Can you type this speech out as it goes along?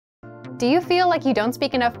Do you feel like you don't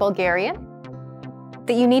speak enough Bulgarian?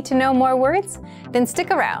 That you need to know more words? Then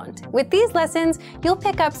stick around. With these lessons, you'll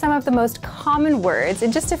pick up some of the most common words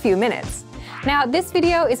in just a few minutes. Now, this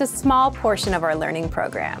video is a small portion of our learning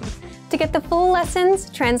program. To get the full lessons,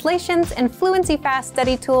 translations, and Fluency Fast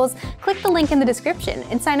study tools, click the link in the description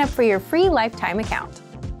and sign up for your free lifetime account.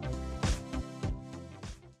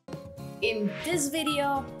 In this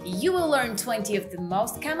video, you will learn 20 of the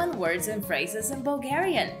most common words and phrases in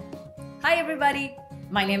Bulgarian. Hi everybody,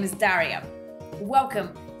 my name is Daria.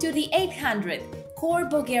 Welcome to the 800 Core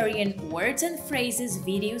Bulgarian Words and Phrases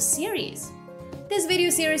video series. This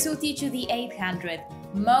video series will teach you the 800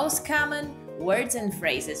 most common words and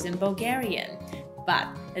phrases in Bulgarian. But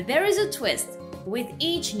there is a twist. With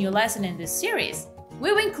each new lesson in this series,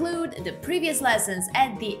 we will include the previous lessons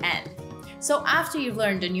at the end. So after you've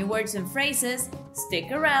learned the new words and phrases,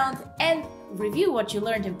 stick around and review what you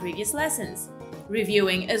learned in previous lessons.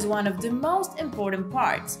 Reviewing is one of the most important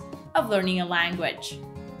parts of learning a language.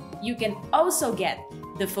 You can also get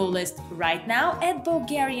the full list right now at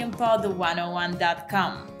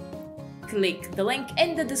bulgarianpod101.com. Click the link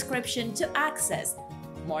in the description to access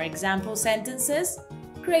more example sentences,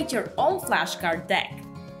 create your own flashcard deck,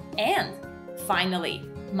 and finally,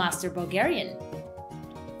 master Bulgarian.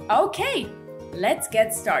 Okay, let's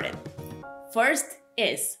get started. First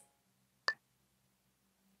is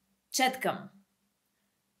четкам,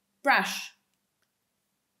 brush,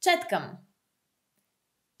 четкам,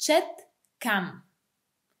 четкам,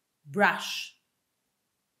 brush.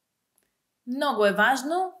 Много е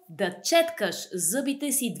важно да четкаш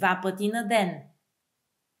зъбите си 2 пъти на ден.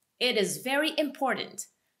 It is very important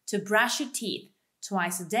to brush your teeth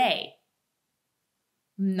twice a day.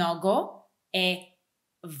 Много е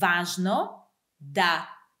важно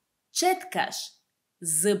да четкаш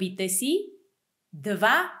зъбите си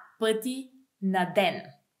 2 пъти на ден.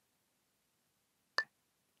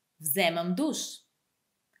 Вземам душ.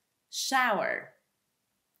 Shower.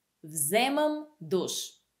 Вземам душ.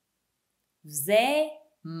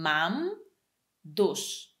 Вземам душ.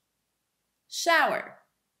 Shower.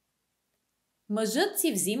 Мъжът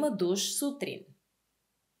си взима душ сутрин.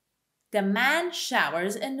 The man showers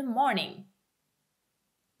in the morning.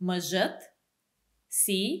 Мъжът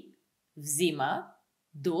си взима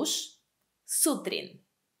душ сутрин.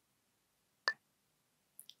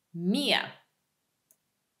 Мия.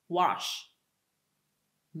 Wash.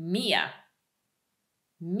 Мия.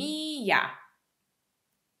 Мия.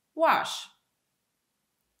 Wash.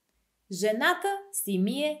 Жената си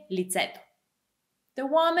мие лицето. The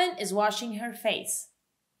woman is washing her face.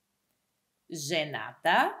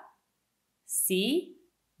 Жената си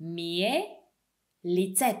мие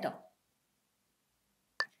лицето.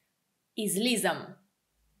 Излизам.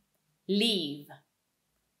 Leave.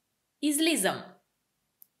 Излизам.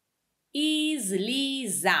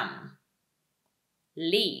 Излизам.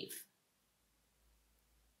 Leave.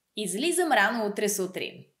 Излизам рано утре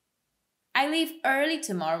сутрин. I leave early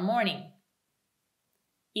tomorrow morning.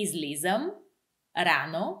 Излизам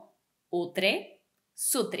рано утре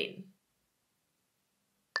сутрин.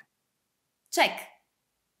 Check.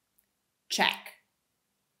 Check.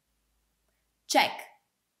 Check.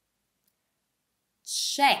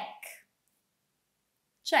 Check.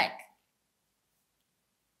 Check.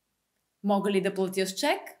 Мога ли да платя с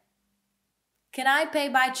чек? Can I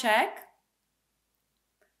pay by check?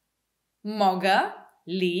 Мога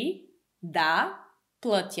ли да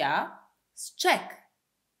платя с чек?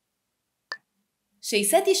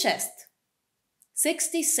 66.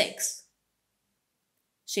 66.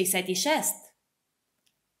 66.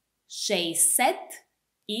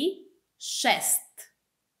 66.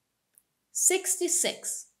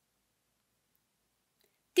 66.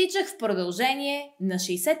 Тичах в продължение на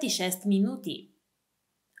 66 минути.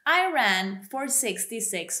 I ran for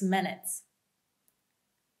 66 minutes.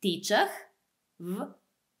 Тичах в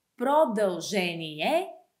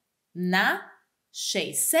продължение на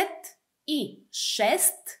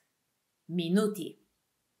 66 минути.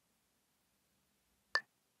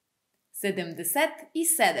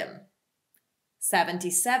 77.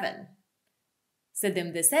 77.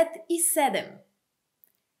 77.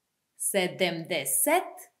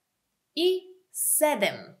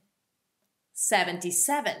 77.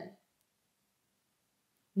 77.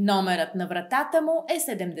 Номерът на вратата му е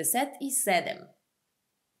 77.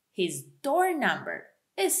 His door number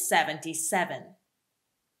is 77.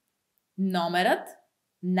 Номерът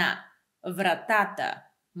на вратата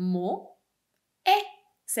му е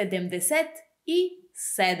 77.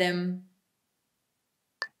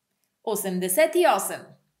 88.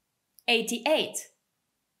 88.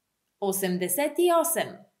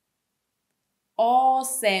 88.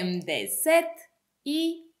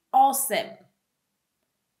 88.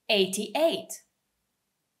 88.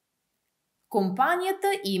 Компанията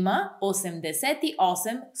има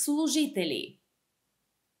 88 служители.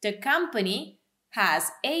 The company has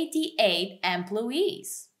 88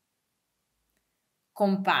 employees.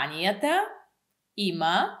 Компанията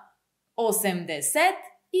има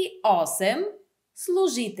 88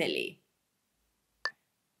 служители.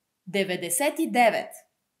 99.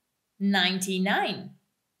 99.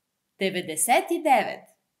 99.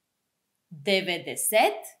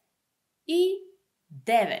 99.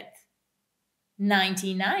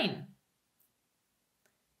 99.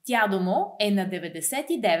 Дядо му е на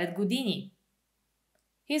 99 години.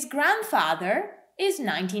 His grandfather is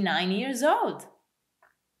 99 years old.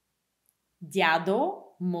 Дядо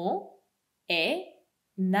му е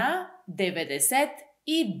на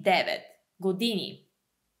 99 години.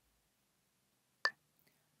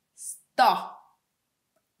 100.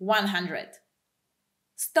 100.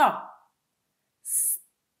 100.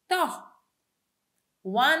 100.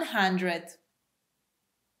 100.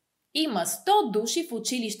 Има 100 души в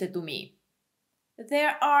училището ми.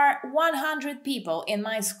 There are 100 people in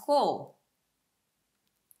my school.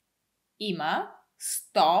 Има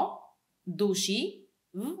 100 души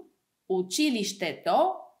в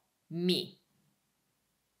училището ми.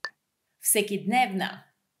 Всекидневна.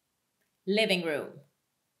 Living room.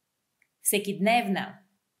 Всекидневна.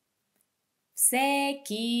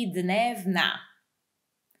 Всекидневна.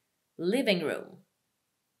 Living room.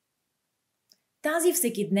 Тази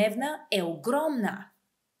всекидневна е огромна.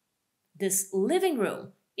 This living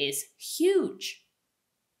room is huge.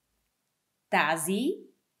 Тази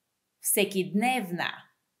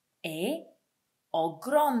всекидневна е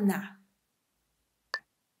огромна.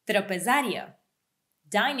 Трапезария.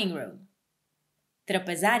 Dining room.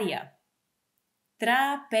 Трапезария.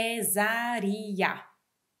 Трапезария.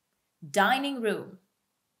 Dining room.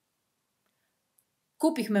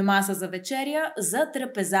 Купихме маса за вечеря за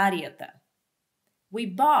трапезарията.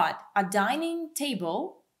 We bought a dining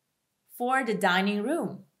table for the dining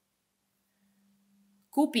room.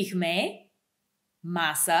 Купихме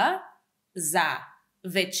маса за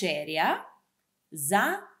вечеря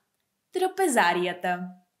за трапезарията.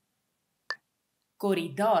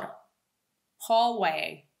 Коридор.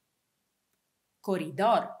 Hallway.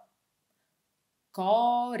 Коридор.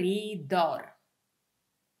 Коридор.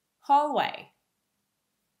 Hallway.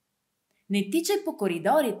 Не тичай по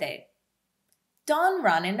коридорите. Don't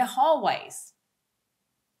run in the hallways.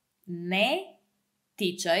 Не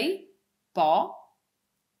тичай по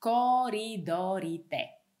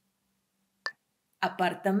коридорите.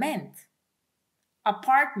 Апартамент.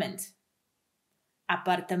 Apartment.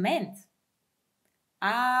 Апартамент.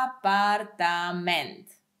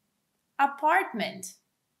 Апартамент. Apartment.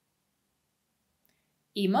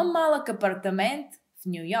 Имам малък апартамент в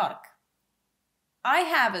Ню Йорк. I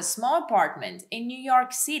have a small apartment in New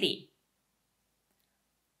York City.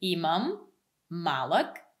 Имам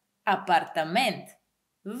малък апартамент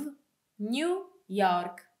в Ню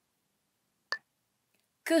Йорк.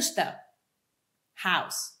 Къща.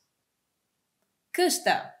 House.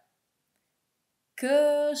 Къща.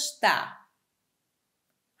 Къща.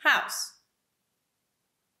 House.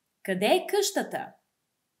 Къде е къщата?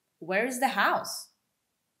 Where is the house?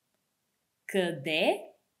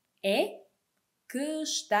 Къде е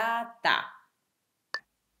къщата?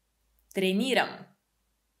 Тренирам.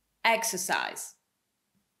 Exercise.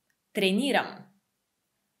 Тренирам.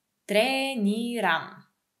 Тренирам.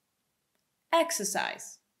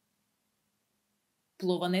 Exercise.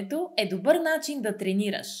 Плуването е добър начин да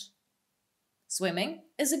тренираш. Swimming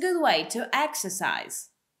is a good way to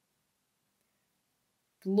exercise.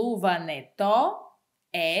 Плуването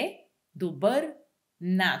е добър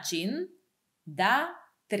начин да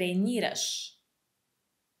тренираш.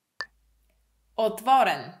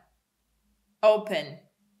 Отворен. Open.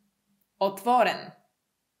 Отворен.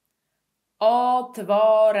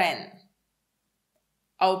 Отворен.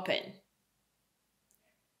 Open.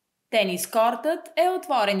 Тенис кортът е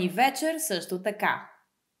отворен и вечер също така.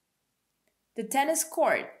 The tennis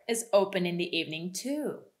court is open in the evening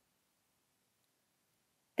too.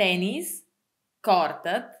 Тенис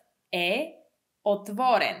кортът е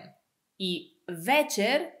отворен и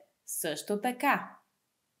вечер също така.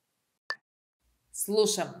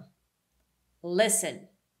 Слушам. Listen.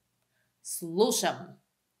 Слушам.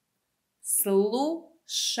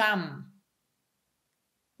 Слушам.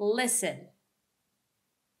 Listen.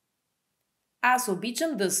 Аз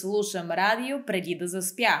обичам да слушам радио преди да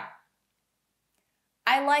заспя.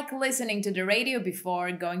 I like listening to the radio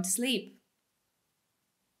before going to sleep.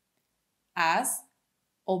 Аз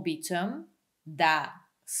обичам да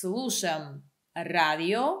слушам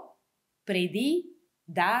радио преди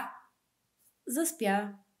да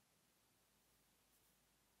заспя.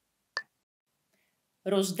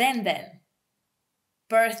 Рожден ден.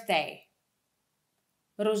 Birthday.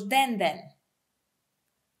 Рожден ден.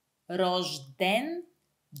 Рожден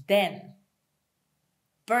ден.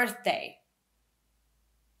 Birthday.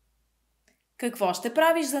 Какво ще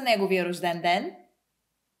правиш за неговия рожден ден?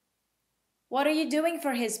 What are you doing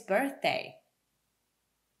for his birthday?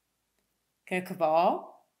 Какво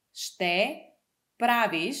ще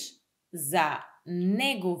правиш за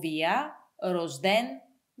неговия рожден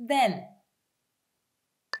ден?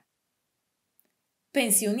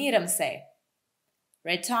 Пенсионирам се.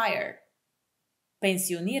 Retire.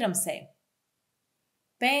 Пенсионирам се.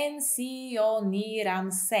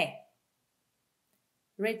 Пенсионирам се.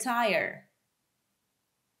 Retire.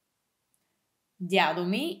 Дядо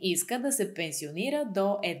ми иска да се пенсионира до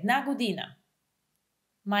 1 година.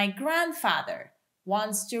 My grandfather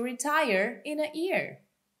wants to retire in a year.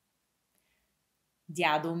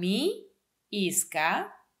 Дядо ми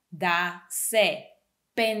иска да се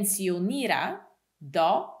пенсионира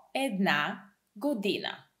до 1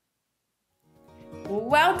 година.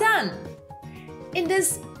 Well done! In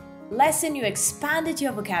this lesson, you expanded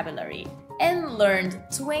your vocabulary and learned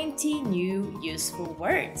 20 new useful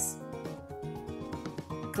words.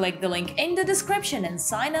 Click the link in the description and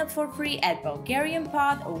sign up for free at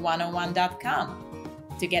BulgarianPod101.com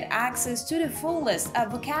to get access to the full list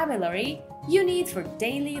of vocabulary you need for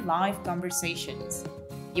daily live conversations.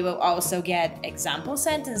 You will also get example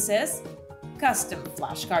sentences, custom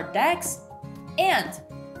flashcard decks, and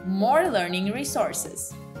more learning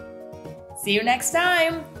resources. See you next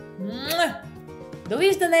time!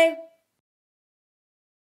 Довиждане!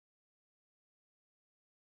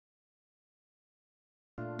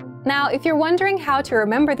 Now, if you're wondering how to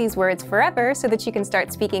remember these words forever so that you can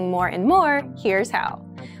start speaking more and more, here's how.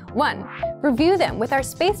 1. Review them with our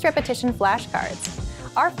spaced repetition flashcards.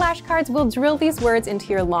 Our flashcards will drill these words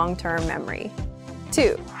into your long-term memory.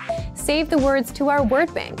 2. Save the words to our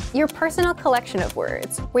word bank, your personal collection of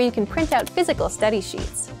words, where you can print out physical study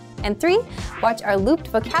sheets. And 3. Watch our looped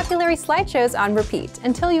vocabulary slideshows on repeat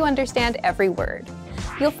until you understand every word.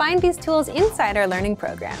 You'll find these tools inside our learning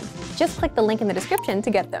program. Just click the link in the description to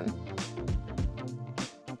get them.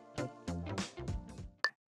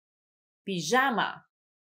 Pijama.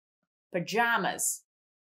 Pajamas.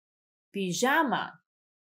 Pijama.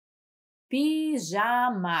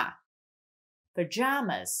 Pijama.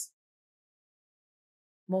 Pajamas.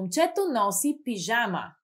 Момчето носи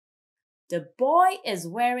пижама. The boy is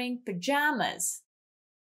wearing pajamas.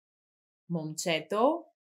 Момчето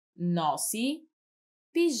носи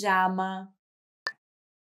пижама.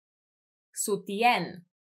 Сутиен.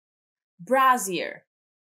 Brassiere.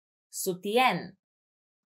 Сутиен.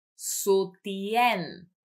 Сутиен.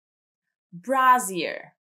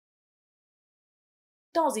 Brassiere.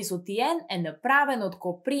 Този сутиен е направен от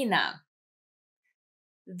коприна.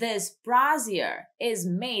 This brassiere is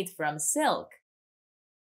made from silk.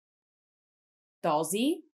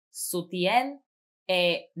 Този сутиен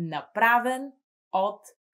е направен от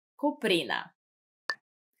коприна.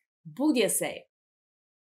 Будя се.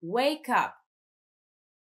 Wake up.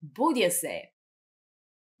 Будя се.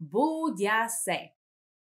 Будя се.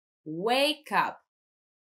 Wake up.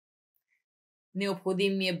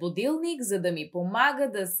 Необходим ми е будилник, за да ми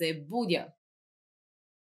помага да се будя.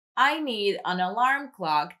 I need an alarm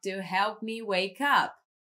clock to help me wake up.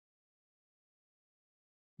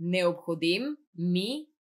 Необходим ми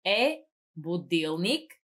е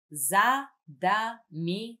будилник, за да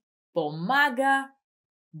ми помага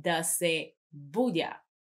да се будя.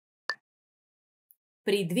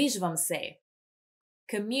 Придвижвам се.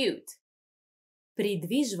 Commute.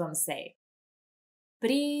 Придвижвам се.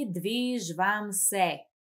 Придвижвам се.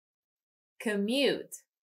 Commute.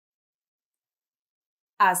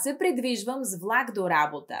 Аз се придвижвам с влак до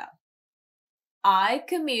работа. I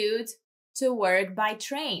commute to work by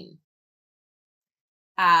train.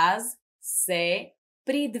 Аз се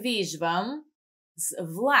придвижвам с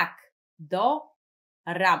влак до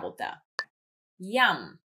работа.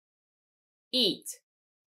 Ям. Eat.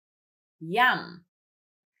 Ям.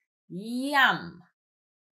 Ям.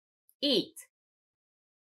 Eat.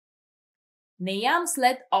 Не ям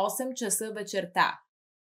след 8 часа вечерта.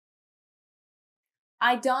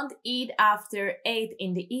 I don't eat after 8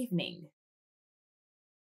 in the evening.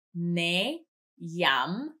 Не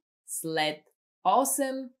ям след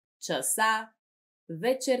 8 часа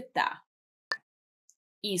вечерта.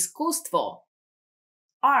 Изкуство.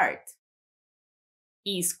 Art.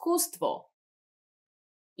 Изкуство.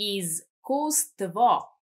 Изкуство.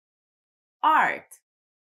 art.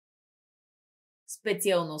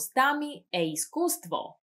 Специалността ми е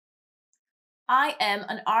изкуство. I am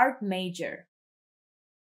an art major.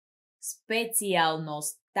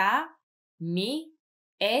 Специалността ми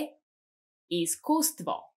е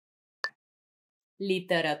изкуство.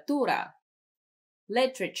 Литература.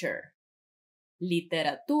 Literature.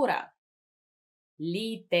 Литература.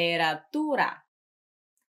 Литература.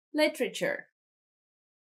 Literature.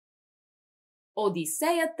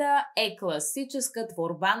 Одисеята е класическа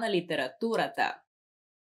творба на литературата.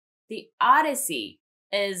 The Odyssey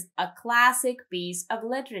is a classic piece of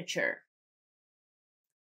literature.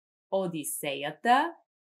 Одисеята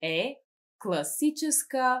е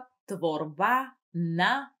класическа творба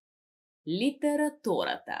на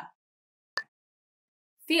литературата.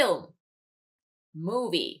 Филм.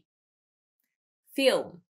 Movie.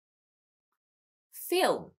 Филм.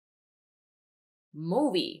 Филм.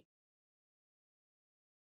 Movie.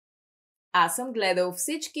 Аз съм гледал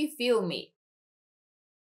всички филми.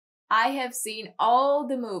 I have seen all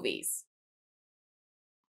the movies.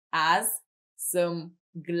 Аз съм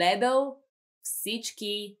гледал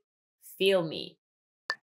всички филми.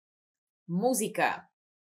 Музика.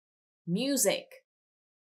 Music.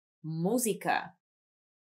 Музика.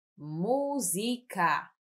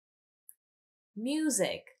 Музика.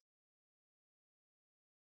 Music.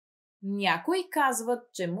 Някои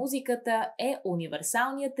казват, че музиката е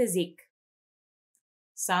универсалният език.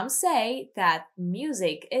 Some say that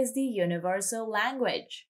music is the universal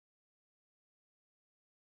language.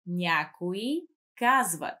 Някои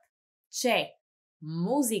казват, че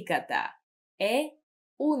музиката е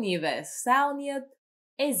универсалният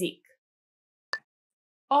език.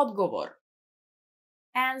 Отговор.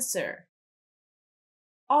 Answer.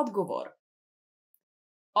 Отговор.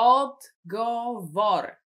 Отговор.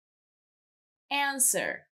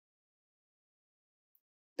 Answer.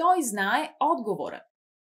 Той знае отговора.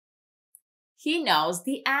 He knows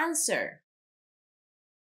the answer.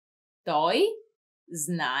 Той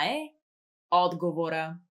знае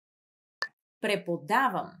отговора.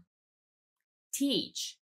 Преподавам.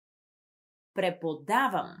 Teach.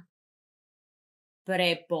 Преподавам.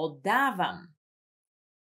 Преподавам.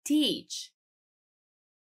 Teach.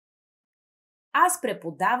 Аз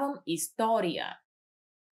преподавам история.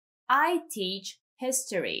 I teach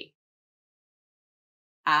history.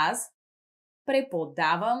 Аз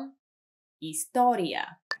преподавам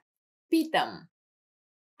история. Питам.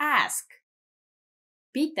 Ask.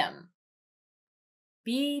 Питам.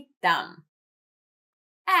 Питам.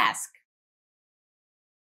 Ask.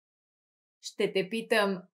 Ще те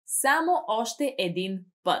питам само още един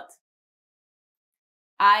път.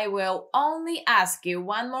 I will only ask you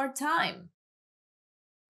one more time.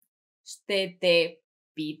 Ще те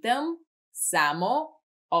питам само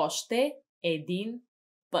още един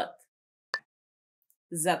път.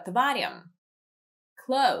 Затварям.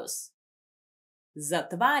 Close.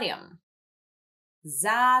 Затварям.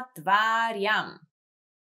 Затварям.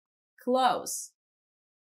 Close.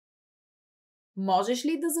 Можеш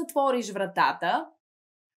ли да затвориш вратата?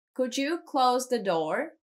 Could you close the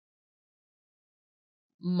door?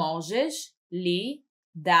 Можеш ли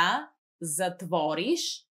да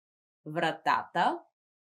затвориш вратата?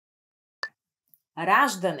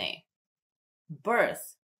 Раждане.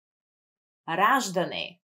 Birth.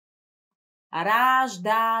 Раждане.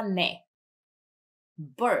 Раждане.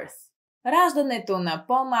 Birth. Раждането на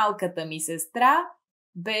по-малката ми сестра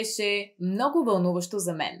беше много вълнуващо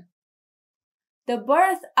за мен. The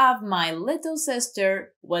birth of my little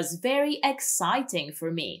sister was very exciting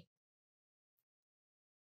for me.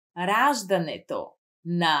 Раждането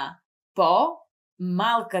на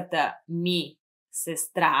по-малката ми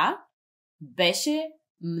сестра беше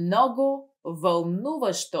много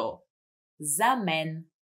вълнуващо за мен.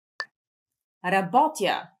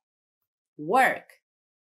 Работя. Work.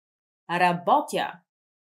 Работя.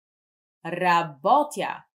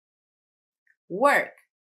 Работя. Work.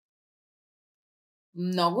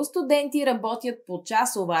 Много студенти работят по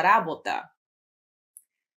часова работа.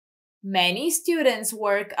 Many students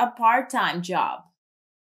work a part-time job.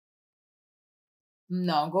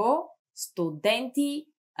 Много студенти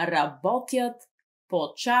работят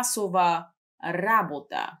по часова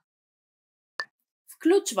работа.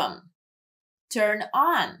 Включвам. Turn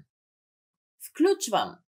on.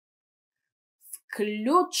 Включвам.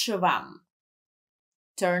 Включвам.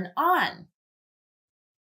 Turn on.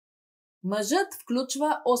 Мъжът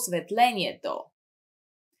включва осветлението.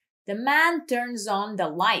 The man turns on the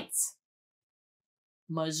lights.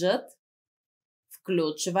 Мъжът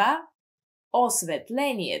включва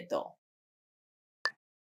осветлението.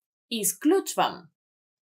 Изключвам.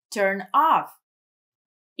 Turn off.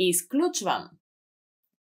 Изключвам.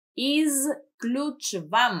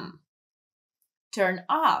 Изключвам. Turn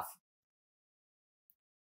off.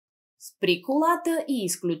 Спри колата и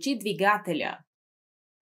изключи двигателя.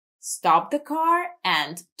 Stop the car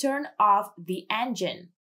and turn off the engine.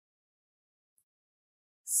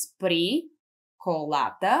 Спри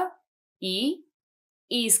колата и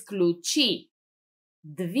изключи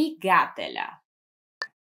двигателя.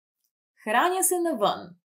 Храня се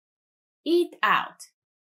навън. Eat out.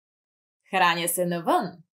 Храня се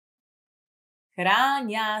навън.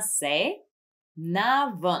 Храня се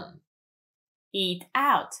навън. Eat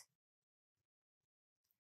out.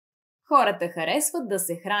 Хората харесват да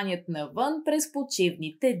се хранят навън през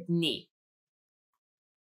почивните дни.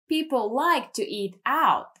 People like to eat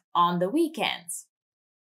out on the weekends.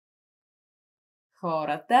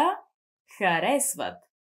 Хората харесват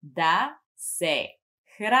да се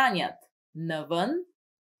хранят навън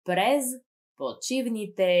през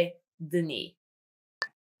почивните дни.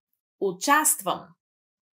 Участвам.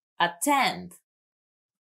 Attend.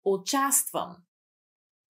 Участвам.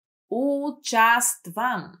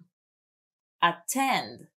 Участвам.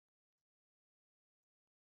 Attend.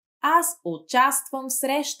 Аз участвам в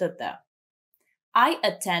срещата. I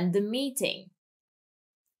attend the meeting.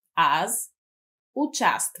 Аз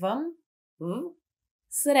участвам в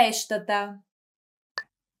срещата.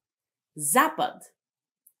 Запад.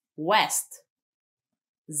 West.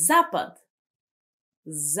 Запад.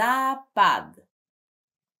 Запад.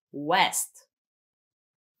 West.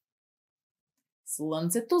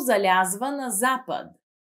 Слънцето залязва на запад.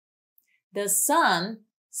 The sun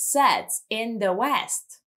sets in the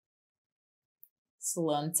west.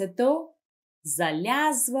 Слънцето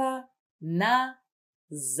залязва на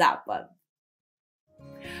запад.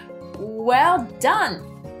 Well done!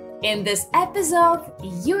 In this episode,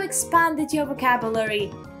 you expanded your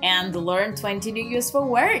vocabulary and learned 20 new useful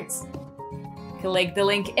words. Click the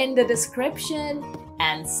link in the description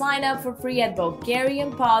and sign up for free at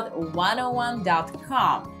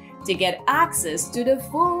BulgarianPod101.com to get access to the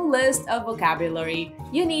full list of vocabulary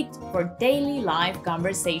you need for daily live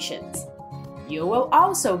conversations. You will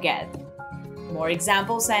also get more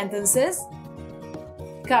example sentences,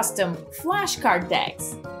 custom flashcard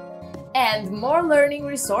decks, and more learning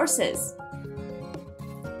resources.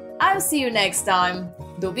 I'll see you next time.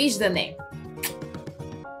 Довиждане!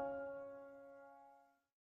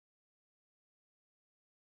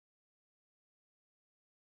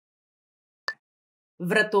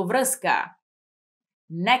 Вратовръзка.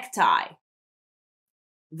 Necktie.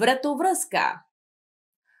 Вратовръзка.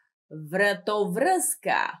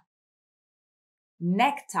 Вратовръзка.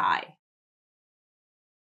 Necktie.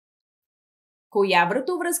 Коя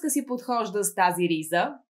вратовръзка си подхожда с тази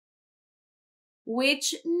риза?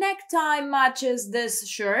 Which necktie matches this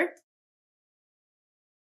shirt?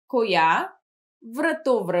 Коя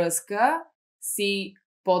вратовръзка си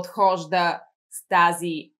подхожда с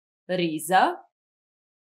тази риза?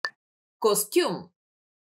 Костюм.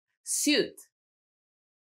 Suit.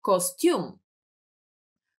 Костюм.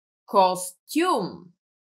 Костюм.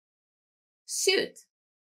 Suit.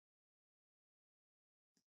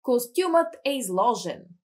 Костюмът е изложен.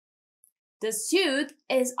 The suit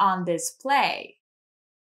is on display.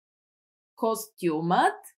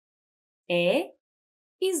 Костюмът е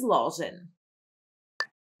изложен.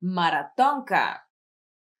 Маратонка.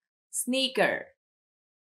 Sneaker.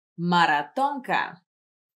 Маратонка.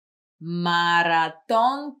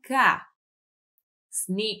 Маратонка.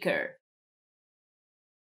 Sneaker.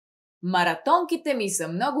 Маратонките ми са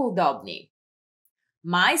много удобни.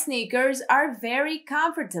 My sneakers are very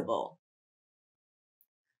comfortable.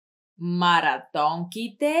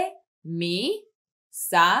 Маратонките ми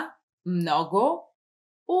са много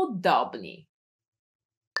удобни.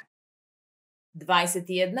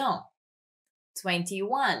 21.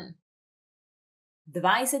 21.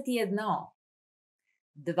 21.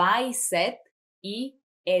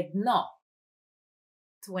 21.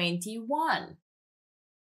 21.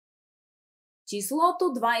 Числото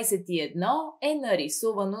 21 е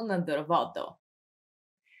нарисувано на дървото.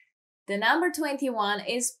 The number 21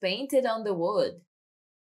 is painted on the wood.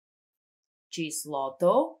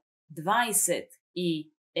 Числото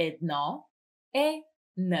 21 е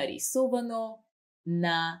нарисувано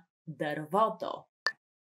на дървото.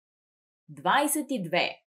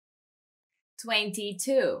 22.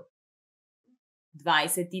 22.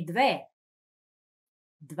 22.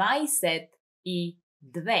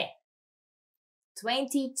 22.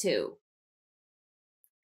 22.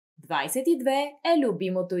 22 е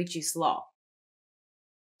любимото й число.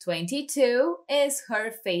 22 is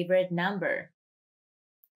her favorite number.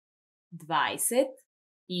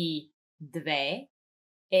 22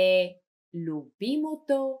 е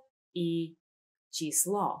любимото и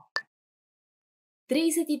число.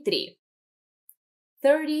 33.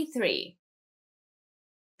 33.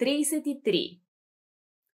 33.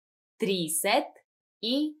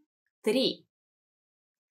 33.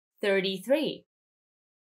 33.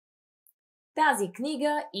 Тази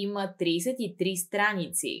книга има 33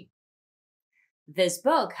 страници. This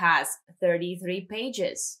book has 33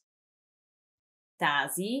 pages.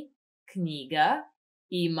 Тази книга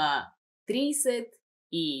има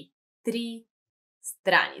 33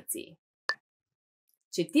 страници.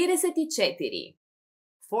 44.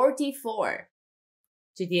 44.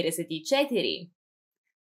 44.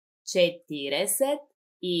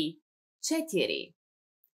 44.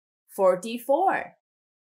 44.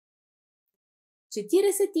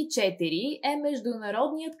 44 е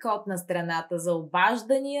международният код на страната за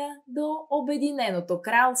обаждания до Обединеното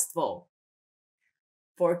кралство.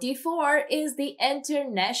 44 is the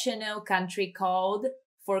international country code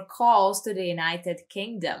for calls to the United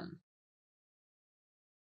Kingdom.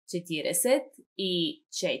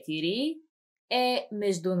 44 е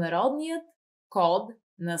международният код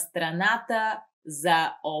на страната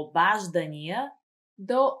за обаждания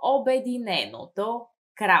до Обединеното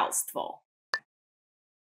кралство.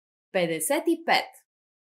 55.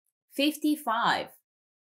 55.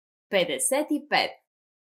 55.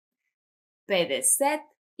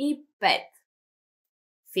 55.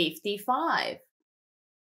 55.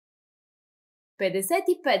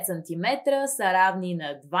 55 см са равни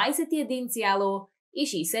на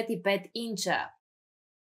 21,65 инча.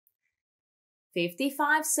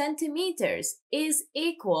 55 centimeters is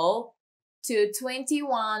equal to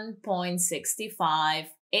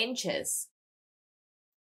 21.65 inches.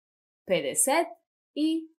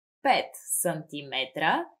 55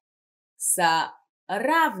 сантиметра са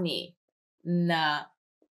равни на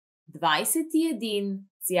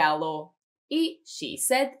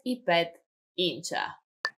 21,65 инча.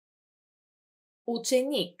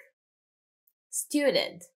 Ученик.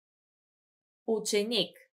 Student.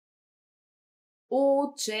 Ученик.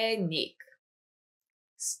 Ученик.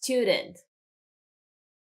 Student.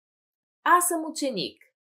 Аз съм ученик.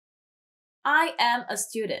 I am a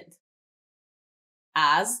student.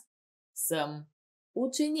 Аз съм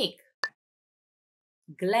ученик.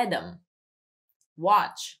 Гледам.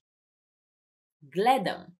 Watch.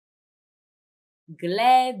 Гледам.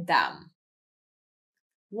 Гледам.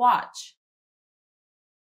 Watch.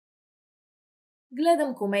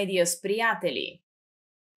 Гледам комедия с приятели.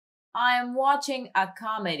 I am watching a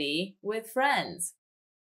comedy with friends.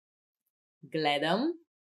 Гледам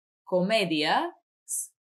комедия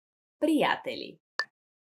с приятели.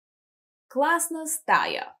 Класна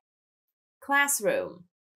стая. Classroom.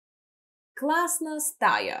 Класна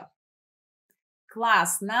стая.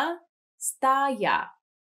 Класна стая.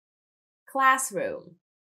 Classroom.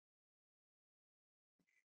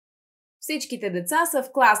 Всичките деца са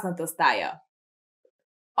в класната стая.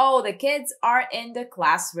 All the kids are in the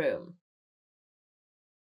classroom.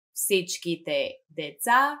 Всичките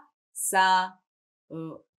деца са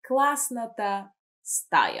в класната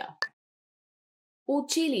стая.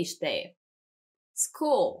 Училище.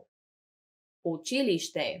 School.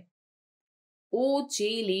 Училище.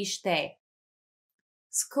 Училище.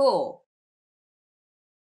 School.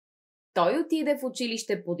 Той отиде в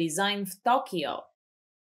училище по дизайн в Токио.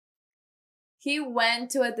 He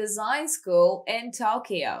went to a design school in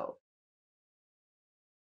Tokyo.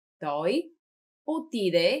 Той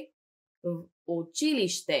отиде в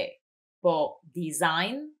училище по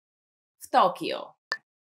дизайн в Токио.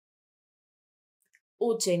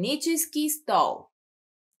 Ученически стол.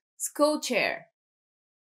 School chair.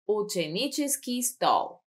 Ученически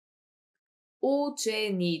стол.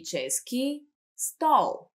 Ученически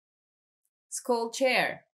стол. School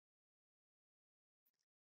chair.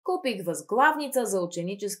 Купих възглавница за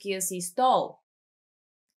ученическия си стол.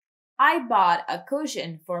 I bought a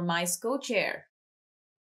cushion for my school chair.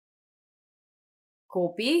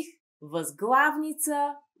 Купих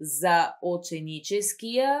възглавница за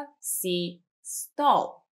ученическия си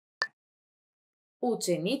стол.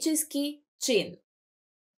 Ученически чин.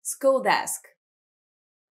 School desk.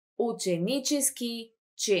 Ученически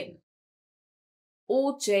чин.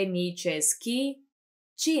 Ученически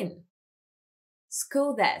чин.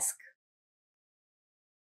 School desk.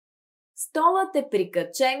 Столът е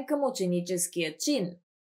прикачен към ученическия чин.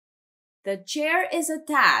 The chair is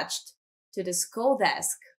attached to the school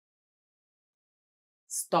desk.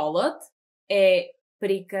 Столът е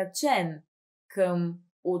прикачен към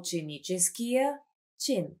ученическия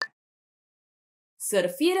чин.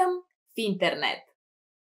 Сърфирам в интернет.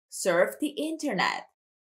 Surf the internet.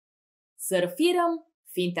 Сърфирам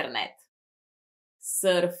в интернет.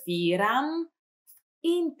 Surfiram в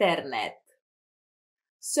интернет.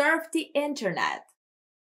 Surf the internet.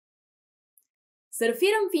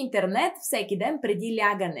 Surfiram в интернет всеки ден преди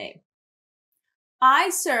лягане. I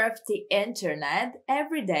surf the internet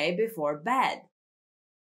every day before bed.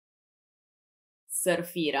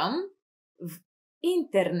 Surfiram в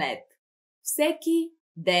интернет всеки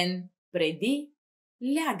ден преди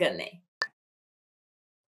лягане.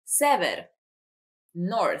 Север,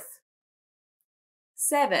 north.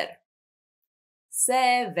 Север,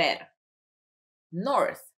 север,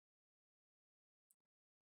 north.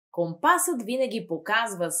 Компасът винаги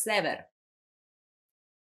показва север.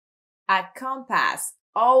 A compass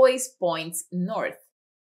always points north.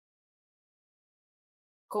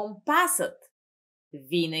 Компасът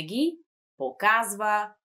винаги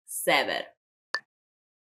показва север.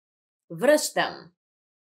 Връщам.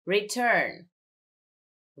 Return.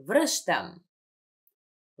 Връщам.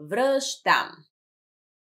 Връщам.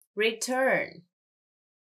 Return.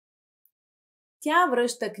 Тя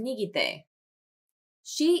връща книгите.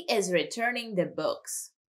 She is returning the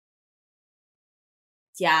books.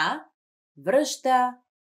 Тя връща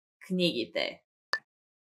книгите.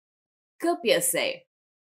 Къпя се.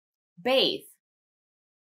 Bathe.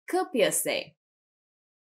 Къпя се.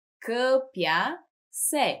 Къпя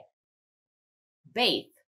се.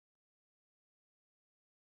 Bathe.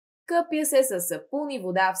 Къпя се със сапун и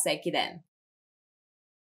вода всеки ден.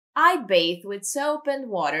 I bathe with soap and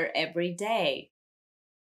water every day.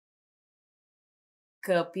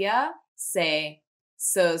 Къпя се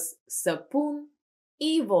с сапун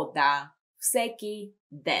и вода всеки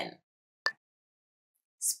ден.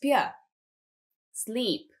 Спя.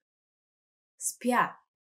 Sleep. Спя.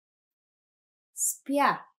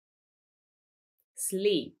 Спя.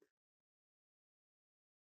 Sleep.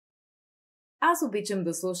 Аз обичам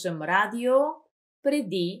да слушам радио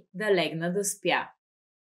преди да легна да спя.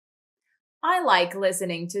 I like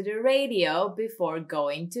listening to the radio before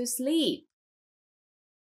going to sleep.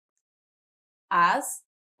 Аз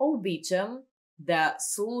обичам да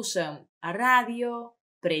слушам радио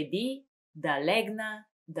преди да легна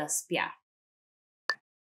да спя.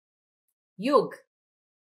 Юг.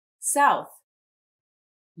 South.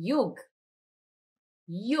 Юг.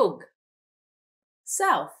 Юг.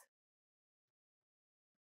 South.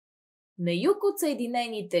 На юг от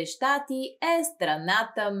Съединените щати е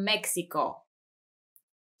страната Мексико.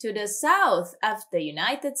 To the south of the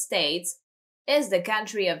United States is the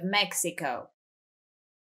country of Mexico.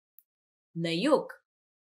 На юг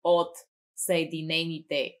от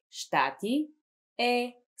Съединените щати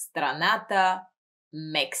е страната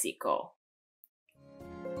Мексико.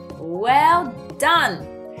 Well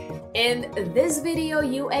done! In this video,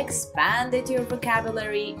 you expanded your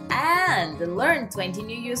vocabulary and learned 20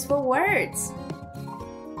 new useful words.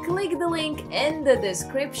 Click the link in the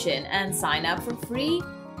description and sign up for free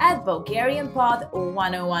at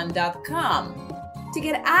BulgarianPod101.com to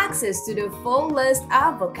get access to the full list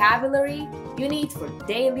of vocabulary you need for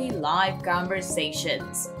daily live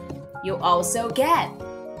conversations. You also get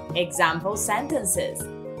example sentences,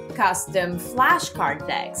 custom flashcard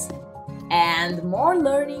decks, and more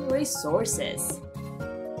learning resources.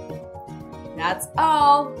 That's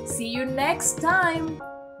all. See you next time.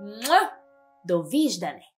 Mwah!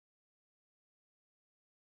 Довиждане!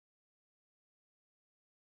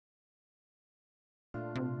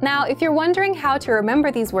 Now, if you're wondering how to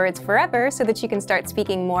remember these words forever so that you can start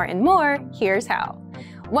speaking more and more, here's how.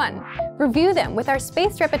 1. Review them with our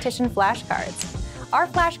spaced repetition flashcards. Our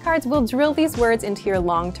flashcards will drill these words into your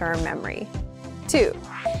long-term memory. 2.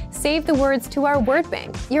 Save the words to our word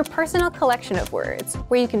bank, your personal collection of words,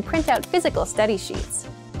 where you can print out physical study sheets.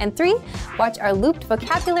 And 3. Watch our looped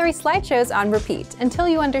vocabulary slideshows on repeat until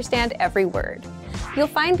you understand every word. You'll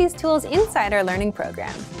find these tools inside our learning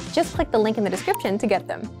program. Just click the link in the description to get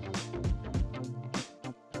them.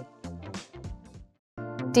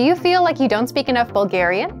 Do you feel like you don't speak enough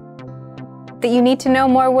Bulgarian? That you need to know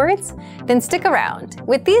more words? Then stick around.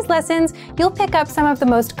 With these lessons, you'll pick up some of the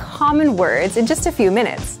most common words in just a few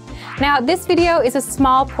minutes. Now, this video is a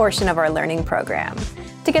small portion of our learning program.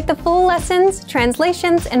 To get the full lessons,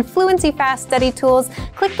 translations, and Fluency Fast study tools,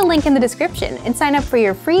 click the link in the description and sign up for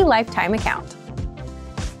your free lifetime account.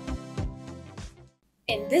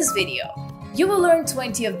 In this video, you will learn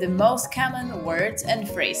 20 of the most common words and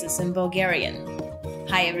phrases in Bulgarian.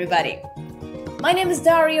 Hi everybody! My name is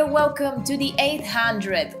Daria. Welcome to the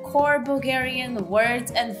 800 Core Bulgarian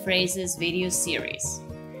Words and Phrases video series.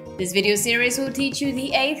 This video series will teach you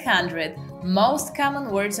the 800 most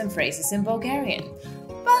common words and phrases in Bulgarian.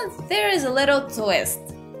 But there is a little twist.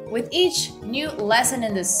 With each new lesson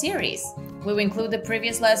in this series, We will include the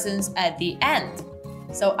previous lessons at the end.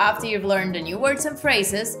 So after you've learned the new words and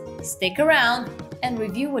phrases, stick around and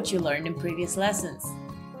review what you learned in previous lessons.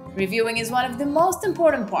 Reviewing is one of the most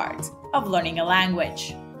important parts of learning a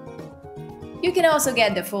language. You can also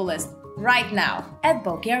get the full list right now at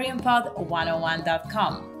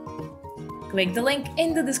BulgarianPod101.com. Click the link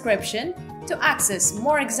in the description to access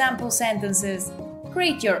more example sentences,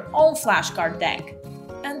 create your own flashcard deck,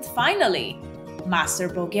 and finally, master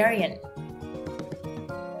Bulgarian.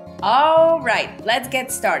 Alright, let's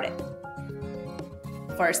get started.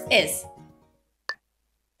 First is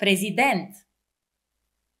Президент,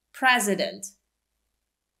 President,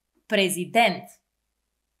 Президент,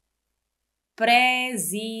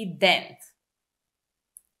 Президент,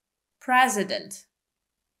 President.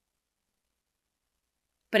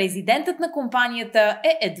 Президентът на компанията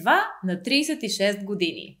е едва на 36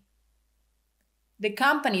 години. The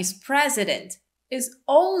company's president is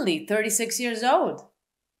only 36 years old.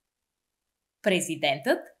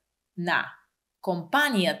 Президентът на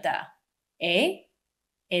компанията е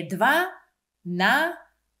едва на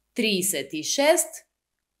 36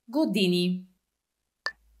 години.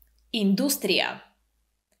 Индустрия,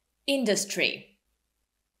 Industry,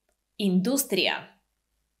 Индустрия,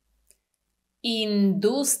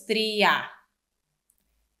 Индустрия,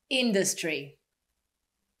 Industry.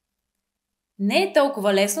 Не е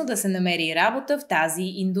толкова лесно да се намери работа в тази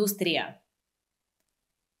индустрия.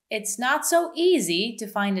 It's not so easy to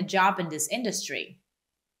find a job in this industry.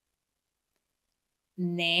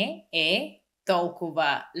 Не е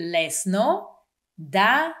толкова лесно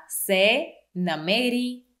да се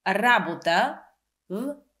намери работа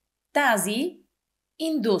в тази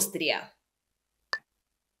индустрия.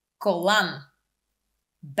 Колан,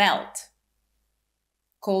 belt,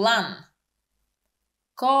 колан,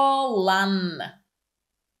 колан,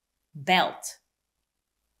 belt.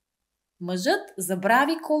 Мъжът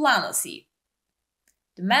забрави колана си.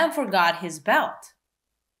 The man forgot his belt.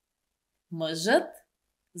 Мъжът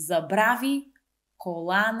забрави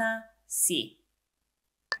колана си.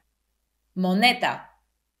 Монета,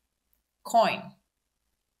 coin,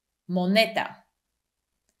 монета,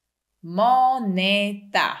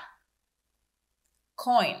 монета,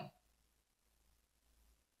 coin.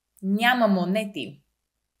 Няма монети.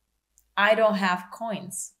 I don't have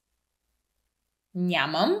coins.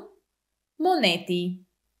 Нямам монети.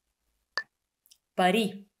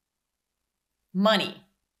 Пари, money,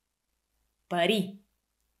 пари,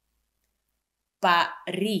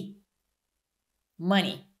 пари,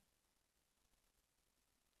 money.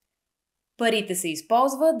 Парите се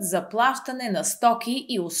използват за плащане на стоки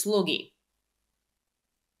и услуги.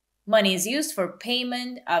 Money is used for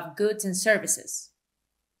payment of goods and services.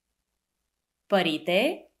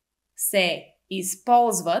 Парите се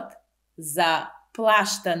използват за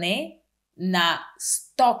плащане на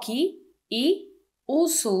стоки и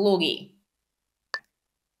услуги.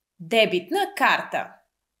 Дебитна карта,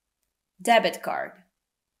 debit card,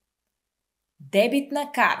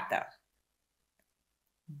 дебитна карта,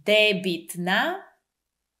 дебитна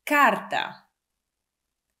карта,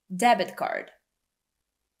 debit card.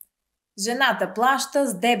 Жената плаща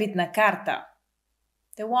с дебитна карта.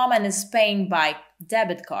 The woman is paying by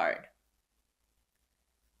debit card.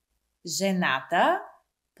 Жената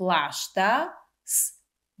плаща с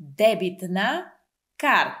дебитна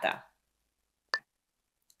карта.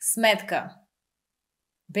 Сметка,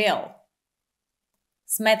 bill,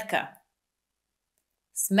 сметка,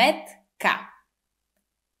 сметка,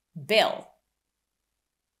 bill.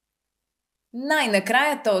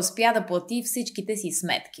 Най-накрая той успя да плати всичките си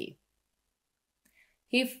сметки.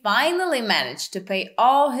 He finally managed to pay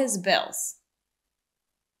all his bills.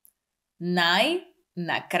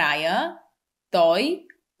 Най-накрая той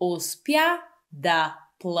успя да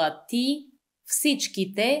плати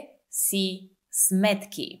всичките си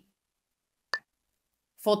сметки.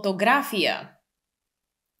 Фотография,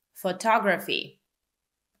 photography,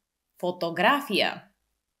 фотография,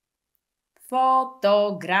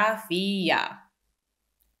 фотография,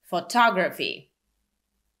 photography.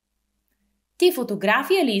 Ти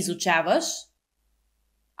фотография ли изучаваш?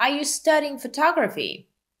 Are you studying photography?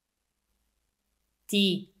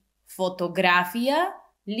 Ти фотография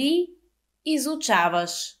ли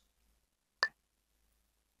изучаваш?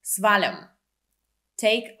 Свалям,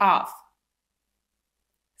 take off.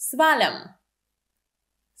 Свалям,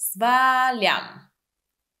 свалям,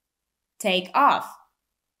 take off.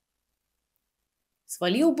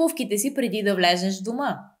 Свали обувките си преди да влезеш в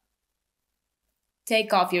дома. Take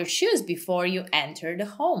off your shoes before you enter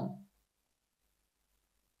the home.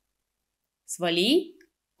 Свали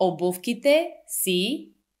обувките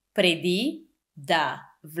си преди да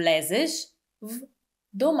влезеш в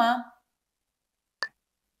дома.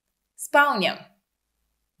 Спалня.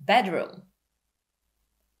 Bedroom.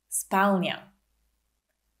 Спалня.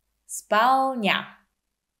 Спалня.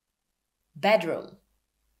 Bedroom.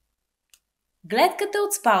 Гледката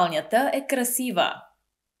от спалнята е красива.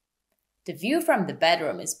 The view from the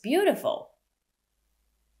bedroom is beautiful.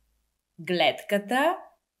 Гледката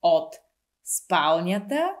от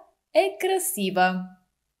спалнята е красива.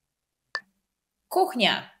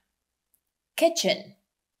 Кухня. Kitchen.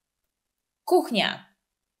 Кухня.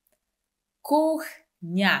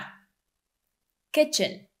 Кухня.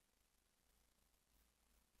 Kitchen.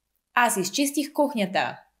 Аз изчистих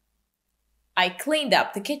кухнята. I cleaned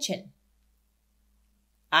up the kitchen.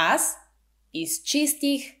 Аз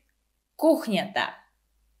изчистих кухнята.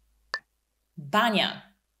 Баня.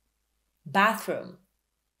 Bathroom.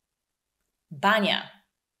 Баня.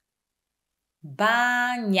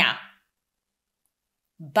 Баня.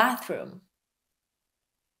 Bathroom.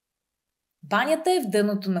 Банята е в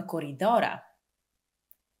дъното на коридора.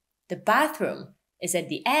 The bathroom is at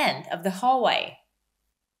the end of the hallway.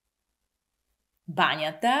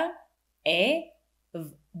 Банята е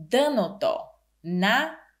в дъното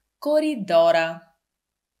на коридора.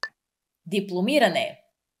 Дипломиране.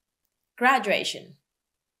 Graduation.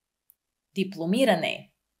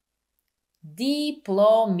 Дипломиране.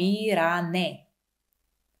 Дипломиране.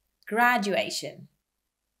 Graduation.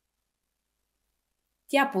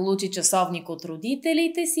 Тя получи часовник от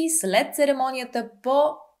родителите си след церемонията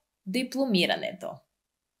по дипломирането.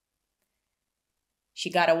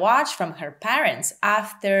 She got a watch from her parents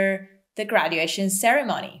after the graduation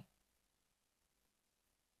ceremony.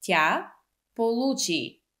 Тя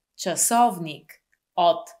получи часовник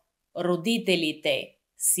от родителите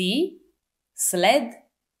си след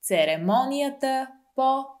церемонията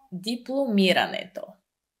по дипломирането.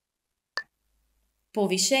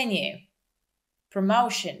 Повишение.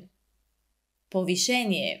 Promotion.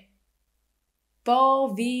 Повишение.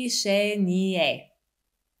 Повишение.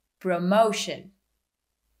 Promotion.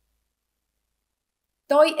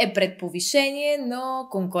 Той е пред повишение, но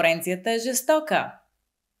конкуренцията е жестока.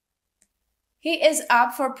 He is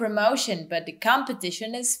up for promotion, but the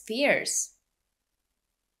competition is fierce.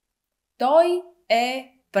 Той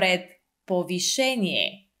е пред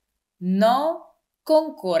повишение, но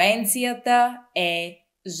конкуренцията е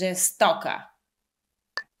жестока.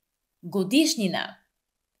 Годишнина.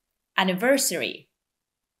 Anniversary.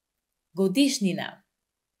 Годишнина.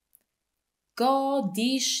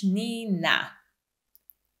 Годишнина.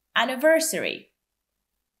 Anniversary.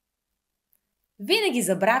 Винаги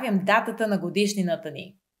забравям датата на годишнината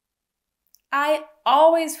ни. I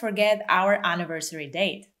always forget our anniversary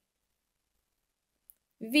date.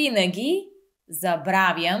 Винаги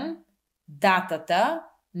забравям датата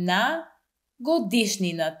на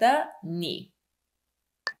годишнината ни.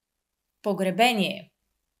 Погребение.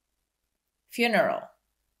 Funeral.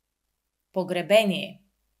 Погребение.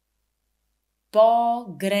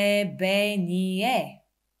 Погребение.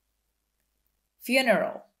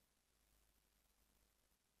 Funeral.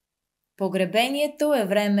 Погребението е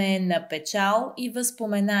време на печал и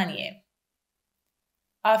възпоменание.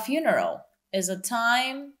 A funeral is a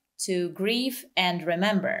time to grieve and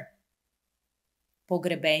remember.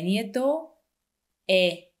 Погребението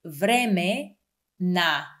е време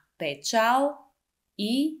на печал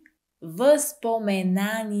и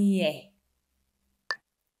възпоменание.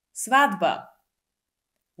 Сватба.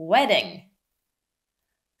 Wedding.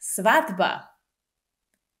 Сватба.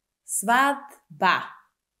 Сватба.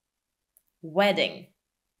 Wedding.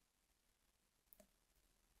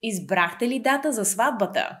 Избрахте ли дата за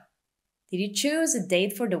сватбата? Did you choose a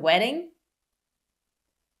date for the wedding?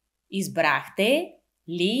 Избрахте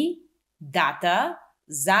ли дата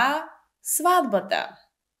за сватбата?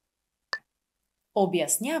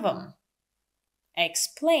 Обяснявам.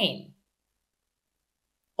 Explain.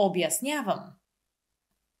 Обяснявам.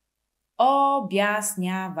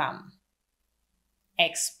 Обяснявам.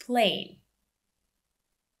 Explain.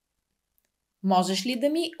 Можеш ли да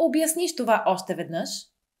ми обясниш това още веднъж?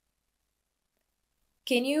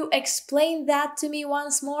 Can you explain that to me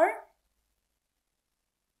once more?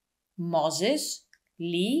 Можеш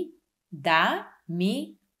ли да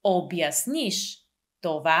ми обясниш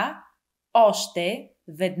това още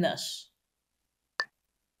веднъж?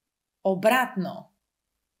 Обратно.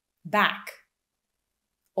 Back.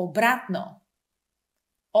 Обратно.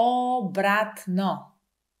 Обратно.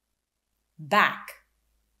 Back.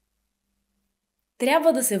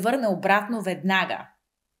 Трябва да се върне обратно веднага.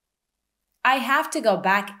 I have to go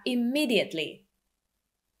back immediately.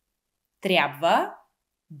 Трябва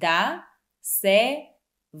да се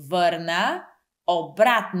върна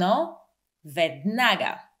обратно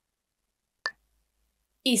Веднага.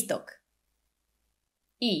 Изток.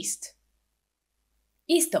 East.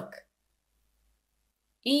 Изток.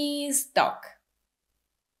 Изток.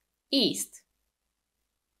 East.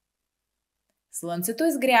 Слънцето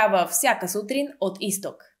изгрява всяка сутрин от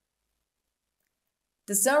изток.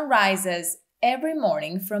 The sun rises every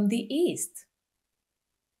morning from the east.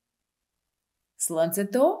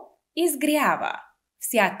 Слънцето изгрява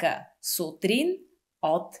всяка сутрин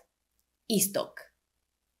от изток.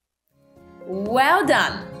 Well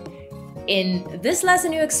done! In this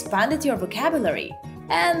lesson, you expanded your vocabulary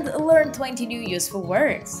and learned 20 new useful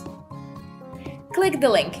words. Click the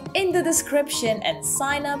link in the description and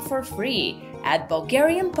sign up for free at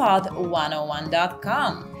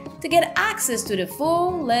BulgarianPod101.com to get access to the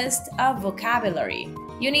full list of vocabulary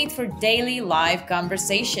you need for daily live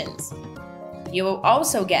conversations. You will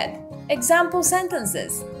also get example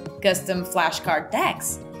sentences, custom flashcard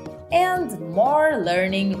text, and more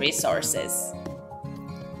learning resources.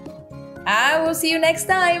 I will see you next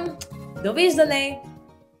time. Довиждане!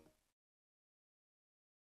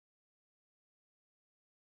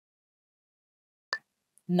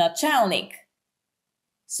 Началник.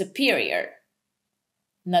 Superior.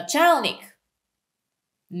 Началник.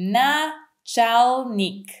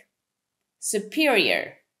 Началник.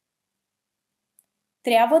 Superior.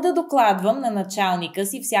 Трябва да докладвам на началника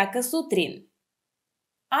си всяка сутрин.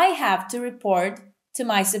 I have to report to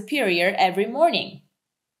my superior every morning.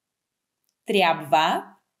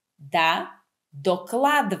 Трябва да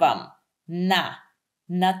докладвам на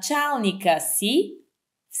началника си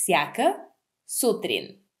всяка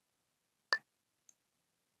сутрин.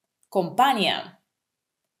 Компания.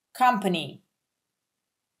 Company.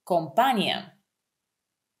 Компания.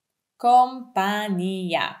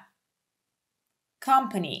 Компания.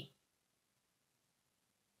 Company.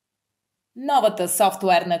 Новата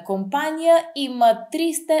софтуерна компания има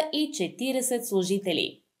 340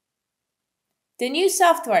 служители. The new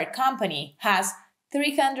software company has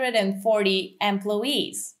 340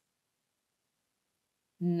 employees.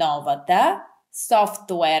 Новата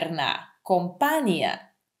софтуерна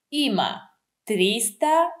компания има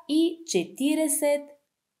 340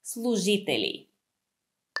 служители.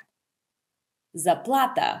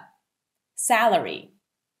 Заплата. Salary.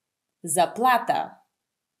 Заплата.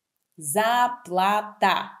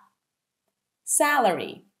 Заплата.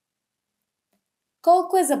 Salary.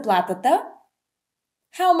 Колко е заплатата?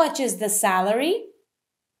 How much is the salary?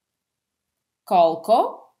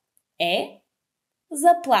 Колко е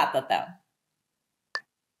заплатата?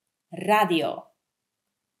 Радио.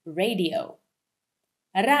 Radio.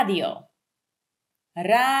 Радио.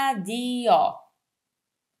 Радио.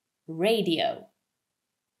 Radio.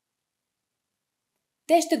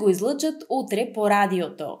 Те ще го излъчат утре по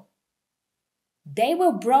радиото. They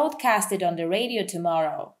will broadcast it on the radio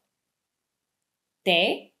tomorrow.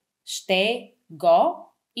 Те ще го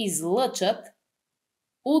излъчат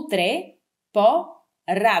утре по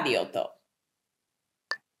радиото.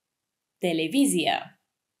 Телевизия.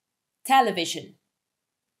 Television.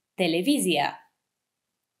 Телевизия.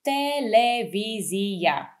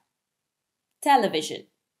 Телевизия. Television.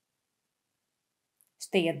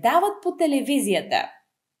 Ще я дават по телевизията.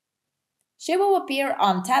 She will appear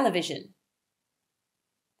on television.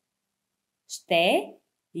 Ще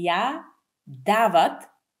я дават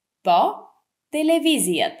по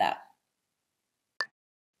телевизията.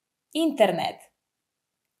 Интернет.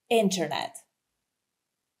 Internet.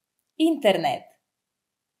 Интернет.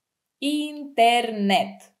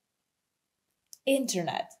 Интернет.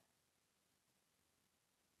 Internet.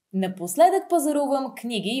 Напоследък пазарувам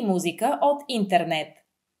книги и музика от интернет.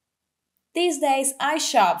 These days I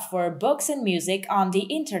shop for books and music on the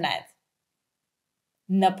internet.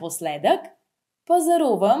 Напоследък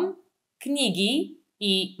пазарувам книги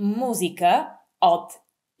и музика от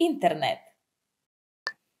интернет.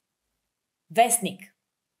 Вестник.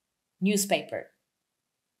 Newspaper.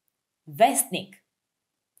 Вестник.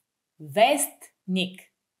 Вестник.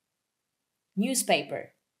 Newspaper.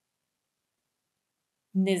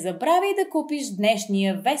 Не забравяй да купиш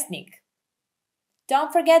днешния вестник.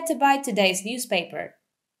 Don't forget to buy today's newspaper.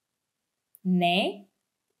 Не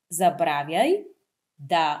забравяй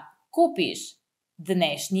да купиш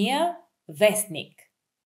днешния вестник.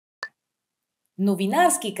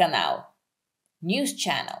 Новинарски канал. News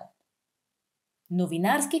channel.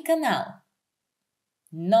 Новинарски канал.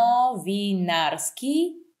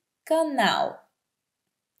 Новинарски канал.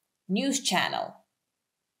 News channel.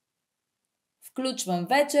 Включвам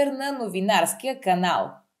вечер на новинарския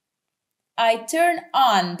канал. I turn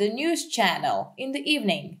on the news channel in the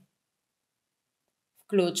evening.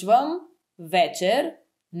 Включвам вечер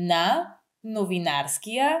на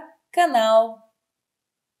новинарския канал.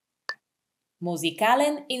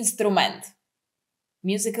 Музикален инструмент.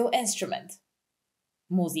 Musical instrument.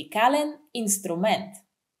 Музикален инструмент.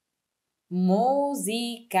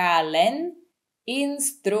 Музикален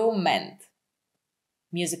инструмент.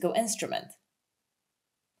 Musical instrument.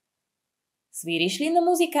 Свириш ли на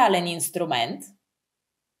музикален инструмент?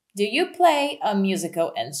 Do you play a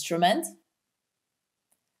musical instrument?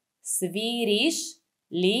 Свириш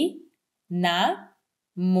ли на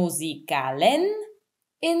музикален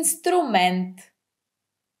инструмент?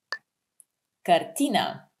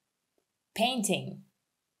 Картина. Painting.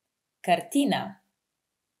 Картина.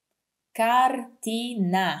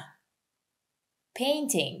 Картина.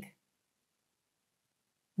 Painting.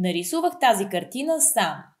 Нарисувах тази картина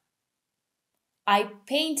сам. I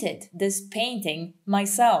painted this painting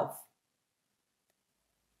myself.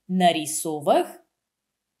 Нарисувах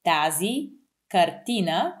тази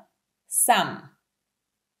картина сам.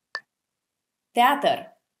 Театър.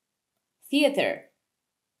 Theater.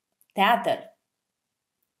 Театър.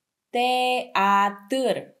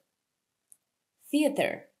 Театър.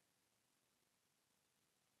 Theater.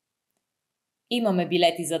 Имаме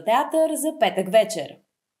билети за театър за петък вечер.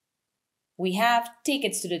 We have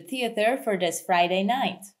tickets to the theater for this Friday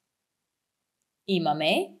night.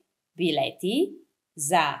 Имаме билети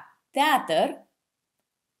за театър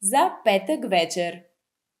за петък вечер.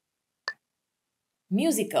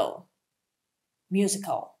 Musical.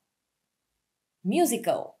 Musical.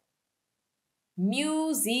 Musical.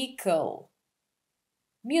 Musical.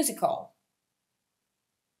 Musical.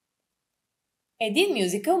 Един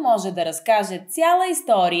мюзикъл може да разкаже цяла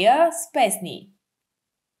история с песни.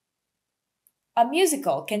 A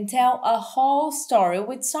musical can tell a whole story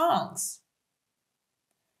with songs.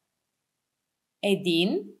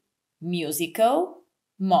 Един мюзикъл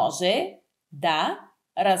може да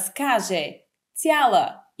разкаже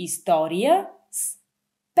цяла история с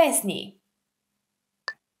песни.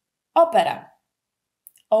 Опера.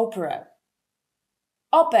 Opera.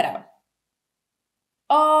 Опера.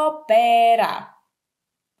 Опера.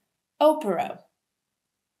 Opera.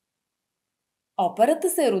 Операта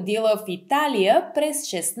се е родила в Италия през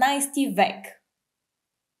 16 век.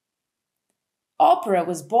 Opera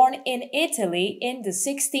was born in Italy in the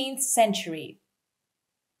 16th century.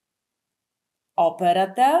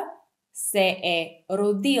 Операта се е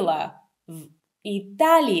родила в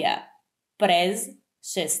Италия през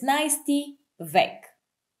 16 век.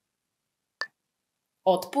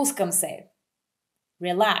 Отпускам се.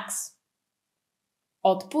 Relax.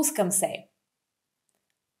 Отпускам се.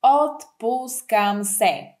 Отпускам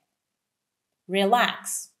се.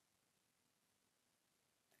 Relax.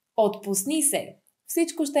 Отпусни се.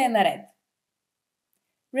 Всичко ще е наред.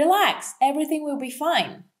 Relax. Everything will be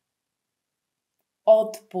fine.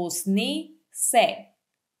 Отпусни се.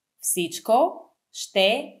 Всичко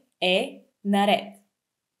ще е наред.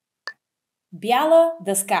 Бяла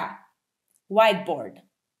дъска. Whiteboard.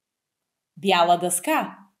 Бяла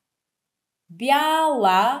дъска.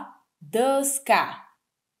 Бяла дъска.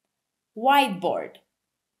 Whiteboard.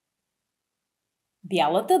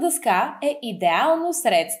 Бялата дъска е идеално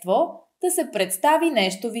средство да се представи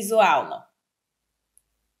нещо визуално.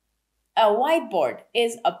 A whiteboard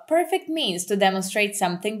is a perfect means to demonstrate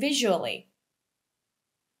something visually.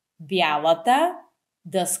 Бялата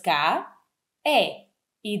дъска е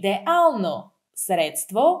идеално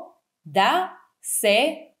средство да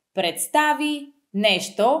се представи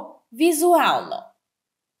нещо визуално.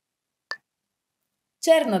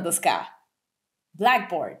 Черна дъска.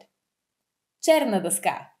 Blackboard. Черна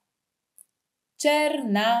дъска.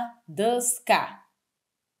 Черна дъска.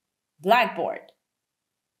 Blackboard.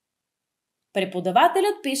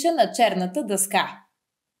 Преподавателят пише на черната дъска.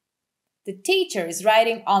 The teacher is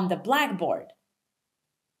writing on the blackboard.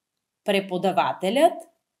 Преподавателят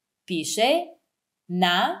пише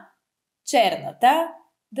на черната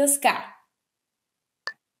дъска.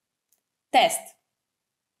 Тест.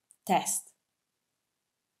 Тест.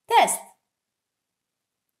 Тест.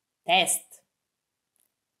 Тест.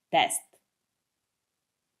 Тест.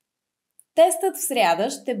 Тестът в сряда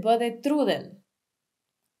ще бъде труден.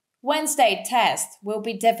 Wednesday test will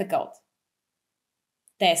be difficult.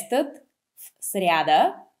 Тестът в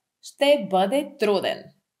сряда ще бъде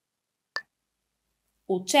труден.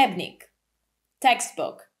 Учебник.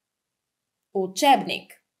 Textbook.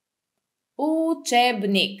 Учебник.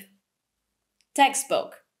 Учебник.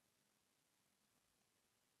 Textbook.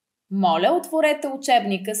 Моля, отворете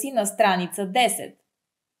учебника си на страница 10.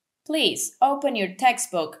 Please open your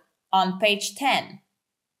textbook on page 10.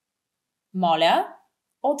 Моля,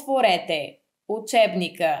 отворете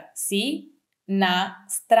учебника си на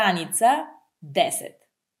страница 10.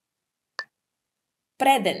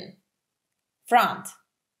 Преден. Front.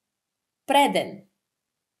 Преден.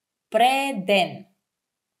 Преден.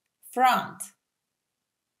 Front.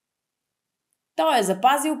 Той е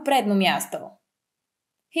запазил предно място.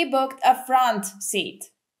 He booked a front seat.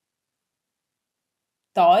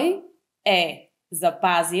 Той е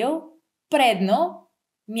запазил предно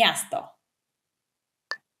място.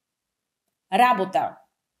 Работа.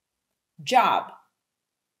 Job.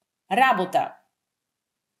 Работа.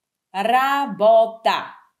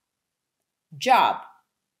 Работа. Job.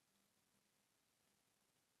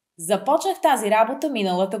 Започнах тази работа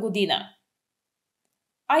миналата година.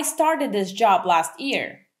 I started this job last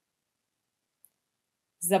year.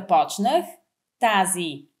 Започнах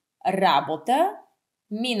тази работа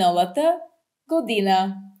миналата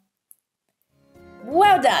година.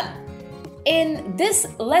 Well done! In this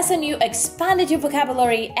lesson, you expanded your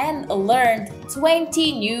vocabulary and learned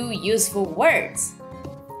 20 new useful words.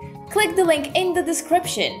 Click the link in the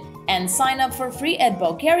description and sign up for free at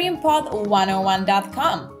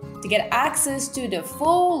BulgarianPod101.com to get access to the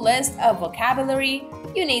full list of vocabulary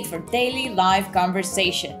you need for daily live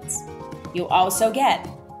conversations. You'll also get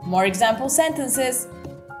more example sentences,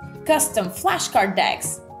 custom flashcard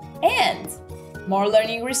decks, and more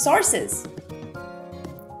learning resources.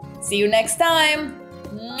 See you next time!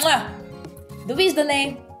 Mwah!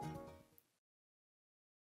 Довиждане!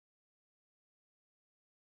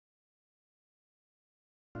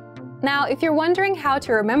 Now, if you're wondering how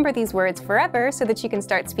to remember these words forever so that you can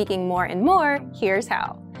start speaking more and more, here's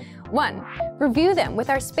how. 1. Review them with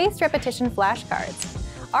our spaced repetition flashcards.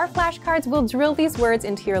 Our flashcards will drill these words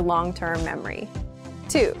into your long-term memory.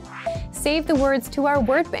 2. Save the words to our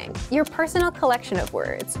word bank, your personal collection of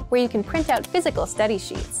words, where you can print out physical study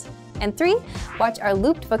sheets. And 3. Watch our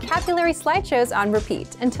looped vocabulary slideshows on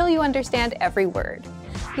repeat until you understand every word.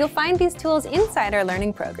 You'll find these tools inside our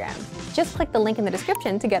learning program. Just click the link in the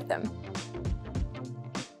description to get them.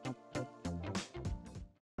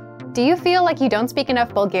 Do you feel like you don't speak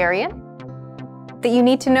enough Bulgarian? That you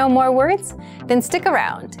need to know more words? Then stick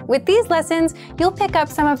around. With these lessons, you'll pick up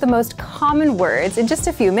some of the most common words in just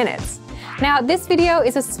a few minutes. Now, this video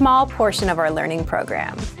is a small portion of our learning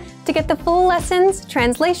program. To get the full lessons,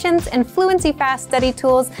 translations, and Fluency Fast study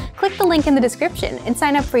tools, click the link in the description and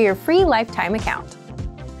sign up for your free lifetime account.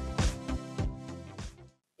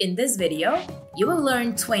 In this video, you will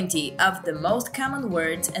learn 20 of the most common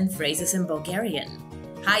words and phrases in Bulgarian.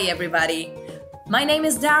 Hi everybody! My name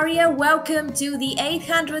is Daria. Welcome to the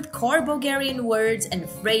 800 Core Bulgarian Words and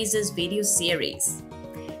Phrases video series.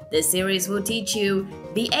 This series will teach you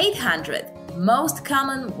the 800 most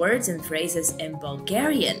common words and phrases in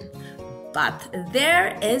Bulgarian. But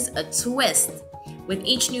there is a twist. With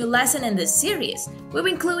each new lesson in this series, we'll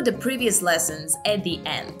include the previous lessons at the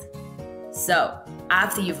end. So,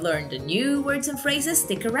 after you've learned the new words and phrases,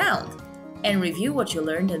 stick around and review what you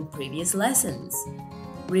learned in previous lessons.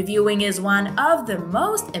 Reviewing is one of the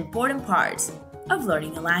most important parts of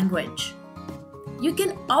learning a language. You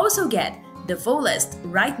can also get the full list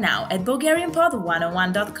right now at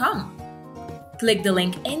BulgarianPod101.com. Click the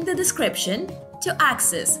link in the description to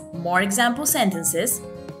access more example sentences,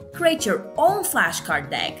 create your own flashcard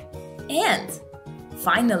deck, and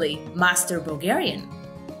finally master Bulgarian.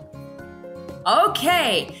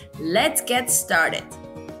 Okay, let's get started.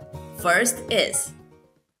 First is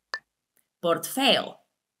portfolio,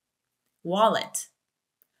 wallet,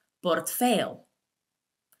 portfolio,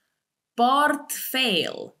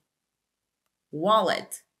 portfolio,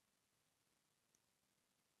 wallet.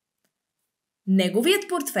 Неговият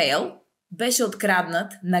портфейл беше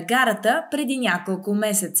откраднат на гарата преди няколко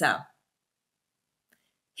месеца.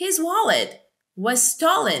 His wallet was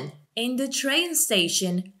stolen in the train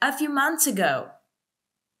station a few months ago.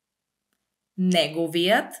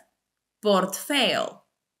 Неговият портфейл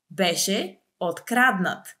беше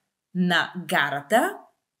откраднат на гарата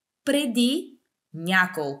преди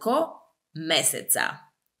няколко месеца.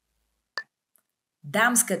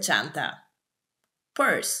 Дамска чанта.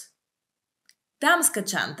 Purse. Дамска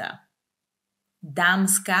чанта.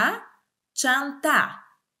 Дамска чанта.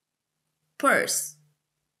 Purse.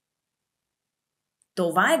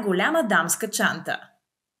 Това е голяма дамска чанта.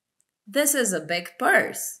 This is a big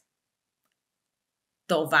purse.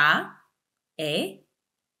 Това е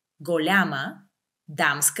голяма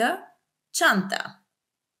дамска чанта.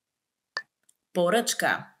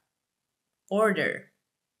 Поръчка. Order.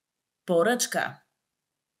 Поръчка.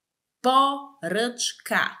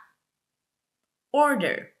 Поръчка.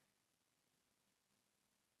 Order.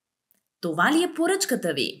 Това ли е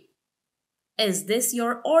поръчката ви? Is this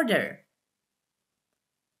your order?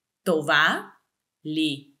 Това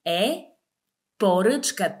ли е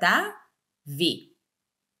поръчката ви?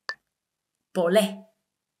 Поле.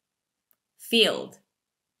 Field.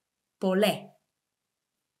 Поле.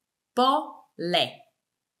 Поле.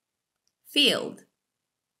 Field.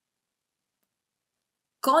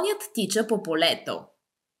 Конят тича по полето.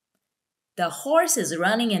 The horse is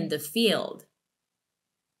running in the field.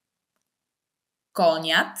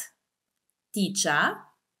 Конят тича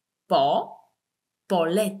по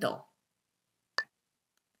полето.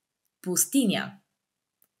 Пустиня.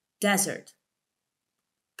 Desert.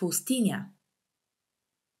 Пустиня.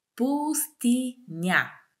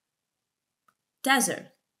 Пустиня.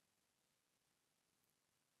 Desert.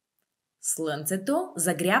 Слънцето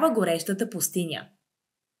загрява горещата пустиня.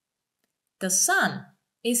 The sun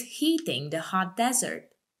is heating the hot desert.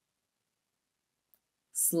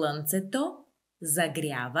 Слънцето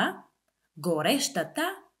загрява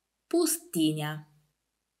горещата пустиня.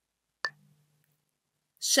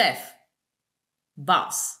 Шеф.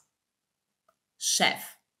 Boss.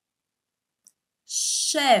 Шеф.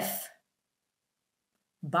 Шеф.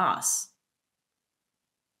 Boss.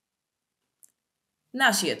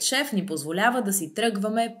 Нашият шеф ни позволява да си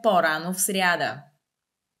тръгваме по-рано в сряда.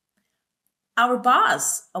 Our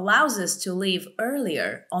boss allows us to leave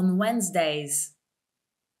earlier on Wednesdays.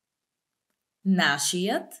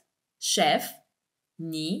 Нашият шеф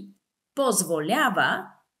ни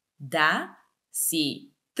позволява да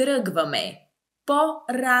си тръгваме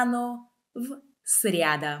по-рано в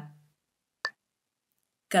сряда.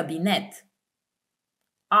 Кабинет.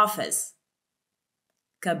 Office.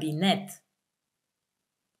 Кабинет.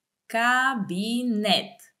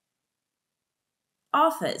 Кабинет.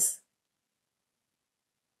 Office.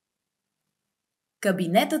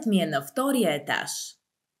 Кабинетът ми е на втория етаж.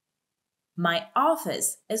 My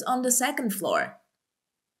office is on the second floor.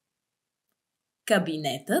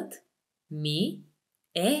 Кабинетът ми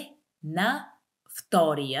е на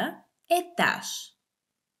втория етаж.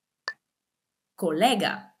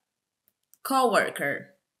 Колега. Coworker.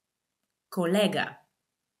 Колега.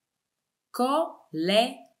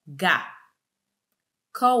 Колега.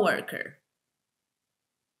 Coworker.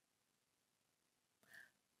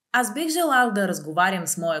 Аз бих желал да разговарям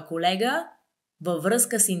с моя колега във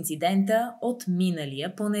връзка с инцидента от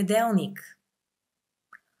миналия понеделник.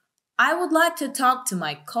 I would like to talk to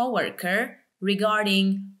my coworker regarding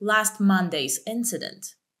last Monday's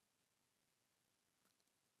incident.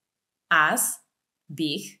 Аз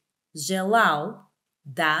бих желал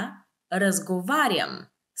да разговарям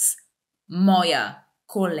с моя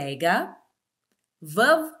колега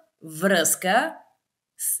във връзка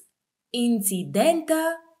с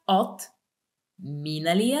инцидента от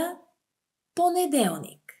миналия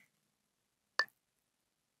понеделник.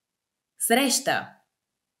 Среща.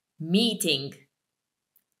 Meeting.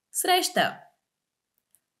 Среща.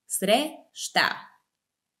 Среща.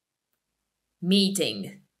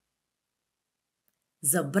 Meeting.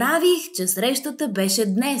 Забравих, че срещата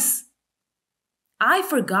беше днес. I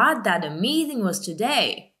forgot that the meeting was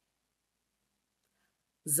today.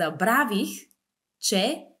 Забравих,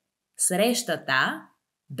 че срещата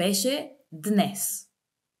беше днес.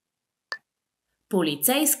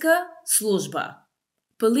 Полицейска служба.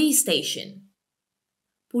 Police station.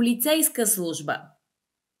 Полицейска служба.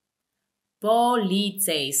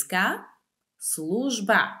 Полицейска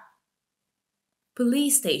служба. Police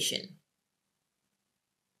station.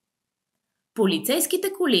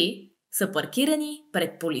 Полицейските коли са паркирани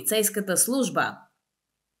пред полицейската служба.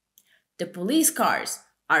 The police cars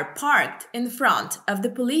are parked in front of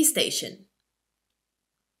the police station.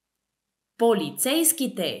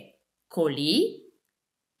 Полицейските коли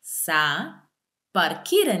са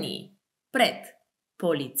паркирани пред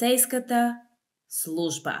полицейската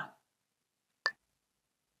служба.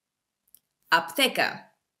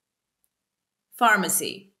 Аптека.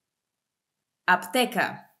 Pharmacy.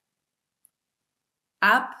 Аптека.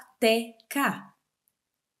 Аптека.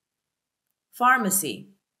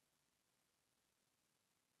 Pharmacy.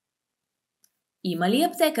 Има ли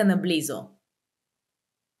аптека наблизо?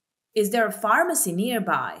 Is there a pharmacy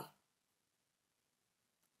nearby?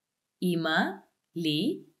 Има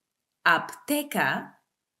ли аптека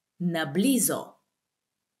наблизо?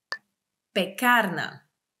 Пекарна.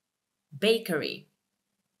 Bakery.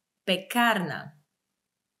 Пекарна.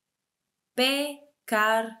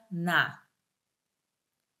 Пекарна.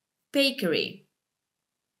 Bakery.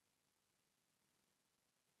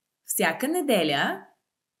 Всяка неделя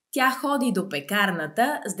тя ходи до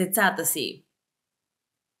пекарната с децата си.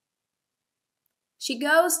 She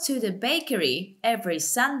goes to the bakery every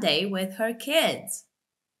Sunday with her kids.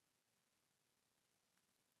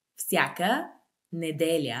 Всяка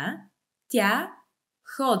неделя тя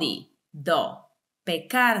ходи до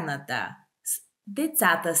пекарната с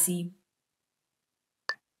децата си.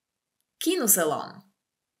 Киносалон.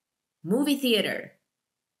 Movie theater.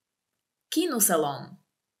 Киносалон.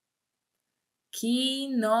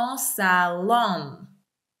 Киносалон.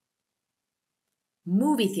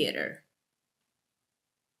 Movie theater.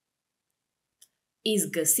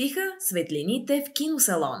 Изгасиха светлините в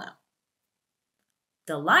киносалона.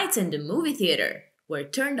 The lights in the movie theater were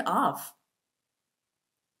turned off.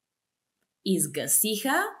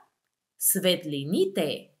 Изгасиха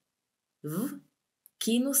светлините в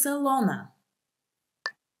киносалона.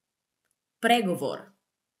 Преговор.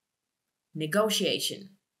 Negotiation.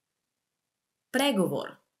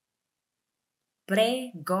 Преговор.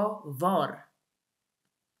 Преговор.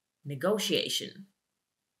 Negotiation.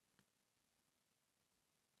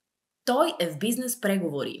 Той е в бизнес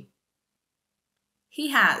преговори.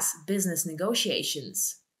 He has business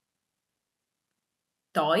negotiations.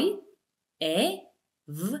 Той е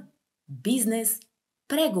в бизнес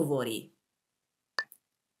преговори.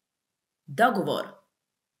 Договор.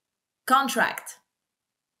 Contract.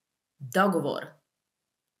 Договор.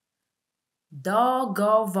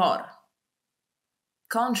 Договор.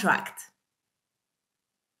 Contract.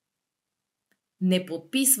 Не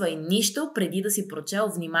подписвай нищо преди да си прочел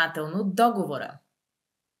внимателно договора.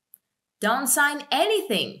 Don't sign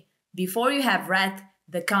anything before you have read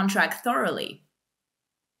the contract thoroughly.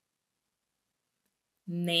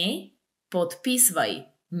 Не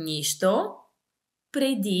подписвай нищо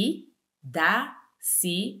преди да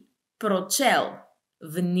си прочел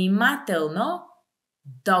внимателно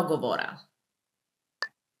договора.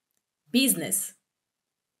 Бизнес.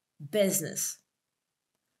 Business.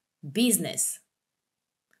 Бизнес.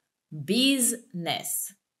 Бизнес.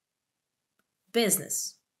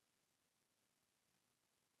 Business.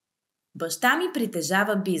 Баща ми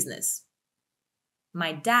притежава бизнес.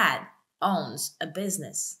 My dad owns a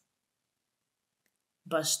business.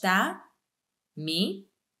 Баща ми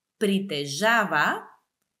притежава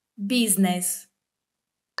бизнес.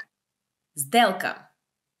 Сделка.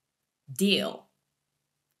 Deal.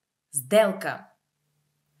 Сделка.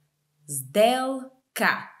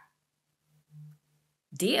 Сделка.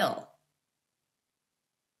 Deal.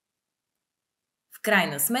 В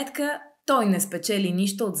крайна сметка, той не спечели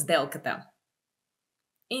нищо от сделката.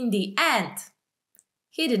 In the end,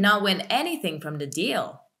 he did not win anything from the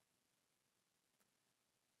deal.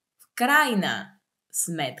 В крайна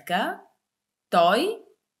сметка, той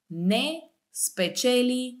не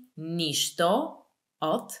спечели нищо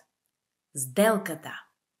от сделката.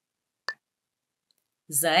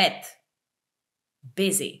 Заед.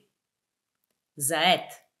 Busy.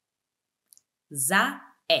 Заед.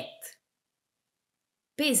 Заед.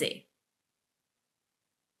 Busy.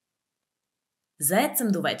 Заед съм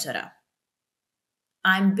до вечера.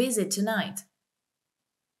 I'm busy tonight.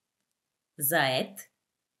 Заед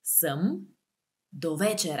съм до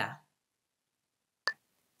вечера.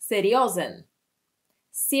 Сериозен.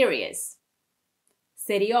 Serious.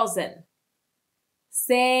 Сериозен.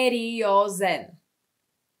 Сериозен.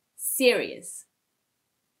 Serious.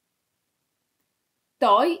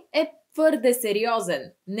 Той е твърде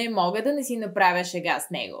сериозен. Не мога да не си направя шега с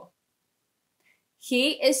него.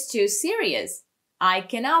 He is too serious. I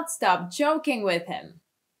cannot stop joking with him.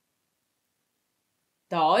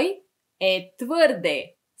 Той е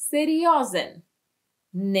твърде сериозен.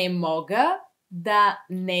 Не мога да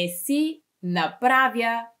не си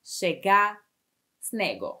направя шега с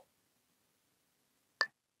него.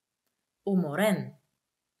 Уморен.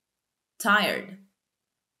 Tired.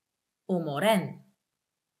 Уморен.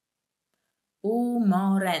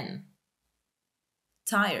 Уморен.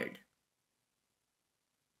 Tired.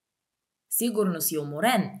 Сигурно си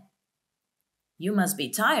уморен. You must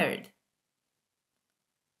be tired.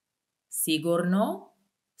 Сигурно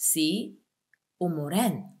си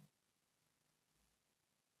уморен.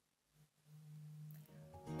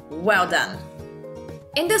 Well done!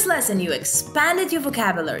 In this lesson, you expanded your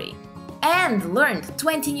vocabulary and learned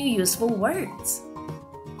 20 new useful words.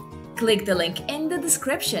 Click the link in the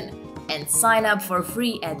description and sign up for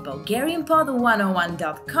free at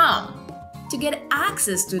bulgarianpod101.com to get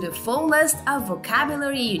access to the full list of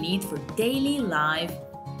vocabulary you need for daily live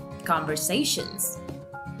conversations.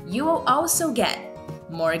 You will also get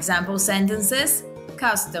more example sentences,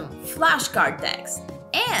 custom flashcard text,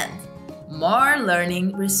 and more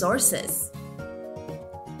learning resources.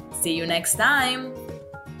 See you next time!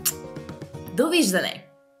 Довиждане!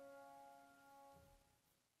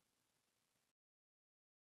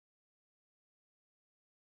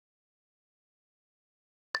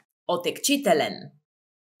 Отекчителен.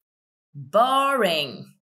 Boring.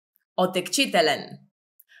 Отекчителен.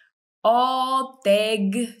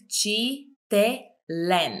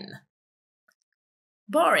 Отегчителен.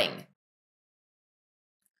 Boring.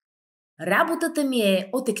 Работата ми е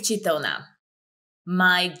отегчителна.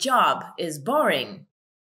 My job is boring.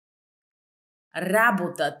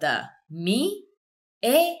 Работата ми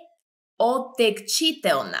е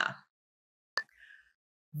отегчителна.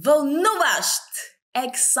 Вълнуващ.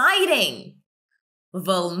 Exciting.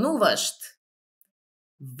 Вълнуващ.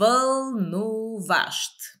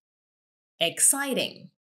 Вълнуващ.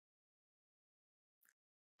 Exciting.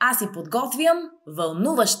 Аз си подготвям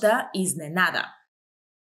вълнуваща изненада.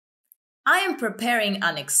 I am preparing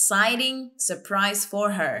an exciting surprise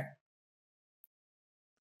for her.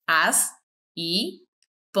 Аз и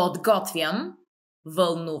подготвям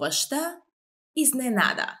вълнуваща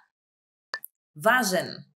изненада.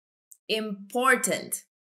 Важен. Important.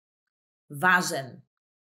 Важен.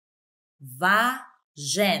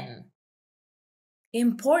 Важен.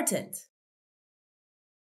 Important.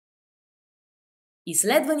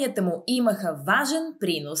 Изследванията му имаха важен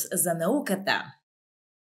принос за науката.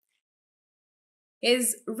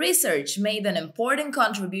 His research made an important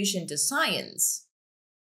contribution to science.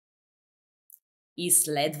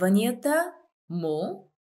 Изследванията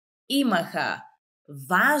му имаха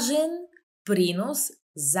важен принос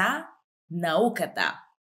за науката.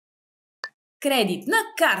 Кредитна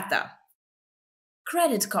карта.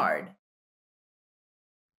 Credit card.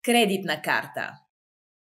 Кредитна карта.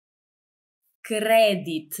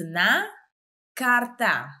 Кредитна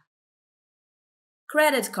карта.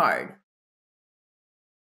 Credit card.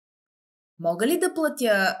 Мога ли да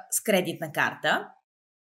платя с кредитна карта?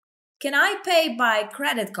 Can I pay by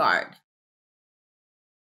credit card?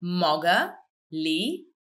 Мога ли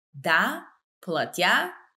да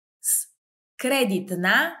платя с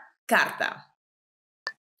кредитна карта?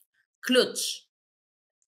 Ключ.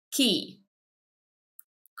 Key.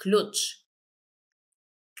 Ключ.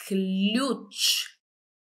 Ключ.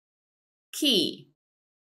 Key.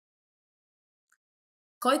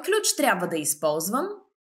 Кой ключ трябва да използвам?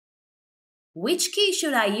 Which key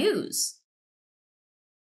should I use?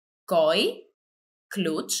 Кой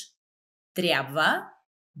ключ трябва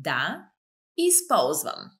да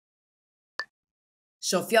използвам?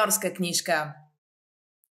 Шофьорска книжка.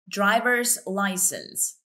 Driver's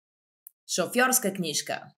license. Шофьорска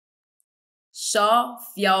книжка.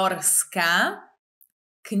 Шофьорска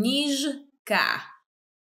книжка.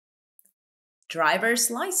 Driver's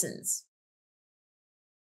license.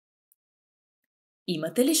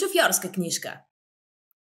 Имате ли шофьорска книжка?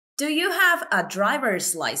 Do you have a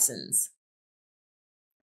driver's license?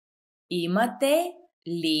 Имате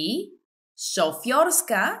ли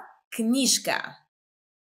шофьорска книжка?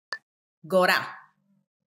 Гора.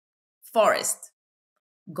 Forest.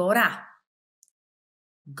 Гора.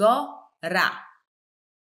 Гора.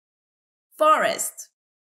 Forest.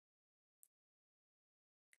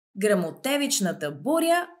 Гръмотевичната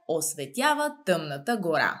буря осветява тъмната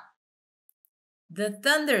гора. The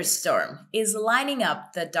thunderstorm is lighting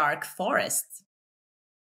up the dark forest.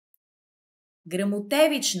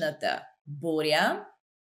 Гръмотевичната буря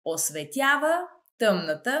осветява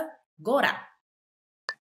тъмната гора.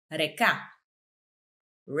 Река.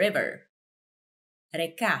 River.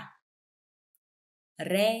 Река.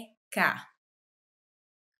 Река.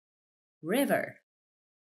 River.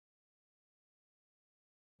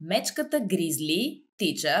 Мечката гризли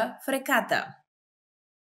тича в реката.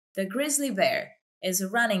 The grizzly bear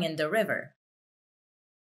is running in the river.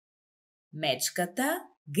 Мечката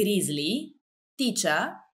гризли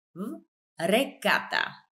тича в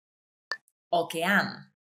реката. Океан.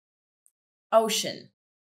 Ocean.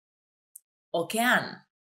 Океан.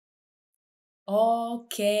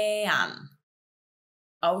 Океан.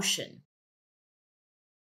 Ocean.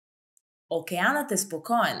 Океанът е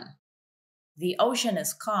спокоен. The ocean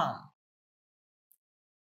is calm.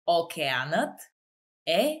 Океанът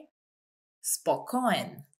е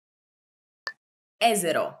спокоен.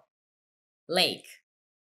 Езеро. Lake.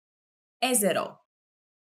 Езеро.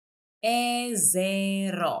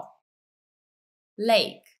 Езеро.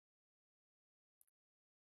 Lake.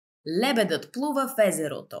 Лебедът плува в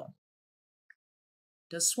езерото.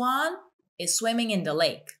 The swan is swimming in the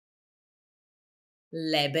lake.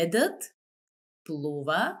 Лебедът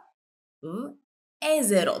плува в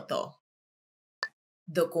езерото.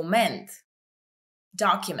 Документ.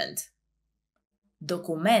 Document.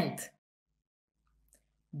 Документ.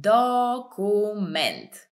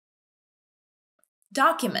 Документ.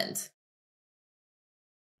 Document.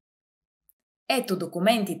 Ето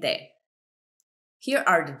документите. Here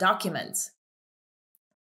are the documents.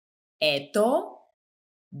 Ето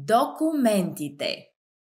документите.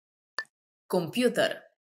 Компютър.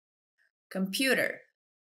 computer,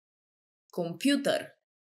 computer,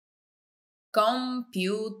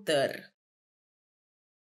 computer,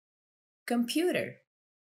 computer.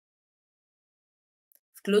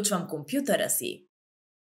 Включвам компютъра си.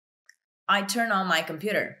 I turn on my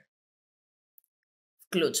computer.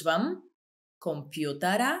 Включвам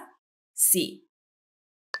компютъра си.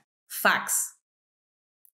 Fax,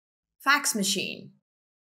 fax machine,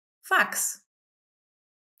 fax,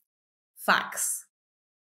 fax,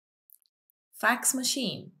 fax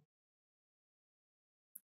machine.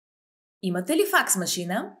 Имате ли факс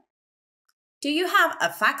машина? Do you have a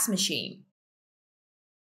fax machine?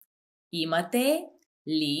 Имате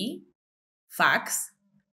ли факс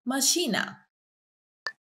машина?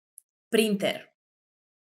 Принтер,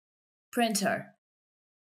 printer,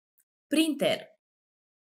 принтер,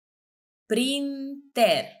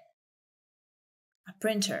 принтер, a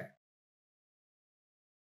printer.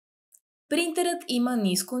 Принтерът има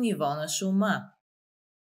ниско ниво на шума.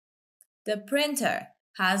 The printer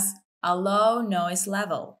has a low noise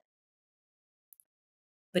level.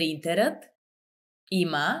 Принтерът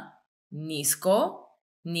има ниско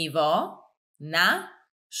ниво на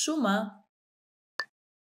шума.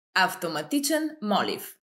 Автоматичен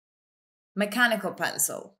молив. Mechanical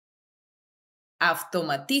pencil.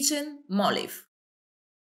 Автоматичен молив.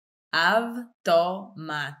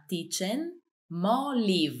 Автоматичен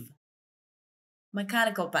молив.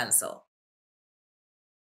 Mechanical pencil.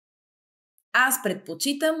 Аз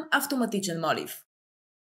предпочитам автоматичен молив.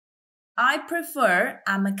 I prefer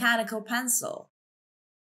a mechanical pencil.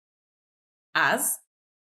 Аз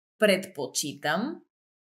предпочитам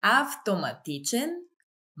автоматичен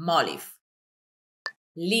молив.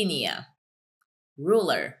 Линия.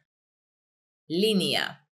 Ruler.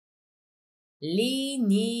 Линия.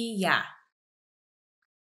 Линия.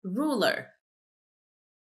 Ruler.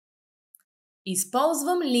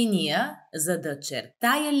 Използвам линия, за да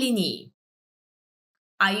чертая линии.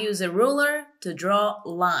 I use a ruler to draw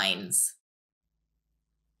lines.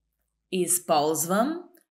 Използвам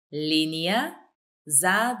линия,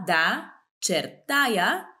 за да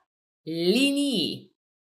чертая линии.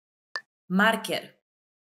 Маркер.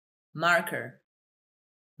 Marker.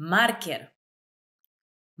 Маркер.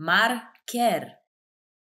 Маркер.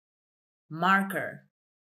 Marker.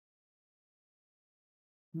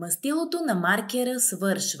 Мастилото на маркера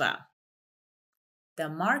свършва. The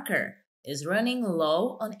marker is running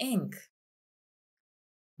low on ink.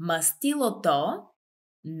 Мастилото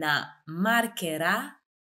на маркера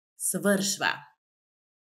свършва.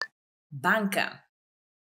 Банка.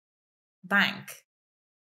 Bank.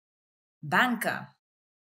 Банка.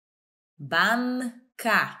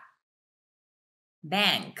 Банка.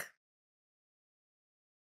 Bank.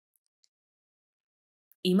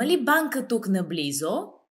 Има ли банка тук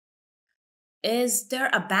наблизо? Is there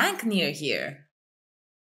a bank near here?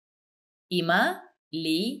 Има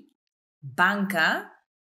ли банка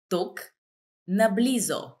тук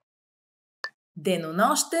наблизо?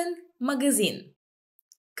 Денонощен магазин.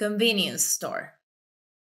 Convenience store.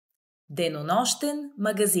 Денонощен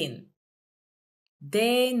магазин.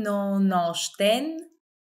 Денонощен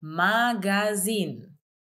магазин.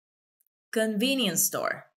 Convenience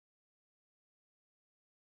store.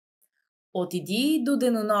 Отиди до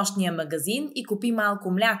денонощния магазин и купи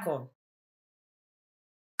малко мляко.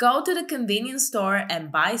 Go to the convenience store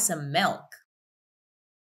and buy some milk.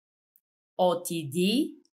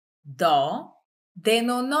 Отиди до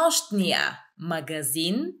денонощния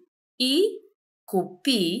магазин и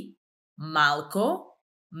купи малко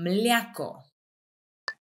мляко.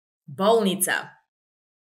 Болница.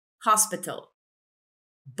 Hospital.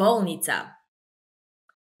 Болница.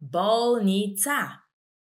 Болница.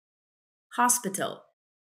 Hospital.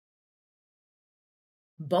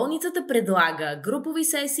 Болницата предлага групови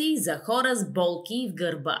сесии за хора с болки в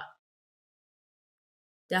гърба.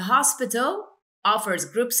 The hospital offers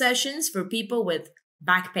group sessions for people with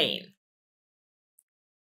back pain.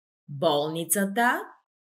 Болницата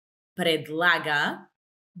предлага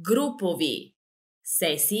групови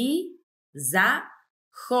сесии за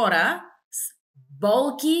хора с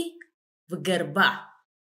болки в гърба.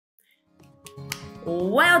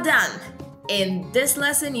 Well done! In this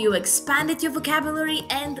lesson, you expanded your vocabulary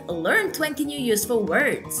and learned 20 new useful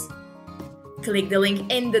words. Click the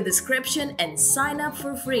link in the description and sign up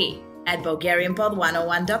for free at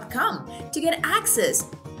BulgarianPod101.com to get access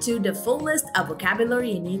to the full list of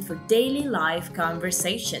vocabulary you need for daily life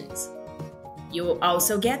conversations. You will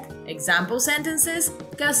also get example sentences,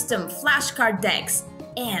 custom flashcard decks,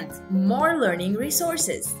 and more learning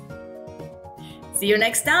resources. See you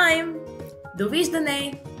next time!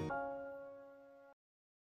 Довиждане!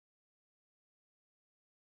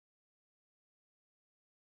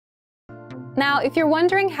 Now, if you're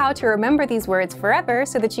wondering how to remember these words forever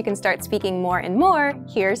so that you can start speaking more and more,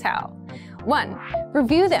 here's how. 1.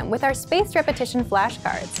 Review them with our spaced repetition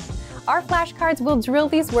flashcards. Our flashcards will drill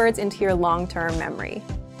these words into your long-term memory.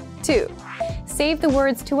 2. Save the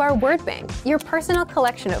words to our word bank, your personal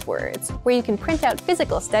collection of words, where you can print out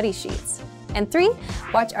physical study sheets. And 3.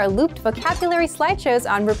 Watch our looped vocabulary slideshows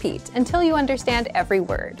on repeat until you understand every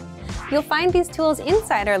word. You'll find these tools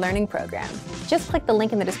inside our learning program. Just click the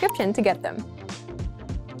link in the description to get them.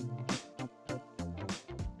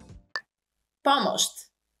 Помощ.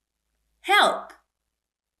 Help.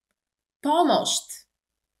 Помощ.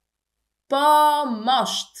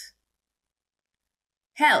 Помощ.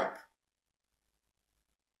 Help.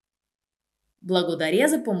 Благодаря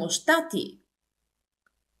за помощта ти.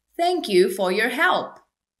 Thank you for your help.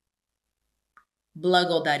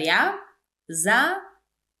 Благодаря за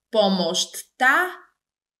помощта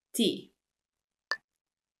ти.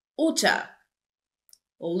 Уча.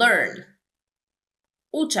 Learn.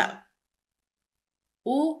 Уча.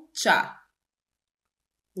 Уча.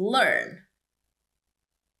 Learn.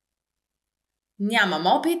 Нямам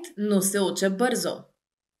опит, но се уча бързо.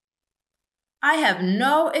 I have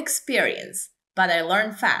no experience, but I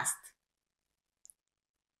learn fast.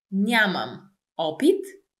 Нямам опит,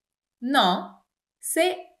 но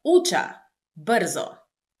се уча бързо.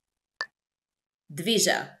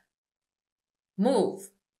 Движа.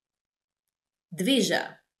 Move.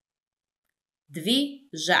 Движа.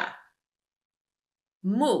 Движа.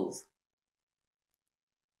 Move.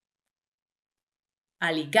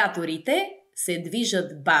 Алигаторите се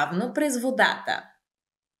движат бавно през водата.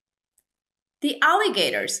 The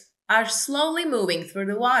alligators are slowly moving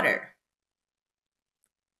through the water.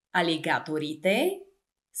 Алигаторите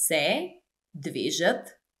се движат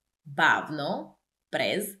бавно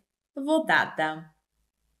през водата.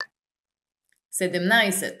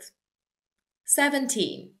 17.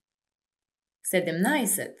 17.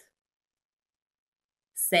 17.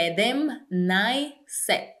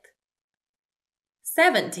 17.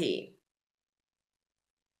 17.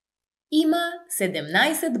 Има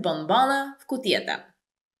 17 бонбона в кутията.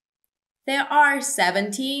 There are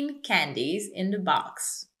 17 candies in the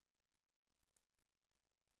box.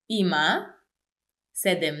 Има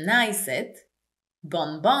 17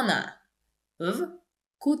 бонбона в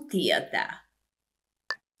кутията.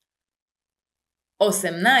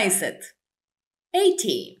 18.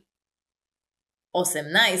 18.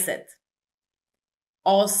 18.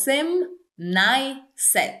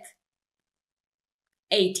 18.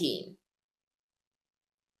 18.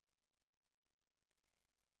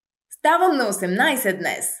 Ставам на 18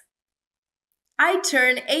 днес. I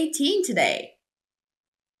turn 18 today.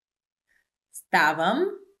 Ставам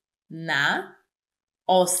на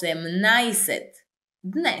 18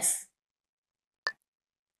 днес.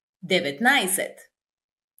 19.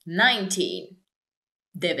 19.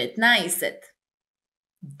 19.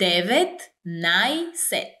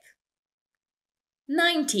 19.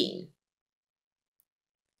 19.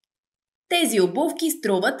 Тези обувки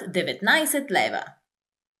струват 19 лева.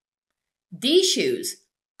 These shoes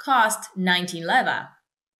cost 19 лева.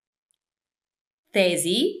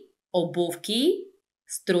 Тези обувки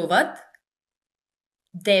струват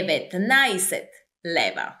 19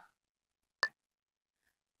 лева.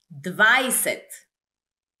 20.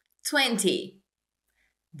 20.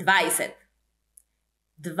 20.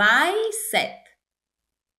 20.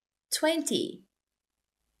 20.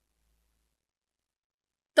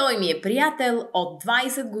 Той ми е приятел от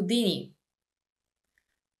 20 години.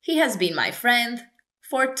 He has been my friend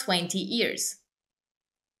for 20 years.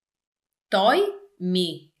 Той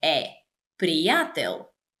ми е приятел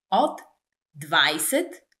от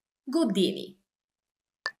 20 години.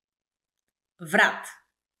 Врат.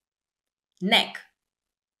 Neck.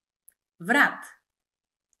 Врат.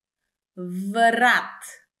 Врат.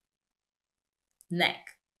 Neck.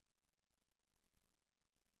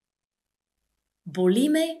 Боли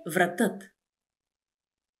ме вратът.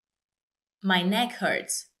 My neck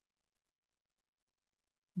hurts.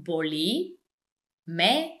 Боли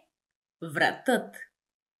ме вратът.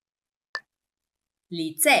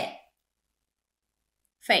 Лице.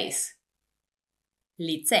 Face.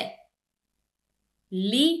 Лице.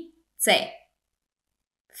 Лице.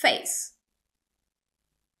 Face.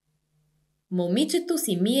 Момичето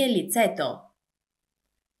си мие лицето.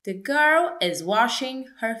 The girl is washing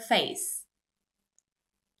her face.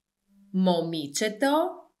 Момичето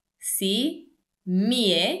си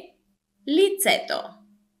мие лицето.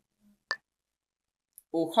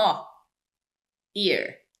 Ухо.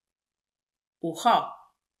 Ear. Ухо.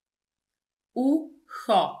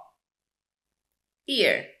 Ухо.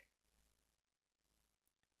 Ear.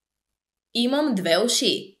 Имам две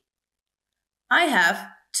уши. I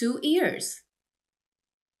have two ears.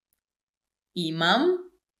 Имам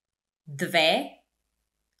две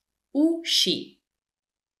уши.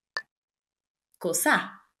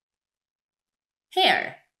 Коса.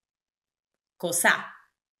 Hair. Коса.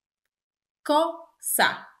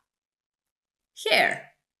 Коса.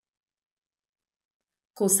 Hair.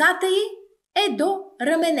 Косата й е до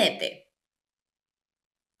раменете.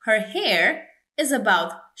 Her hair is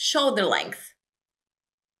about shoulder length.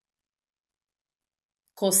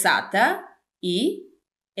 Косата й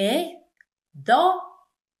е до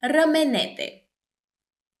раменете.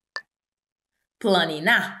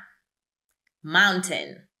 Планина.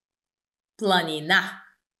 Mountain. Планина.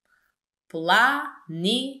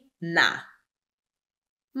 Планина.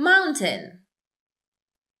 Mountain.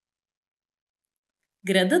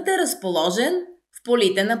 Градът е разположен в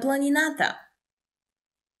полите на планината.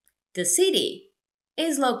 The city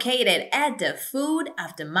is located at the foot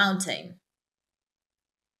of the mountain.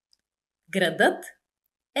 Градът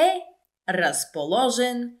е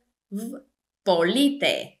разположен в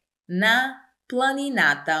полите на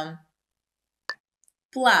планината.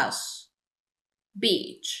 Плаж.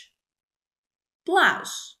 Beach. Плаж.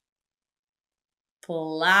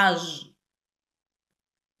 Плаж.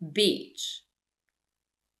 Beach.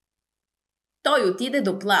 Той отиде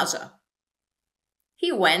до плажа.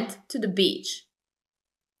 He went to the beach.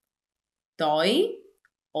 Той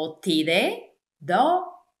отиде до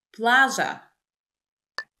плажа.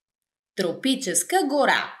 Тропическа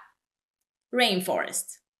гора.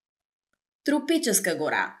 Rainforest. Тропическа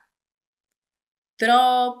гора.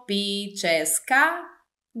 Тропическа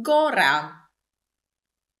гора.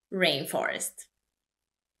 Rainforest.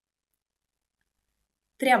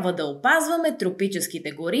 Трябва да опазваме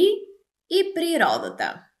тропическите гори и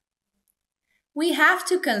природата. We have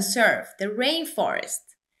to conserve the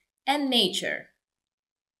rainforest and nature.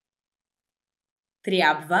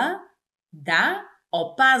 Трябва да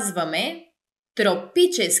опазваме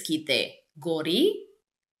тропическите гори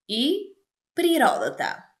и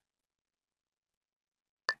природата.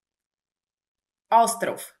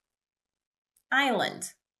 Остров.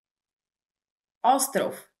 Island.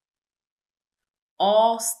 Остров.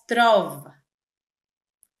 Остров.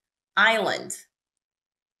 Island.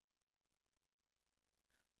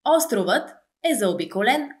 Островът е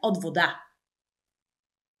заобиколен от вода.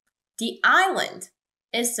 The island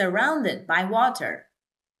is surrounded by water.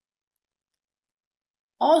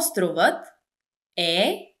 Островът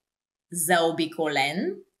е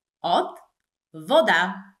заобиколен от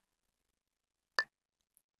вода.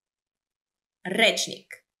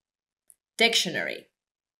 Речник. Dictionary.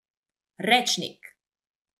 Речник.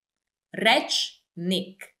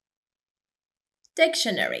 Речник.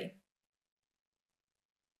 Dictionary.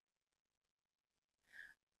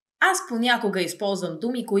 Аз понякога използвам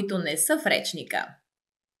думи, които не са в речника.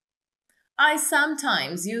 I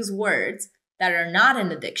sometimes use words that are not in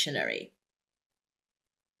the dictionary.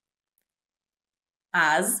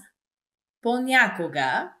 Аз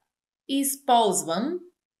понякога използвам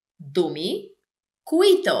думи,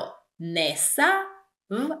 които не са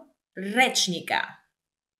в речника.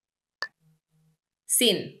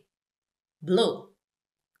 Син. Blue.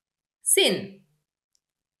 Син.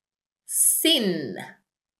 Син.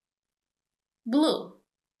 Blue.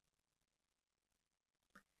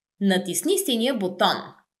 Натисни синия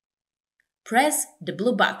бутон. Press the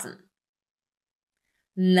blue button.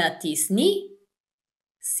 Натисни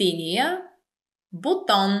синия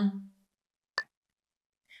бутон.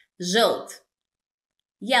 Жълт.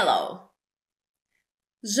 Yellow.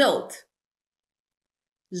 Жълт.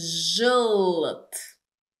 Жълт.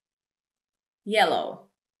 Yellow.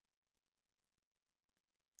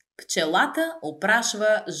 Пчелата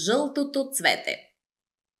опрашва жълтото цвете.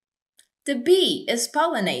 The bee is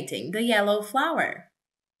pollinating the yellow flower.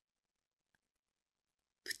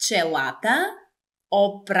 Пчелата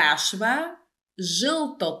опрашва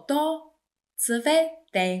жълтото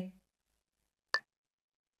цвете.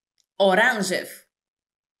 Оранжев.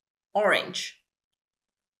 Orange.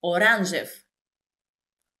 Оранжев.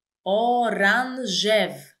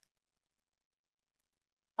 Оранжев.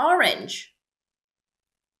 Orange.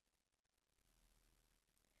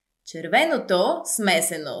 Червеното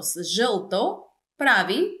смесено с жълто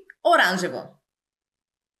прави оранжево.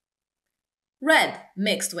 Red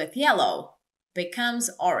mixed with yellow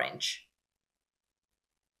becomes orange.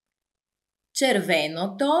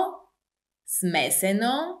 Червеното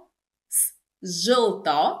смесено с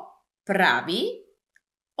жълто прави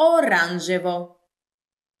оранжево.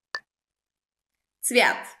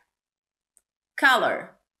 Цвят.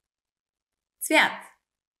 Color. Цвят.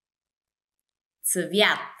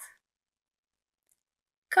 Цвят.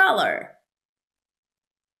 color.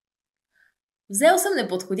 Взел съм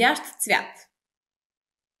неподходящ цвят.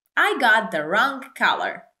 I got the wrong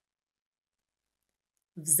color.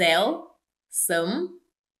 Взел съм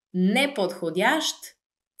неподходящ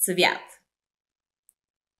цвят.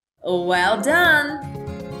 Well done!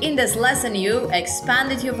 In this lesson, you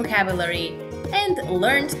expanded your vocabulary and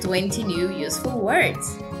learned 20 new useful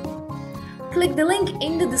words. Click the link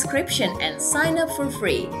in the description and sign up for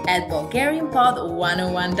free at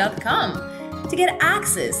BulgarianPod101.com to get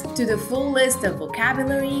access to the full list of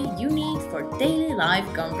vocabulary you need for daily life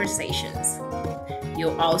conversations.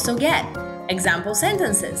 You'll also get example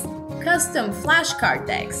sentences, custom flashcard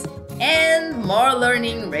decks, and more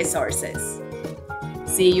learning resources.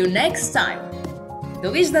 See you next time!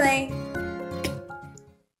 Довиждане!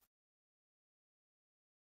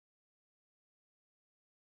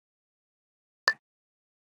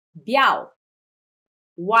 Бял,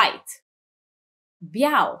 white.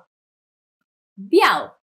 Бял,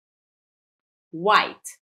 бял,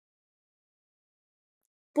 white.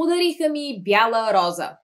 Подариха ми бяла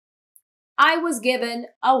роза. I was given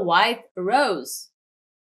a white rose.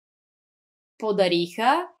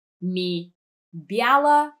 Подариха ми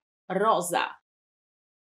бяла роза.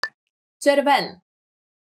 Червен,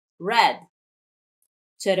 red.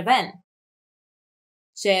 Червен,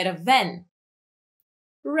 червен,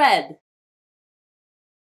 red.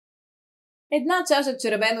 Една чаша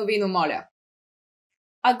червено вино, моля.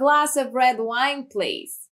 A glass of red wine,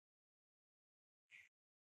 please.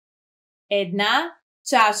 Една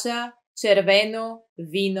чаша червено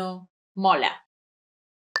вино, моля.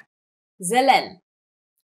 Зелен,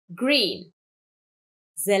 green.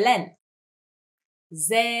 Зелен,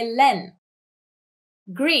 зелен,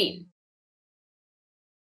 green.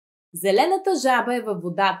 Зелената жаба е във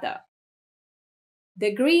водата.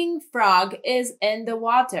 The green frog is in the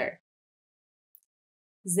water.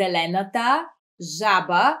 Зелената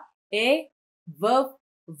жаба е в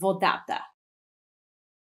водата.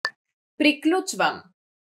 Приключвам.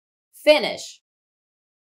 Finish.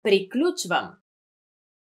 Приключвам.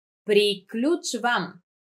 Приключвам.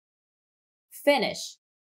 Finish.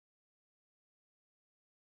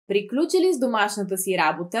 Приключи ли с домашната си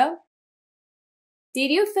работа? Did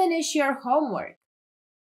you finish your homework?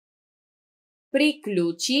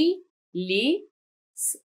 Приключи ли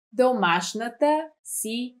с домашната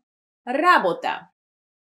си работа?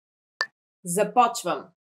 Започвам.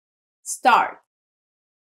 Start.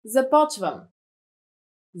 Започвам.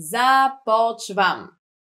 Започвам.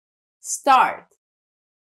 Start.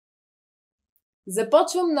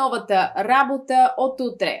 Започвам новата работа от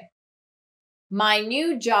утре. My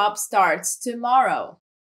new job starts tomorrow.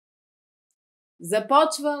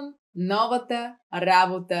 Започвам новата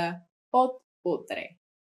работа от утре.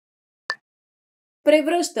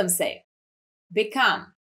 Превръщам се. Become.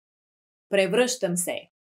 Превръщам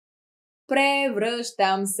се.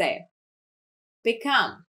 Превръщам се.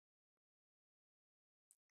 Become.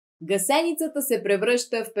 Гъсеницата се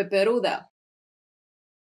превръща в пеперуда.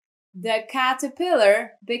 The caterpillar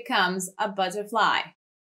becomes a butterfly.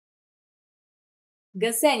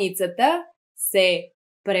 Гъсеницата се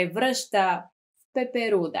превръща в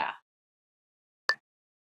пеперуда.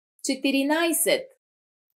 14.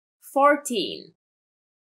 14.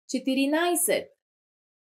 14.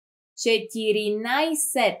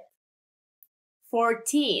 14.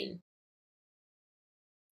 14.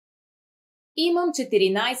 Имам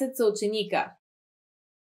 14 съученика.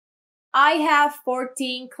 I have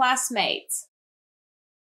 14 classmates.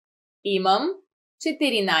 Имам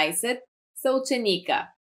 14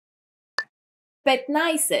 съученика.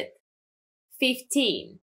 15.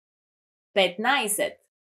 15. 15.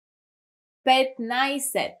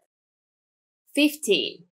 15.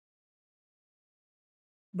 15.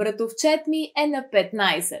 Братовчет ми е на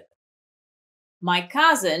 15. My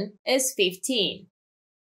cousin is 15.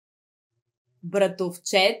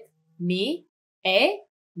 Братовчет ми е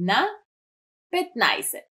на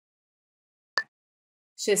 15.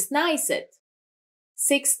 16.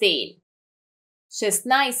 16.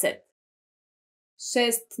 16.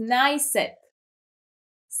 16.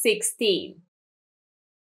 16.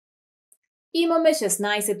 Имаме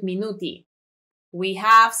 16 минути. We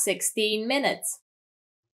have 16 minutes.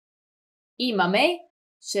 Имаме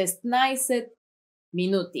 16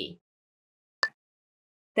 минути.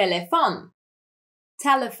 Телефон.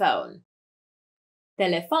 Telephone.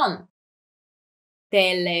 Телефон.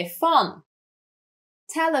 Телефон.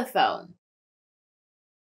 Telephone.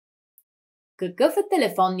 Какъв е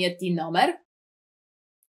телефонният ти номер?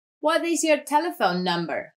 What is your telephone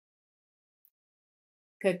number?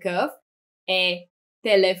 Какъв е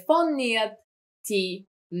телефонният ти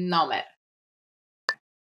номер?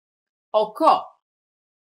 Око.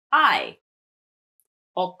 Eye.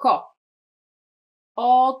 Око.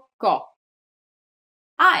 Око.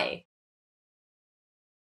 Eye.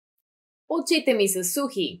 Очите ми са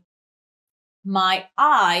сухи. My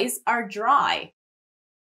eyes are dry.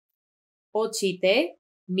 Очите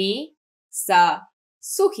ми са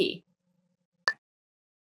сухи.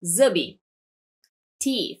 Зъби.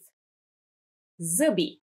 Teeth.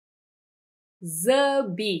 Зъби.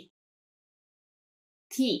 Зъби.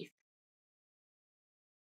 Teeth.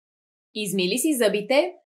 Изми ли си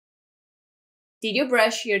зъбите? Did you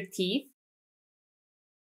brush your teeth?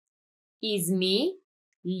 Изми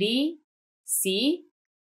ли си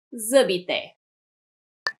зъбите?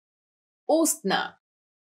 Устна.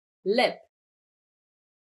 Lip.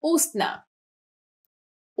 Устна.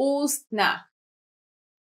 Устна.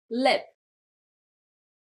 Lip.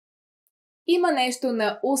 Има нещо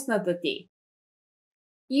на устната ти.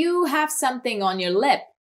 You have something on your lip.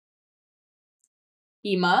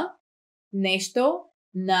 Има нещо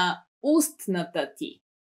на устната ти.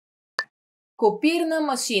 Копирна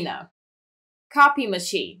машина. Copy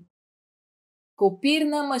machine.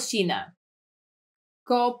 Копирна машина.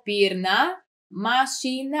 Копирна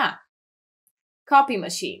машина. Copy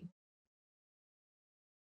machine.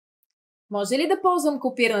 Може ли да ползвам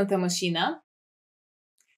копирната машина?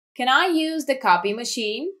 Can I use the copy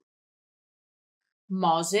machine?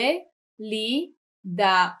 Може ли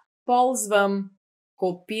да ползвам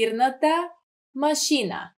копирната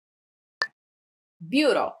машина?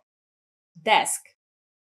 Бюро. Desk.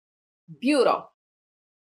 Бюро.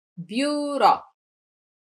 Бюро.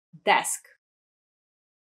 Desk.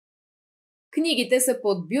 Книгите са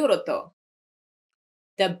под бюрото.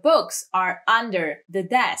 The books are under the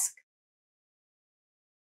desk.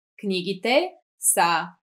 Книгите са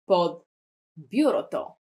под бюрото.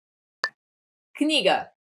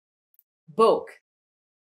 Книга. Book.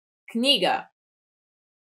 Книга.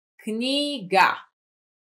 Книга.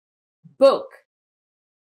 Book.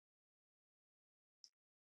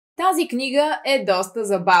 Тази книга е доста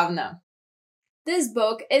забавна. This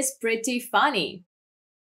book is pretty funny.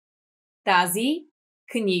 Тази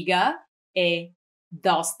книга е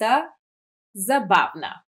доста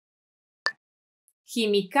забавна.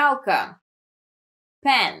 Химикалка.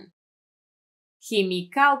 Pen.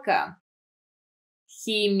 Химикалка.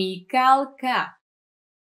 Химикалка.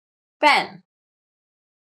 Pen.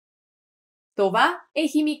 Това е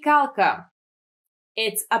химикалка.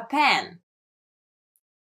 It's a pen.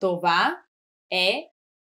 Това е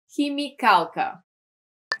химикалка.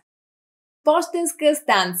 Пощенска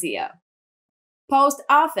станция. Post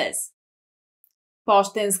office.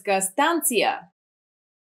 Пощенска станция.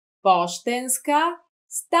 Пощенска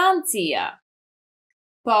станция.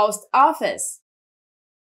 Post office.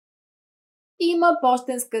 Има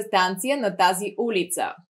пощенска станция на тази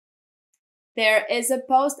улица. There is a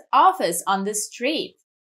post office on the street.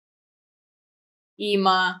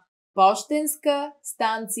 Има пощенска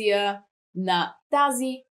станция на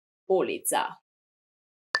тази улица.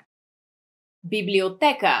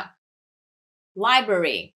 Библиотека.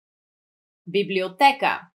 Library.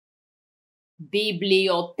 Библиотека.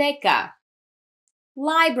 Библиотека.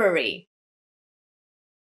 Library.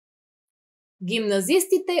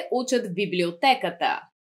 Гимназистите учат в библиотеката.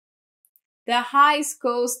 The high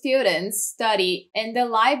school students study in the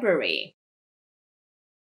library.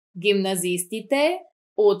 Гимназистите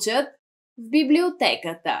учат в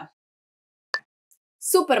библиотеката.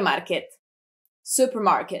 Супермаркет.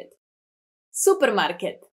 Supermarket.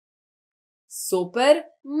 Супермаркет.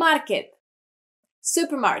 Супермаркет.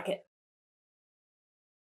 Supermarket.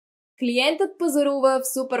 Клиентът пазарува в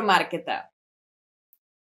супермаркета.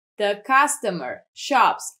 The customer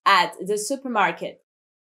shops at the supermarket.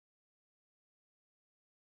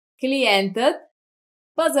 Клиентът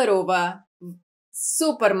пазарува в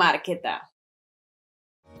супермаркета.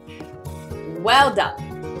 Well done!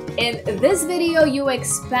 In this video, you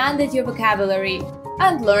expanded your vocabulary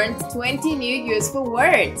and learned 20 new useful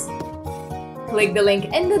words. Click the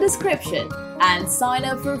link in the description and sign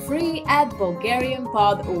up for free at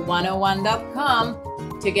BulgarianPod101.com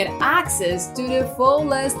to get access to the full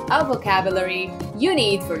list of vocabulary you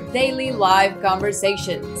need for daily live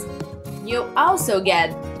conversations. You'll also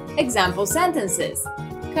get example sentences,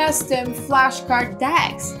 custom flashcard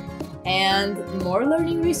decks, and more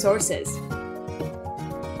learning resources.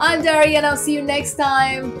 I'm Daria and I'll see you next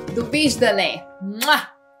time. Довиждане! Mwah!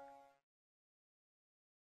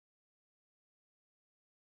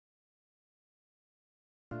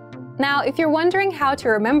 Now, if you're wondering how to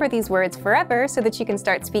remember these words forever so that you can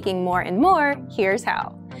start speaking more and more, here's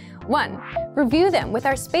how. 1. Review them with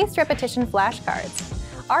our spaced repetition flashcards.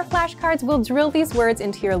 Our flashcards will drill these words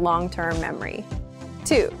into your long-term memory.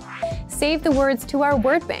 2. Save the words to our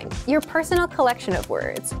word bank, your personal collection of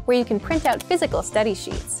words, where you can print out physical study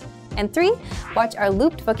sheets. And 3. Watch our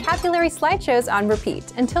looped vocabulary slideshows on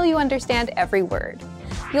repeat until you understand every word.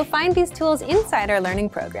 You'll find these tools inside our learning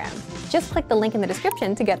program. Just click the link in the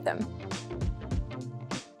description to get them.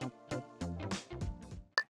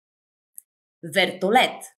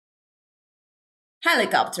 Вертолет.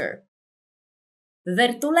 Helicopter.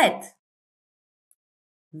 Вертолет.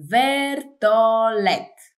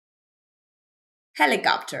 Вертолет.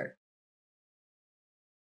 Helicopter.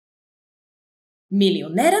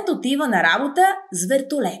 Милионерът отива на работа с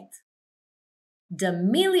вертолет. The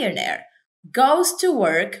millionaire goes to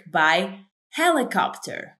work by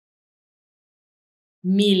helicopter.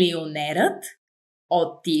 Милионерът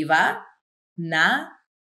отива на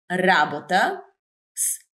работа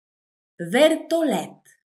с вертолет.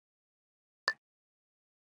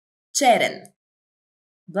 Черен.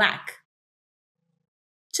 Black.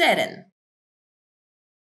 Черен.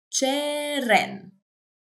 Черен.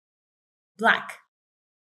 Black.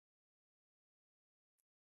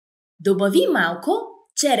 Добави малко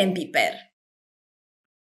черен пипер.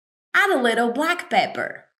 Add a little black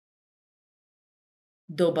pepper.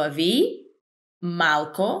 Добави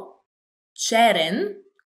малко черен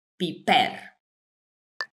пипер.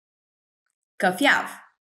 Кафяв.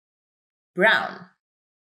 Brown.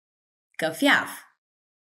 Кафяв.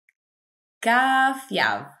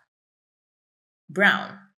 Кафяв.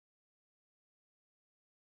 Brown.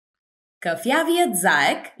 Кафявият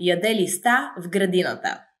заек яде листа в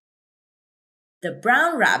градината. The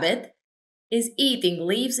brown rabbit is eating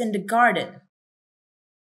leaves in the garden.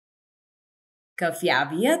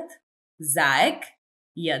 Кафявият заек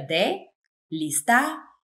яде листа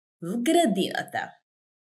в градината.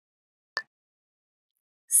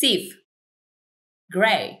 Сив.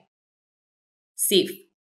 Gray. Сив.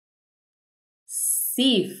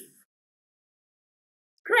 Сив.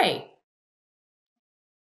 Gray.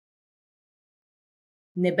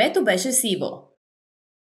 Небето беше сиво.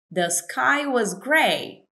 The sky was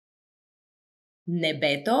gray.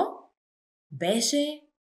 Небето беше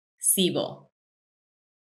сиво.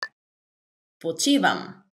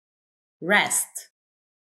 Почивам. Rest.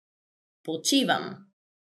 Почивам.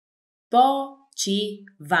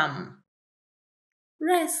 Почивам.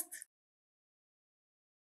 Rest.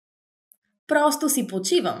 Просто си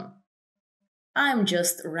почивам. I'm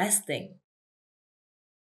just resting.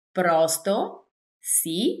 Просто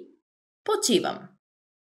си почивам.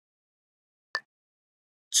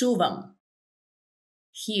 Чувам.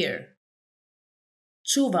 Hear.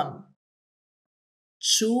 Чувам.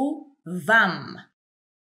 Чувам.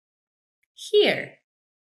 Hear.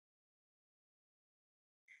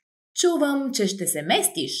 Чувам, че ще се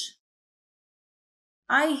местиш.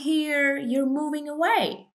 I hear you're moving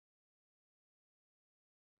away.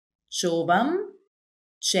 Чувам,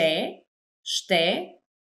 че ще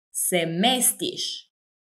се местиш.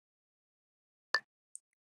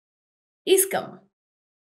 Искам.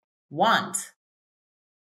 Want.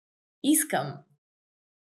 Искам.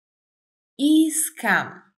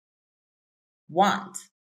 Искам.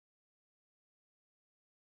 Want.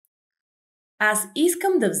 Аз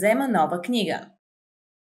искам да взема нова книга.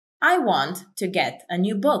 I want to get a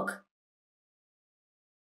new book.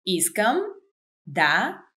 Искам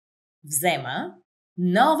да взема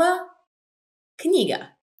нова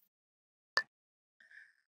книга.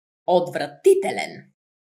 Отвратителен.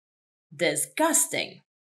 Disgusting.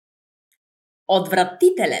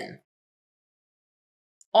 Отвратителен.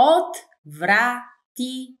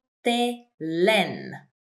 Отвратителен.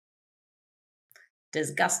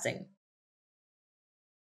 Disgusting.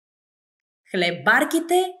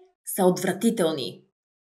 Хлебарките са отвратителни.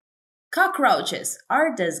 Cockroaches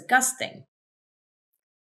are disgusting.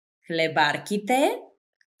 Хлебарките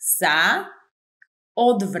са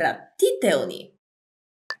отвратителни.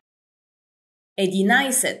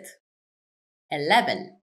 11.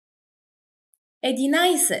 11.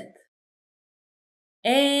 11.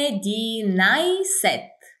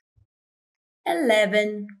 11.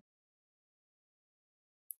 11.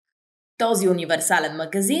 Този универсален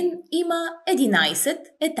магазин има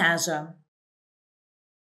 11 етажа.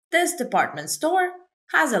 This department store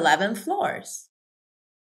has 11 floors.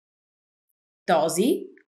 Този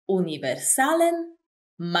универсален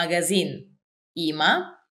магазин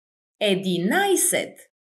има 11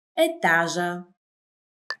 етажа.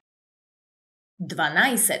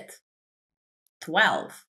 12.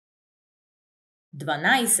 12.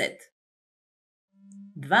 12.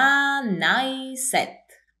 12.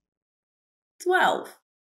 12.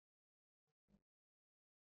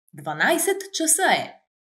 12 часа е.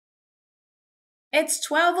 It's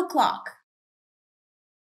 12 o'clock.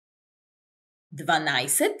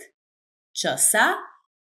 12 часа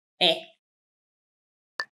е.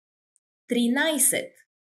 13.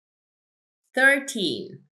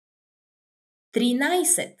 13.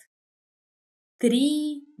 13.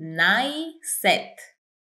 13.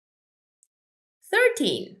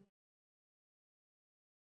 13.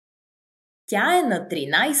 Тя е на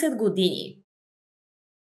 13 години.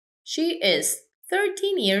 She is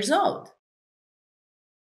 13 years old.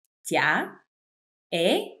 Тя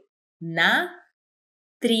е на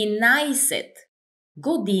 13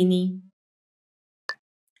 години.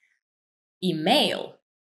 Email.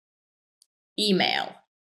 Email.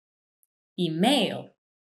 Email.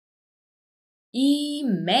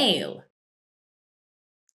 Email.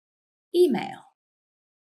 Email.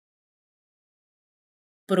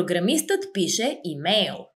 Програмистът пише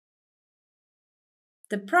имейл.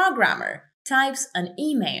 The programmer types an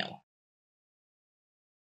email.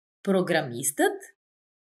 Програмистът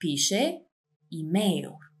пише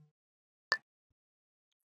имейл.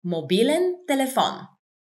 Мобилен телефон.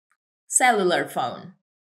 Cellular phone.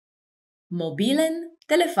 Мобилен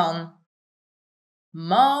телефон.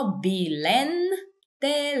 Мобилен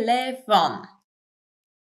телефон.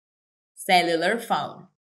 Cellular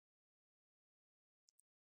phone.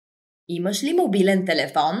 Имаш ли мобилен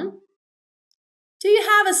телефон? Do you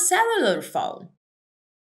have a cellular phone?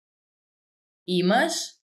 Имаш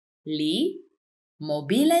ли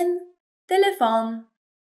мобилен телефон?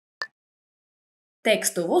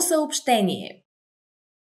 Текстово съобщение.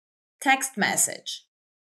 Text message.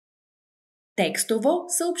 Текстово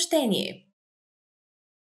съобщение.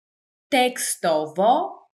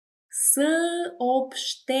 Текстово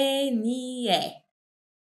съобщение.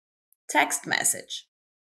 Text message.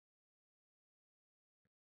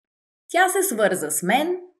 Тя се свърза с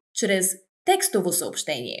мен чрез текстово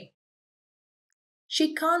съобщение.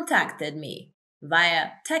 She contacted me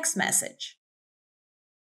via text message.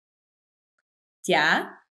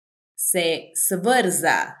 Тя се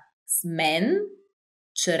свърза с мен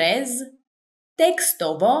чрез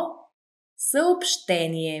текстово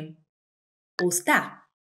съобщение. Уста.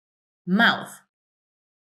 Mouth.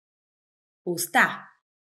 Уста.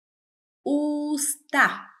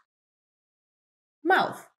 Уста.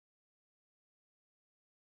 Mouth.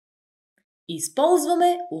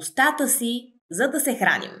 Използваме устата си, за да се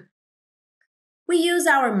храним. We use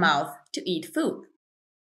our mouth to eat food.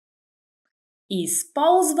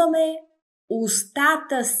 Използваме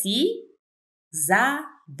устата си, за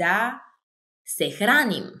да се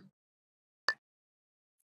храним.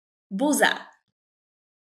 Буза.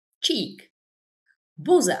 Cheek.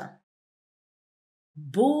 Буза.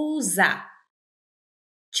 Буза.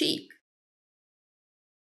 Cheek.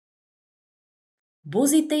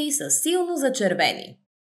 Бузите й са силно зачервени.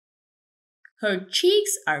 Her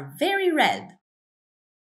cheeks are very red.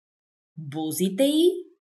 Бузите й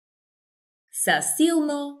са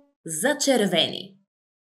силно зачервени.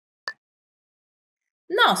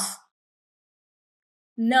 Нос.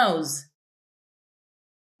 Nose.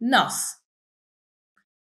 Нос.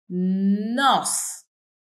 Нос.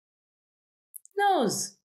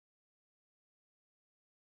 Nose.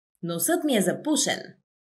 Носът ми е запушен.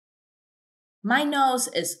 My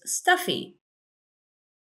nose is stuffy.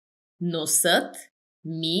 Носът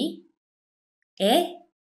ми е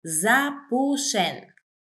запушен.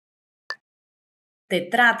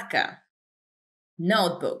 Тетрадка.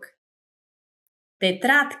 Notebook.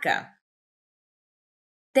 Тетрадка.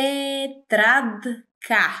 Тетрадка.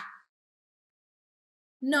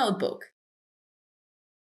 Notebook.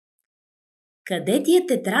 Къде ти е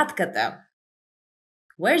тетрадката?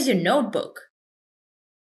 Where's your notebook?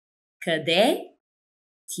 Къде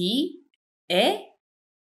ти е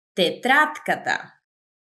тетрадката?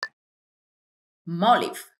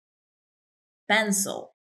 Молив.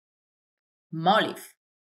 Pencil. Молив.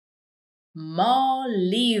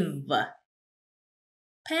 Молив.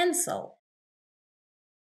 Pencil.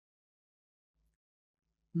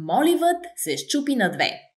 Моливът се счупи на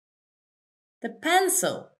две. The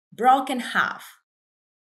pencil broke in half.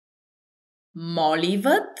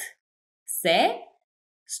 Моливът се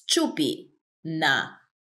счупи на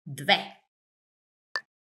две.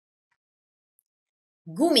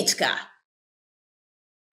 Гумичка.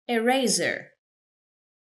 Eraser.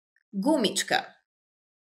 Гумичка.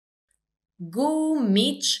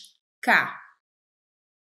 Гумичка.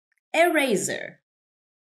 Eraser.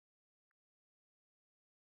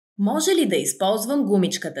 Може ли да използвам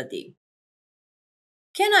гумичката ти?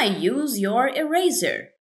 Can I use your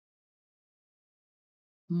eraser?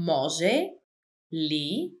 Може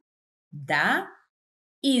ли да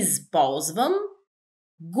използвам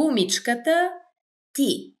гумичката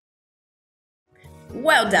T.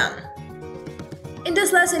 Well done! In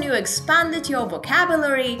this lesson, you expanded your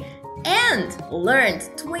vocabulary and learned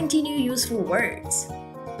 20 new useful words.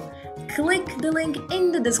 Click the link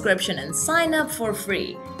in the description and sign up for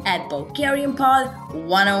free at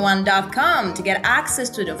BulgarianPod101.com to get access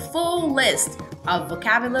to the full list of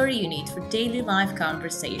vocabulary you need for daily life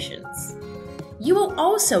conversations. You will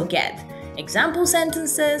also get example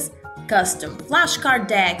sentences, custom flashcard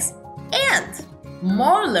decks, and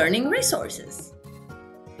more learning resources.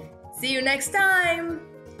 See you next time!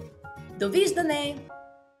 Довиждане!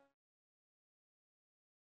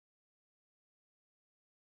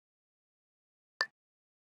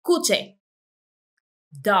 Куче.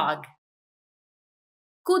 Dog.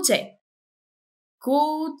 Куче.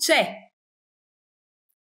 Куче.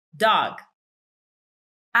 Dog.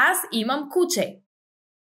 Аз имам куче.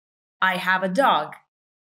 I have a dog.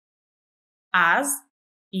 Аз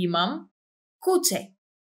имам куче.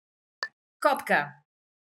 Котка.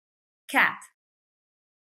 Cat.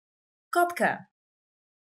 Котка.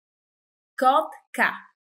 Котка.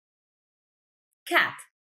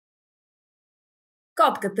 Cat.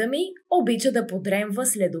 Котката ми обича да подремва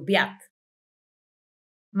след обяд.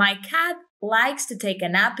 My cat likes to take a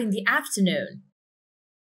nap in the afternoon.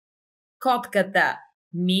 Котката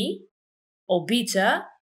ми обича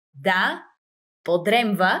да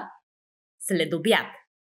подремва след обяд.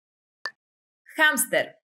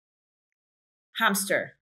 Хамстер.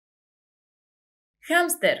 Hamster.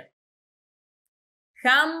 Хамстер.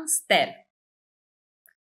 Хамстер.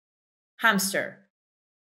 Hamster.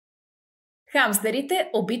 Хамстерите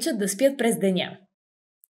обичат да спят през деня.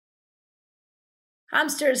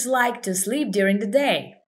 Hamsters like to sleep during the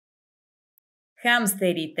day.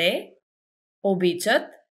 Хамстерите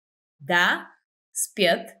обичат да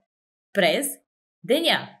спят през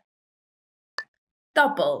деня.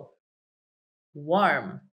 Топъл.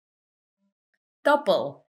 Warm.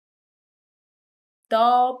 Топъл.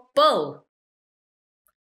 Топъл.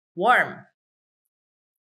 Warm.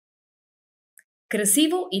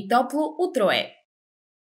 Красиво и топло утро е.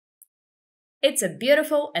 It's a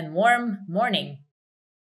beautiful and warm morning.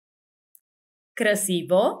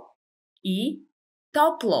 Красиво и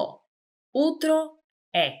топло утро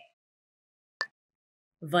е.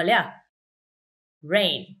 Валя.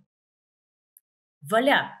 Rain.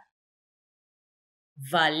 Валя.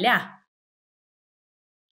 Валя.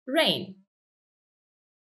 Rain.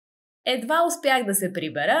 Едва успях да се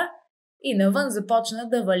прибера и навън започна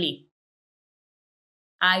да вали.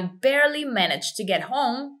 I barely managed to get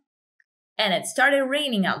home and it started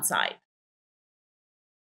raining outside.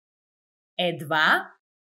 Едва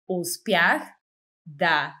успях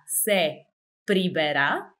да се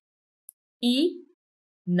прибера и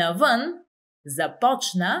навън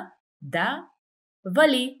започна да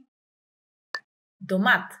вали.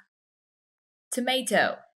 Домат.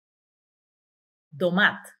 Tomato.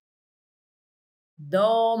 Домат.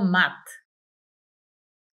 Домат.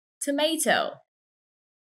 Tomato.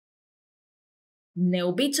 Не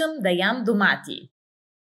обичам да ям домати.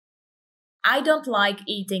 I don't like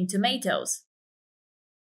eating tomatoes.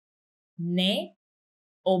 Не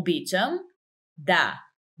обичам да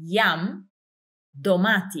ям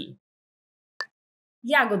домати.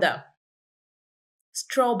 Ягода.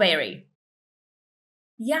 Strawberry.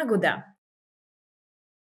 Ягода.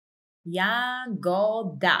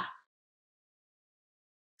 Ягода.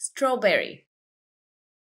 Strawberry.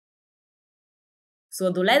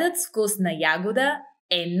 Сладоледът с вкус на ягода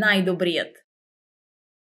е най-добрият.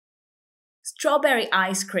 Strawberry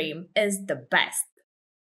ice cream is the best.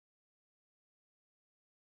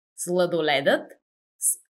 Сладоледът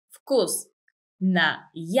с вкус на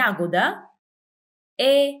ягода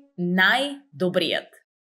е най-добрият.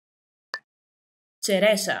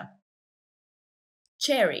 Череша.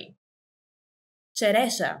 Cherry.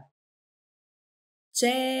 Череша.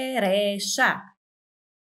 Череша.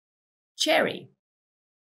 Cherry.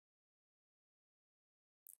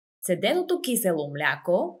 Цеденото кисело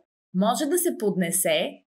мляко може да се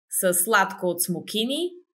поднесе с сладко от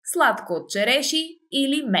смокини, сладко от череши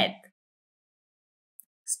или мед.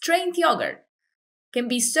 Strained yogurt can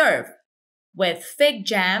be served with fig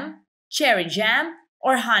jam, cherry jam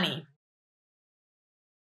or honey.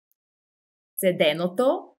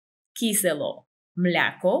 Цеденото кисело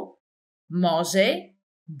мляко може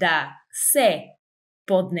да се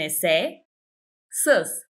поднесе с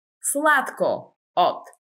сладко от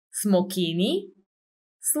смокини,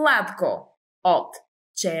 сладко от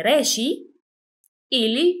череши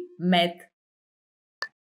или мед.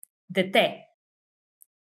 Дете.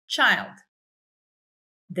 Child.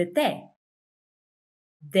 Дете.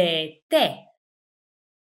 Дете.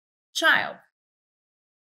 Child.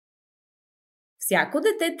 Всяко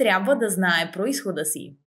дете трябва да знае произхода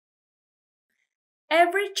си.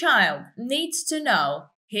 Every child needs to know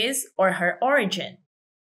his or her origin.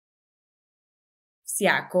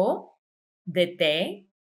 Всяко дете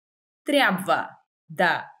трябва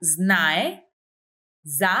да знае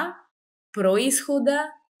за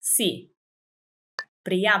произхода си.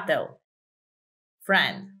 Приятел.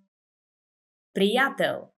 Friend.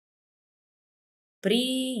 Приятел.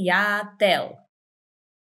 Приятел.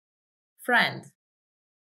 Friend.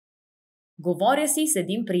 Говоря си с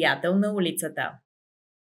един приятел на улицата.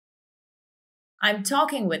 I'm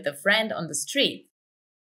talking with a friend on the street.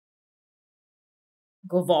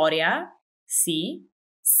 Говоря си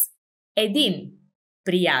с един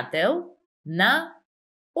приятел на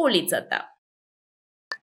улицата.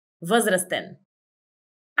 Възрастен.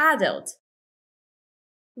 Adult.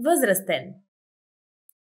 Възрастен.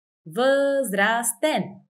 Възрастен.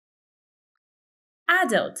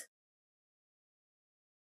 Adult.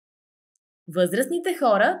 Възрастните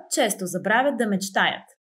хора често забравят да мечтаят.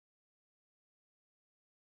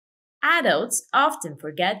 Adults often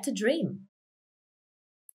forget to dream.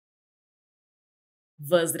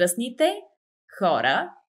 Възрастните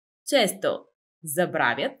хора често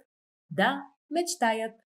забравят да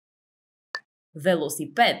мечтаят.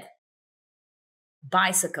 Велосипед.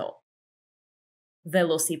 Bicycle.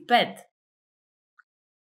 Велосипед.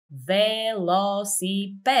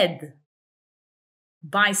 Велосипед.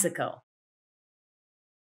 Bicycle.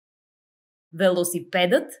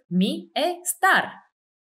 Велосипедът ми е стар.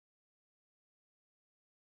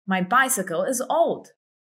 My bicycle is old.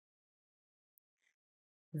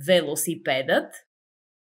 Велосипедът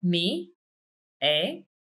ми е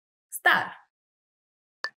стар.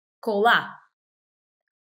 Кола.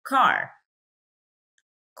 Car.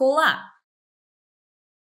 Кола.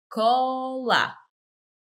 Кола.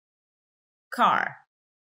 Car.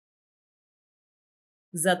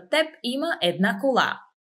 Зад теб има една кола.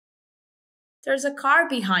 There's a car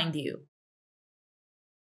behind you.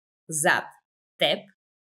 Зад теб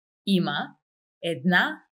има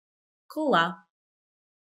една кола.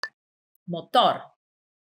 Мотор.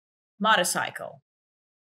 Motorcycle.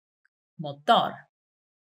 Мотор.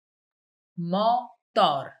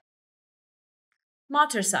 Мотор.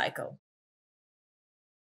 Motorcycle.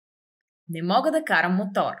 Не мога да карам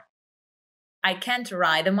мотор. I can't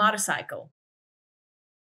ride a motorcycle.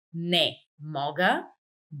 Не мога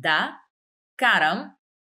да карам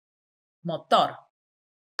мотор.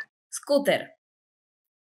 Скутер.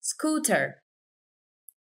 Scooter.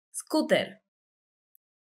 Скутер.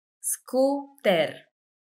 Скутер.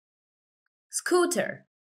 Scooter.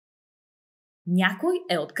 Някой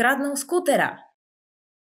е откраднал скутера.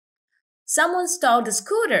 Someone stole the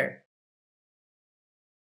scooter.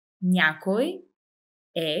 Някой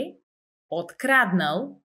е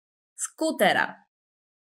откраднал скутера.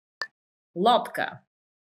 Лодка.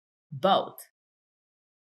 Boat.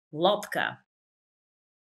 Лодка.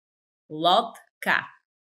 Лодка.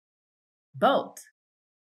 Boat.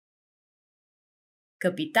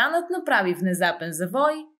 Капитанът направи внезапен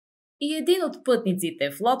завой и един от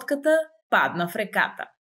пътниците в лодката падна в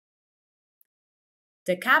реката.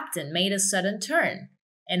 The captain made a sudden turn,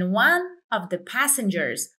 and one of the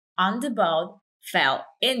passengers on the boat fell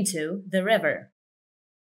into the river.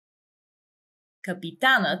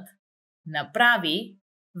 Капитанът направи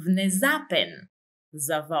внезапен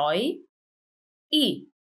завой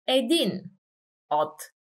и един от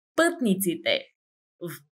пътниците в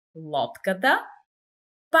лодката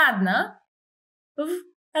падна в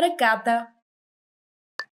реката.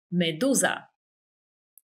 Медуза.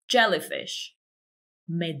 Jellyfish.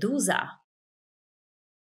 Медуза.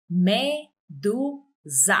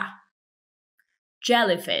 Медуза.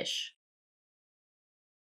 Jellyfish.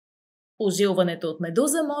 Ужилването от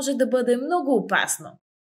медуза може да бъде много опасно.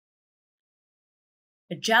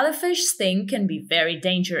 A jellyfish sting can be very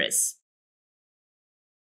dangerous.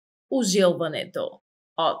 Ужилването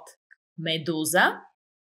от медуза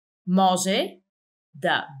може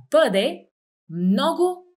да бъде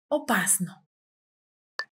много опасно.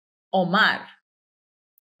 Омар.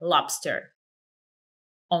 Lobster.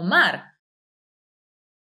 Омар.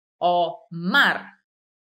 Омар.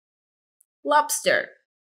 Lobster.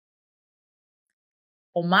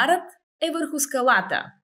 Омарът е върху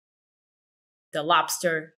скалата. The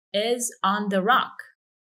lobster is on the rock.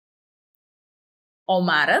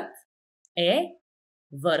 Омарът е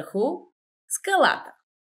върху скалата.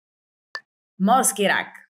 Морски рак.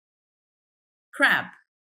 Crab.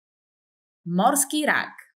 Морски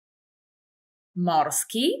рак.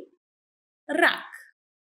 Морски рак.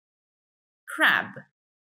 Crab.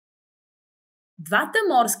 Двата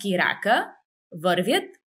морски рака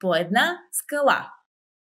вървят по една скала.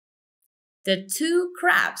 The two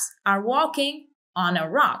crabs are walking on a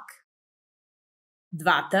rock.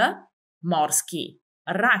 Двата морски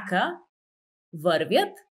рака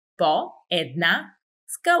вървят по една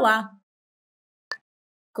скала.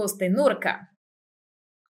 Костенурка.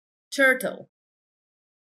 Turtle.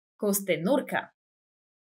 Костенурка.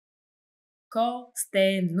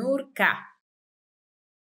 Костенурка.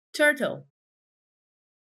 Turtle.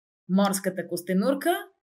 Морската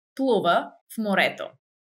костенурка плува в морето.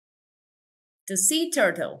 The sea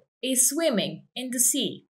turtle is swimming in the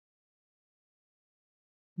sea.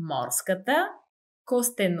 Морската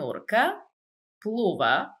костенурка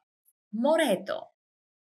плува в морето.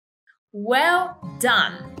 Well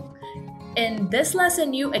done! In this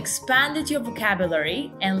lesson, you expanded your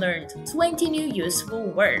vocabulary and learned 20 new useful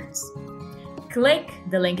words. Click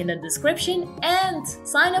the link in the description and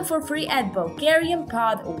sign up for free at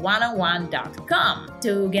BulgarianPod101.com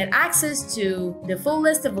to get access to the full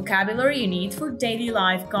list of vocabulary you need for daily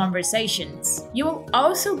life conversations. You will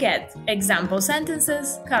also get example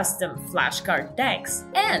sentences, custom flashcard decks,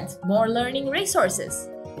 and more learning resources.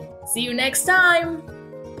 See you next time!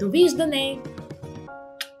 Довиждане!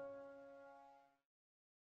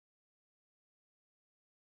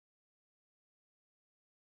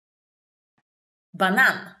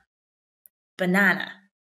 Банан. Banana.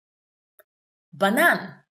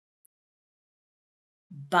 Банан.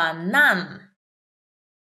 Банан.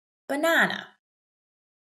 Banana.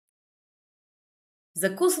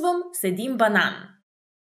 Закусвам с един банан.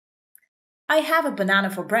 I have a banana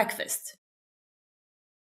for breakfast.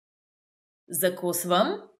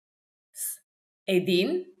 Закусвам с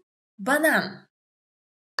един банан.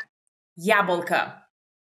 Ябълка.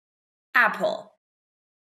 Apple.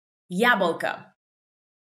 Ябълка.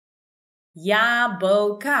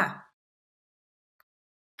 Ябълка.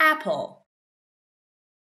 Apple.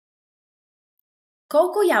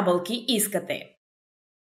 Колко ябълки искате?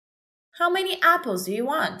 How many apples do you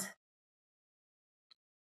want?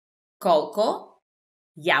 Колко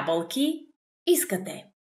ябълки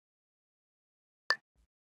искате?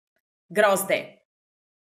 Грозде.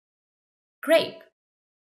 Grape.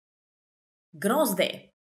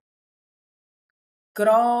 Грозде.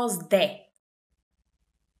 Грозде.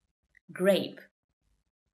 Grape.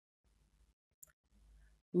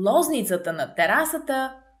 Лозницата на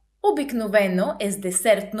терасата обикновено е с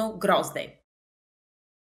десертно грозде.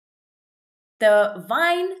 The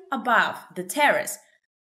vine above the terrace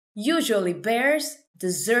usually bears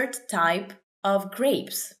dessert type of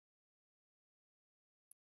grapes.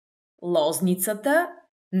 Лозницата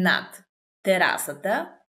над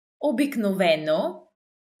терасата обикновено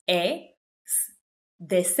е с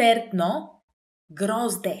десертно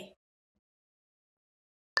грозде.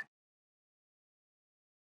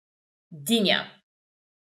 Диня.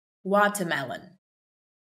 Watermelon.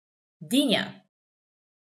 Диня.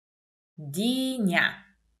 Диня.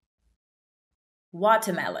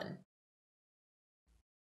 Watermelon.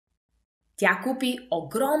 Тя купи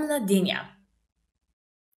огромна диня.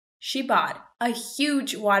 She bought a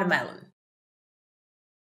huge watermelon.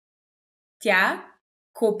 Тя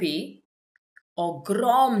купи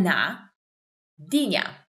огромна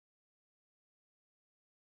диня.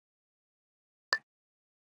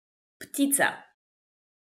 Птица.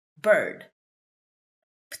 Bird.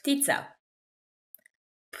 Птица.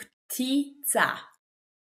 Птица.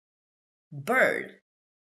 Bird.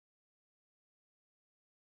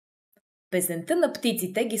 Песента на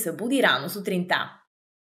птиците ги събуди рано сутринта.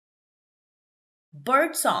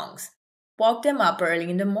 Bird songs woke them up early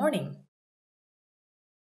in the morning.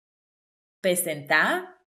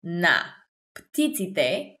 Песента на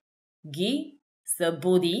птиците ги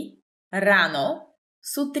събуди рано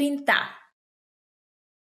сутринта.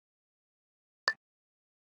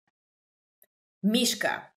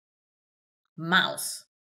 Мишка. Mouse.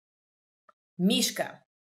 Мишка.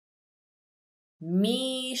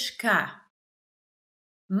 Мишка.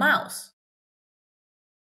 Mouse.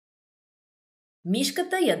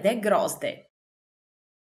 Мишката яде грозде.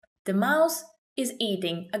 The mouse is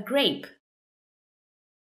eating a grape.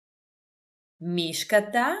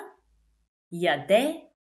 Мишката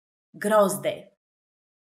яде грозде.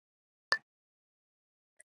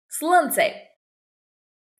 Слънце.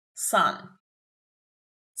 Sun.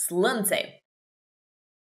 Слънце.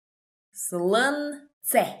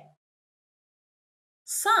 Слънце.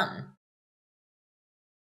 Sun.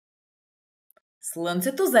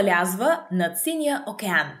 Слънцето залязва над синия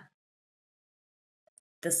океан.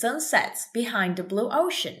 The sun sets behind the blue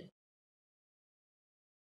ocean.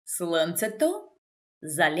 Слънцето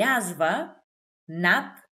залязва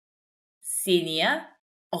над синия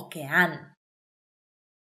океан.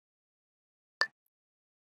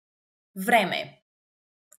 Време.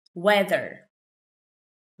 Weather.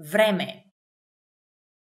 Време.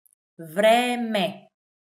 Време.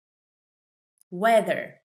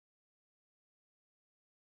 Weather.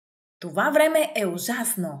 Това време е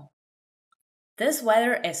ужасно. This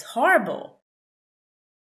weather is horrible.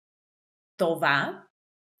 Това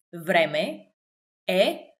време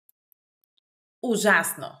е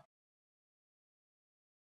ужасно.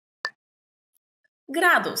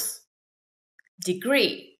 Градус.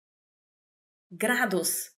 Degree. Градус.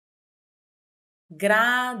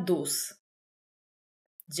 Градус.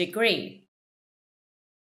 Degree.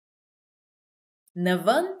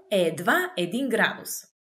 Навън е едва 1 градус.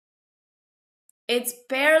 It's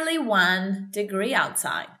barely 1 degree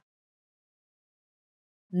outside.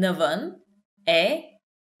 Навън е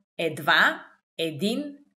едва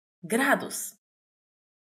 1 градус.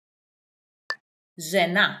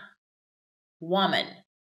 Жена. Woman.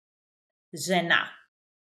 Жена.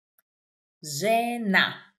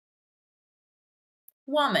 Жена.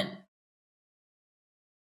 Woman.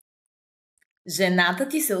 Жената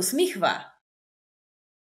ти се усмихва.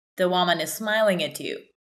 The woman is smiling at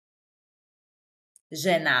you.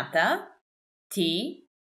 Жената ти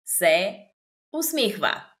се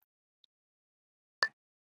усмихва.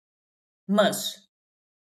 Мъж.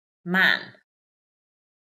 Man.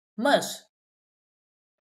 Мъж.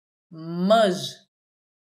 Мъж.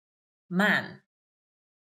 Man.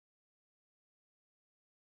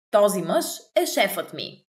 Този мъж е шефът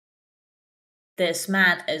ми. This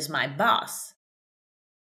man is my boss.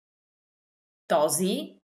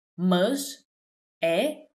 Този мъж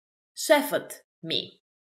е шефът ми.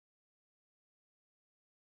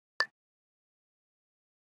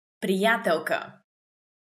 Приятелка.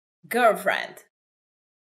 Girlfriend.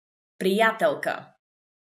 Приятелка.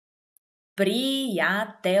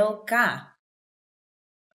 Приятелка.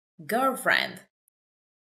 Girlfriend.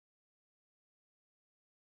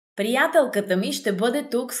 Приятелката ми ще бъде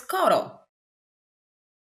тук скоро.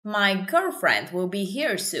 My girlfriend will be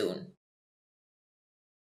here soon.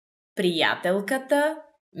 Приятелката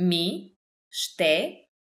ми ще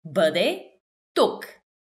бъде тук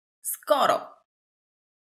скоро.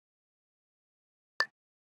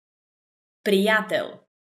 Приятел.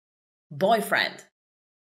 Boyfriend.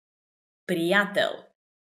 Приятел.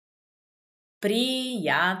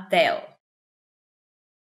 Приятел.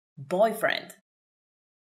 Boyfriend.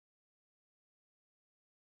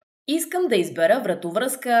 Искам да избера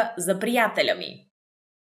вратовръзка за приятеля ми.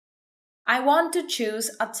 I want to choose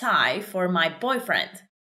a tie for my boyfriend.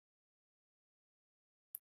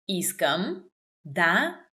 Искам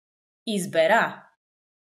да избера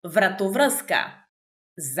вратовръзка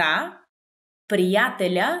за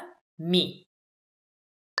приятеля ми.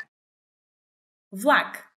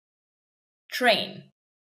 Влак. Train.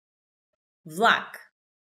 Влак.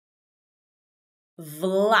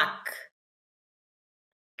 Влак.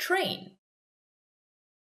 Train.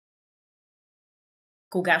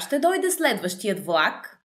 Кога ще дойде следващият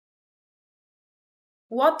влак?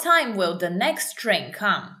 What time will the next train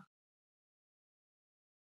come?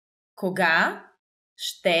 Кога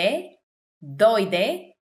ще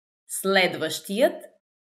дойде следващият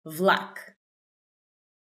влак?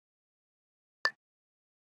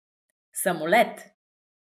 Самолет.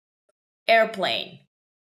 Airplane.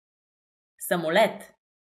 Самолет.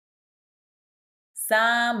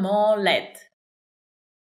 Самолет.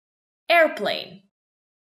 Airplane.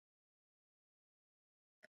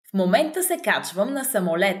 В момента се качвам на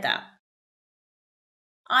самолета.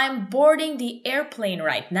 I'm boarding the airplane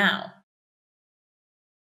right now.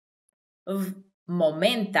 В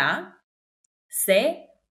момента се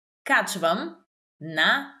качвам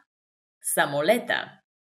на самолета.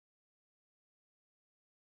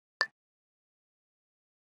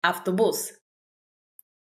 Автобус.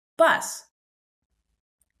 Bus.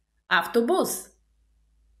 Автобус.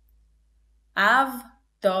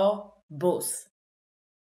 Автобус.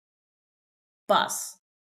 Bus.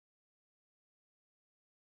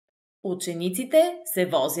 Учениците се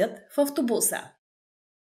возят в автобуса.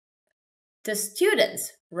 The students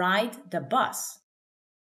ride the bus.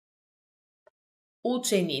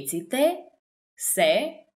 Учениците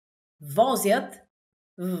се возят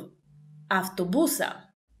в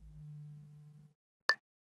автобуса.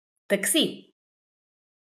 Такси.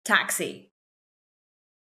 Taxi.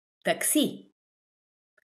 Такси.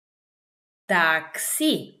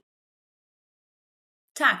 Такси.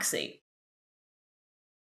 Taxi.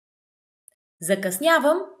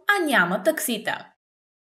 Закъснявам, а няма таксита.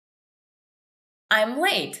 I'm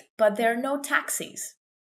late, but there are no taxis.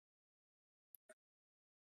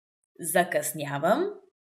 Закъснявам,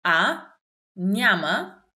 а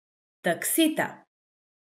няма таксита.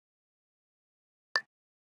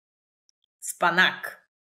 Спанак.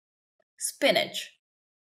 Spinach.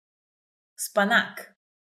 Спанак.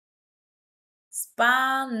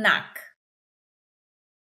 Спанак.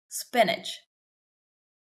 Spinach.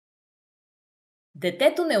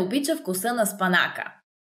 Детето не обича вкуса на спанака.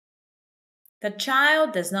 The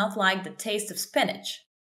child does not like the taste of spinach.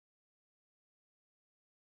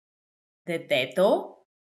 Детето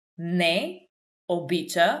не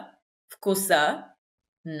обича вкуса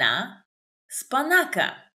на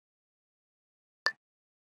спанака.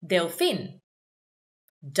 Делфин.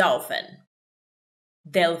 Dolphin.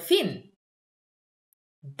 Делфин.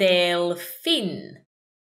 Делфин.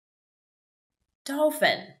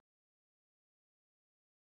 Dolphin.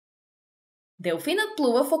 Делфинът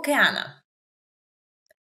плува в океана.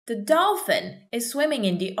 The dolphin is swimming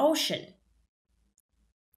in the ocean.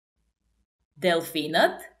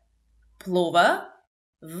 Делфинът плува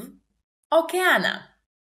в океана.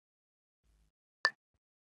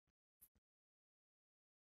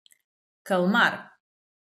 Калмар.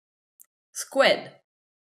 Squid.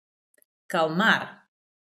 Калмар.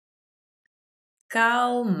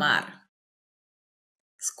 Калмар.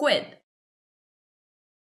 Squid.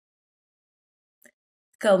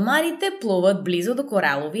 Калмарите плуват близо до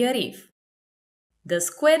кораловия риф. The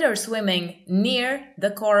squid are swimming near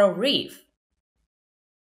the coral reef.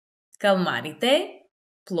 Калмарите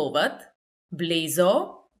плуват близо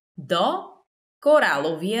до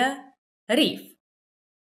кораловия риф.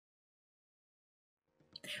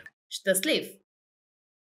 Щастлив.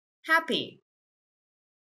 Happy.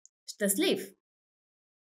 Щастлив.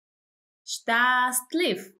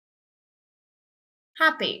 Щастлив.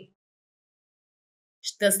 Happy.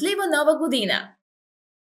 Щастлива нова година.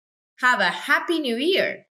 Have a happy new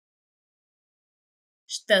year.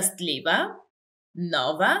 Щастлива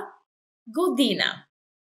нова година.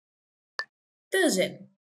 Тъжен.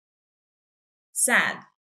 Sad.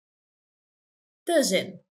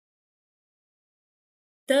 Тъжен.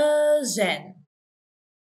 Тъжен.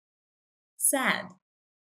 Sad.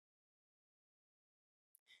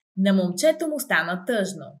 На момчето му стана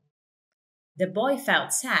тъжно. The boy felt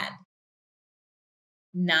sad.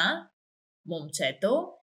 На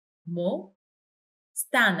момчето му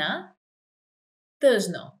стана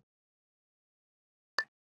тъжно.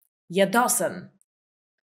 Ядосан.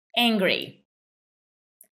 Angry.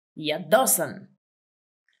 Ядосан.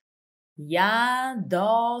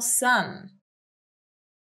 Ядосан.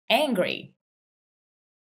 Angry.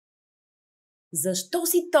 Защо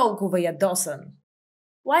си толкова ядосан?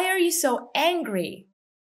 Why are you so angry?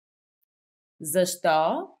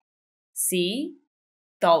 Защо си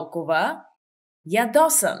толкова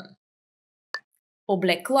ядосан?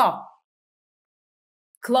 Облекло.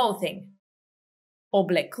 Clothing.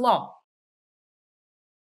 Облекло.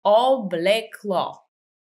 Облекло.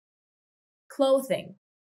 Clothing.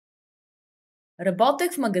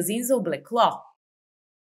 Работех в магазин за облекло.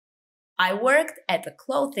 I worked at a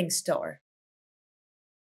clothing store.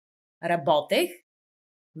 Работех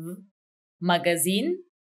в магазин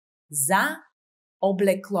за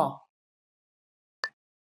облекло.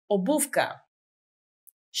 Обувка.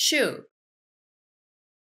 Shoe.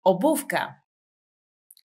 Обувка.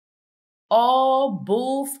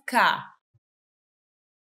 Обувка.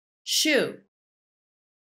 Shoe.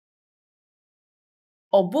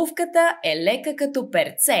 Обувката е лека като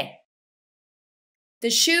перце. The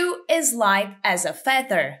shoe is light as a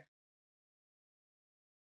feather.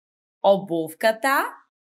 Обувката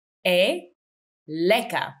е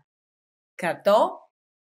лека като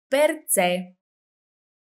перце.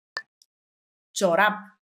 Чорап.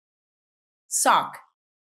 Sock.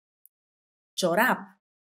 Чорап.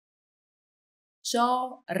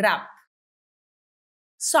 Чорап.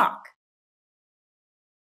 Sock.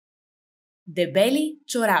 Дебели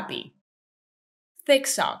чорапи. Thick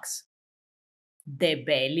socks.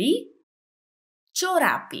 Дебели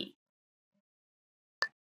чорапи.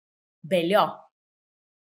 Бельо.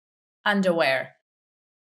 Underwear.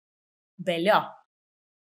 Бельо.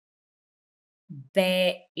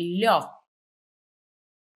 Бельо.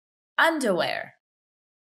 Underwear.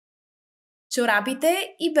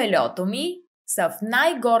 Чорапите и бельото ми са в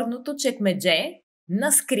най-горното чекмедже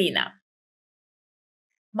на скрина.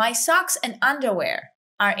 My socks and underwear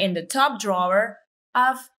are in the top drawer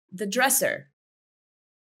of the dresser.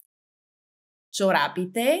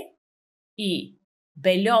 Чорапите и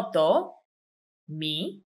бельото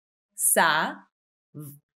ми са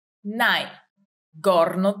в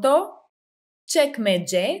най-горното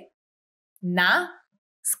чекмедже на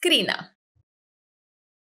скрина.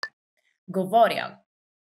 Говоря.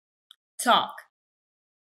 Talk.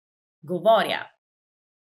 Говоря.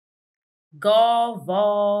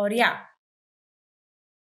 Говоря.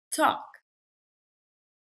 Talk.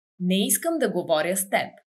 Не искам да говоря с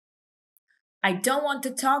теб. I don't want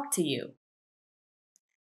to talk to you.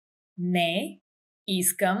 Не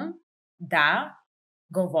искам да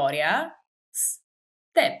говоря с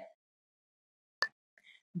теб.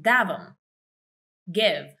 Давам.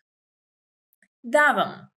 Give.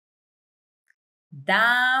 Давам.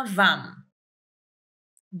 Давам.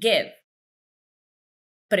 Give.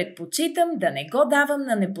 Предпочитам да не го давам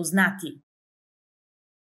на непознати.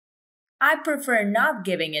 I prefer not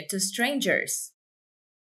giving it to strangers.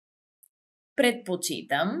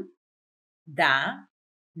 Предпочитам да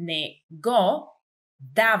не го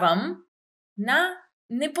давам на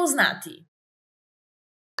непознати.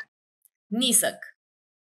 Нисък.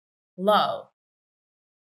 Low.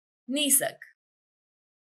 Нисък.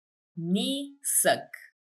 Нисък.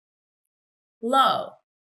 Low.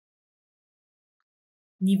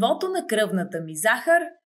 Нивото на кръвната ми захар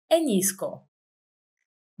е ниско.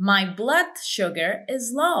 My blood sugar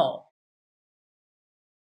is low.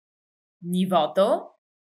 Нивото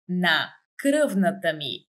на кръвната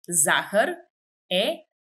ми захар е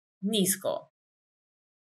ниско.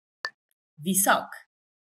 Висок.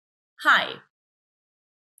 High.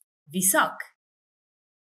 Висок.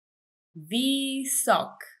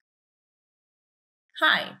 Висок.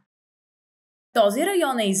 High. Този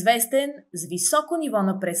район е известен с високо ниво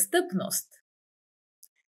на престъпност.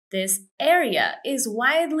 This area is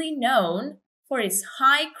widely known for its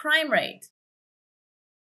high crime rate.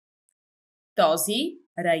 Този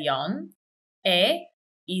район е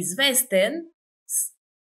известен с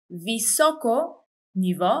високо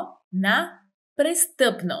ниво на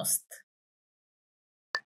престъпност.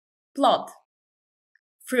 Плод.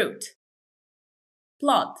 Fruit.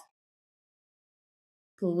 Плод.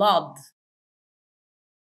 Плод.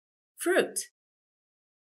 Fruit.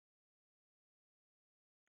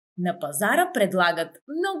 На пазара предлагат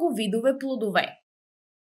много видове плодове.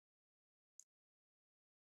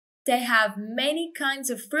 They have many kinds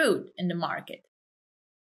of fruit in the market.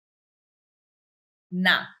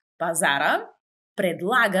 На пазара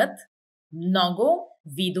предлагат много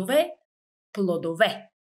видове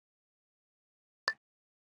плодове.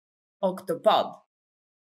 Octopod.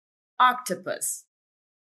 Octopus.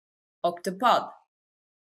 Octopod.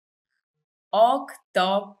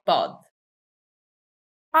 Octopod.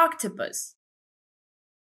 Octopus.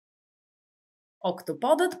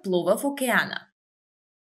 Октоподът плува в океана.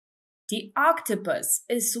 The octopus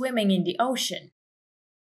is swimming in the ocean.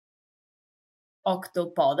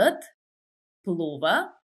 Октоподът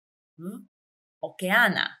плува в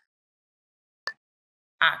океана.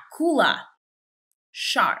 Акула.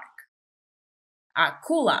 Shark.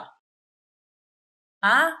 Акула.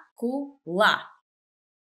 Акула.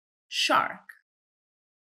 Shark.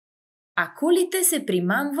 Акулите се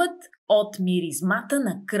примамват от миризмата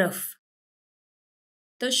на кръв.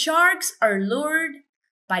 The sharks are lured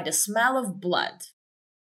by the smell of blood.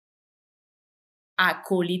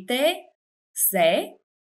 Акулите се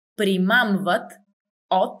примамват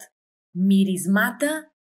от миризмата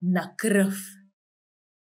на кръв.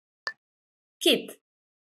 Кит.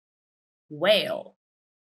 Whale.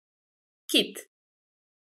 Кит.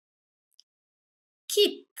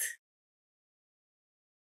 Кит.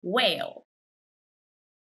 Whale.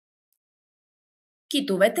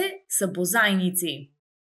 Китовете са бозайници.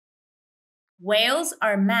 Whales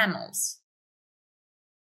are mammals.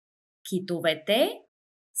 Китовете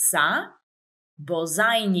са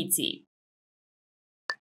бозайници.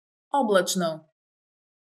 Облачно.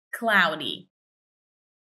 Cloudy.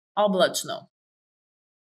 Облачно.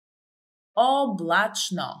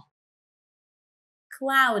 Облачно.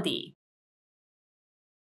 Cloudy.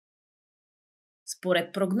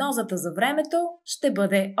 Според прогнозата за времето ще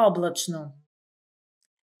бъде облачно.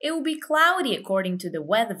 It will be cloudy according to the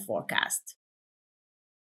weather forecast.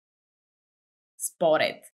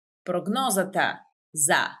 Според прогнозата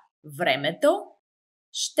за времето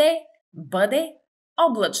ще бъде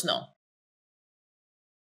облачно.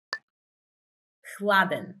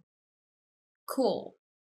 Хладен. Cool.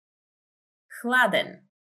 Хладен.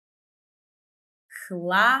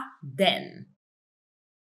 Хладен.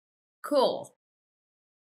 Cool.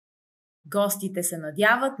 Гостите се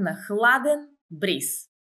надяват на хладен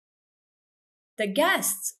бриз. The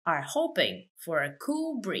guests are hoping for a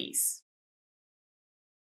cool breeze.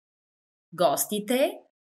 Гостите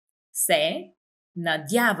се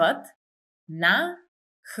надяват на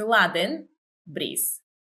хладен бриз.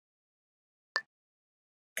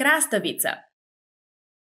 Краставица.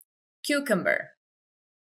 Cucumber.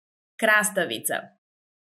 Краставица.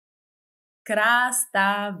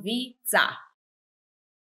 Краставица.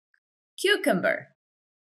 Cucumber.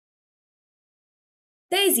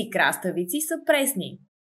 Тези краставици са пресни.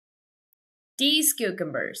 These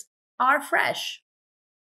cucumbers are fresh.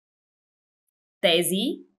 Тези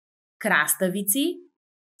краставици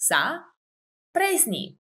са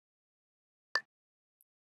пресни.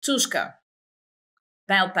 Чушка.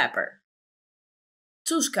 Bell pepper.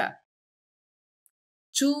 Чушка.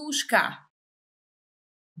 Чушка.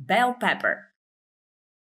 Bell pepper.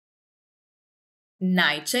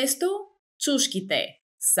 Най-често чушките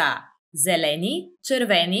са зелени,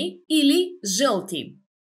 червени или жълти.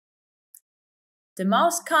 The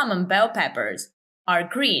most common bell peppers are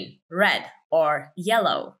green, red, or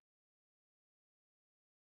yellow.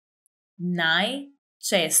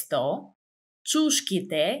 Най-често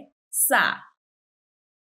чушките са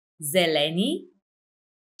зелени,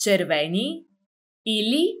 червени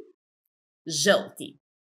или жълти.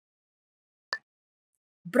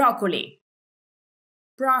 Броколи.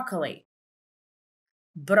 Broccoli.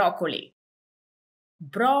 Броколи.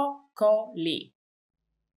 Броколи.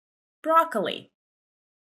 Broccoli.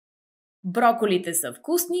 Броколите са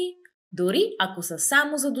вкусни, дори ако са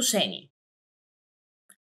само задушени.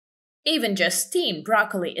 Even just steamed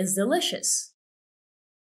broccoli is delicious.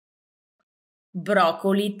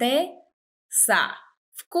 Броколите са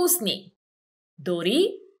вкусни, дори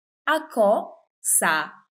ако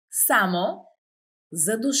са само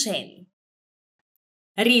задушени.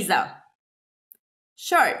 Риза.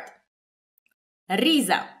 Shirt.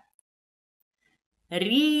 Риза.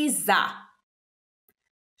 Риза.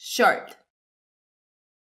 Shirt.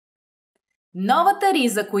 Новата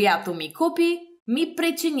риза, която ми купи, ми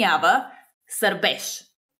причинява сърбеж.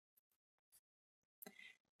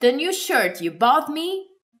 The new shirt you bought me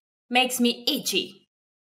makes me itchy.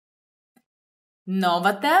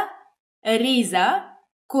 Новата риза,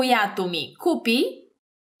 която ми купи,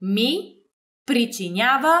 ми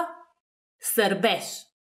причинява сърбеж.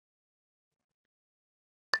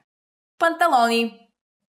 Панталони.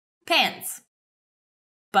 Pants.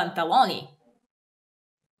 Панталони.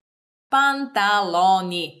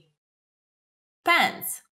 Панталони.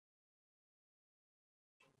 Pants.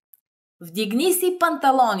 Вдигни си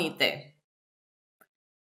панталоните.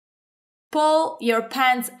 Pull your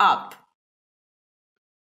pants up.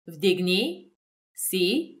 Вдигни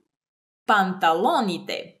си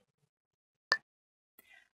панталоните.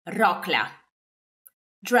 Рокля.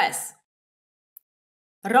 Dress.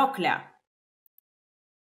 Рокля.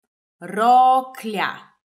 Рокля.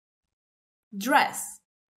 Dress.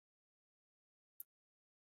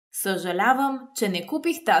 Съжалявам, че не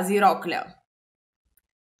купих тази рокля.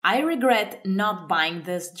 I regret not buying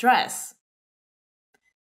this dress.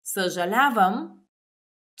 Съжалявам,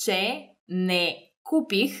 че не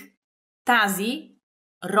купих тази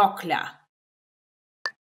рокля.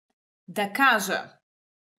 Да кажа.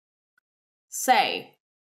 Say.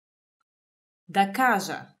 Да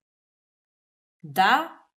кажа.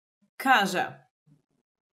 Да кажа.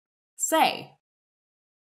 Say.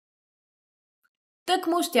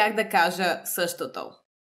 Тъкмо щях да кажа същото.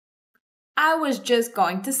 I was just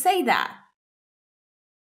going to say that.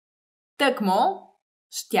 Тъкмо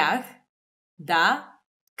щях да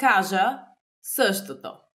кажа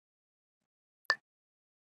същото.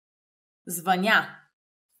 Звъня.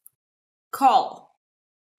 Call.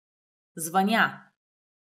 Звъня.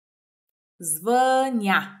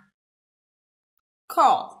 Звъня.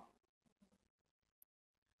 Call.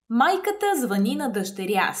 Майката звъни на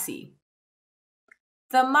дъщеря си.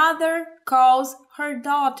 The mother calls her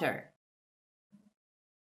daughter.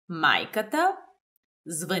 Майката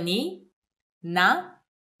звъни на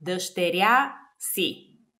дъщеря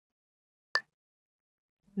си.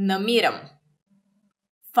 Намирам.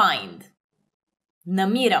 Find.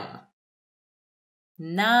 Намирам.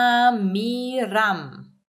 Намирам.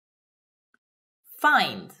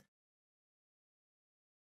 Find.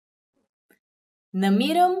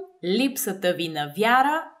 Намирам липсата ви на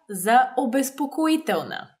вяра за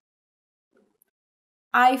обезпокоителна.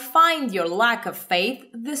 I find your lack of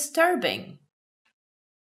faith disturbing.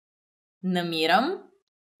 Намирам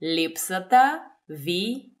липсата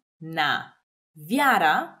ви на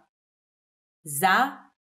вяра за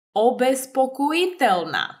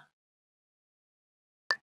обезпокоителна.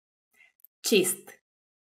 Чист.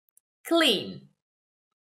 Clean.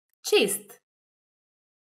 Чист.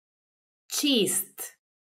 Чист.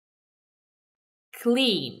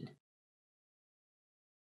 Clean.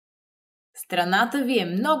 Страната ви е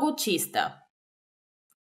много чиста.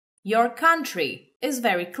 Your country is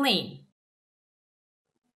very clean.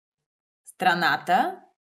 Страната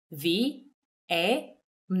ви е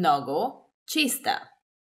много чиста.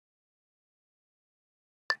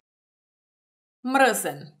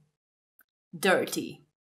 Мръсен. Dirty.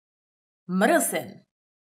 Мръсен.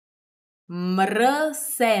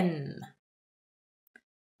 Мръсен.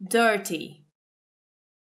 dirty.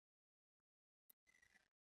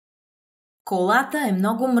 Колата е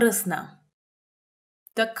много мръсна.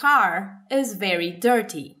 The car is very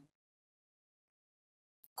dirty.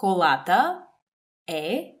 Колата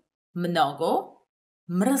е много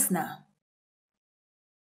мръсна.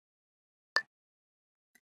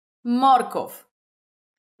 Морков.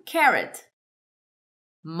 Carrot.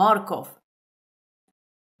 Морков.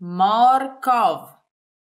 Морков.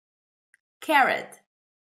 Carrot.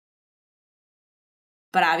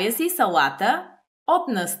 Правя си салата от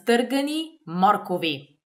настъргани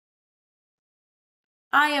моркови.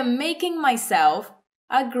 I am making myself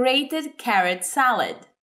a grated carrot salad.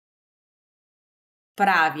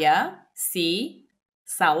 Правя си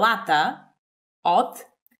салата от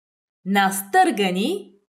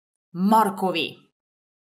настъргани моркови.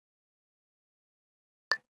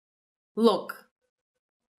 Look.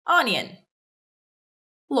 Onion.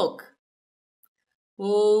 Look.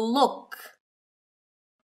 Look.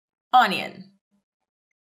 Onion.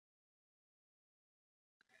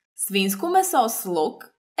 Свинско месо с лук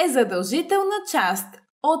е задължителна част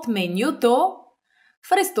от менюто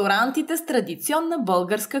в ресторантите с традиционна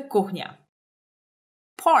българска кухня.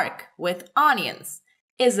 Pork with onions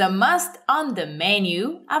is a must on the menu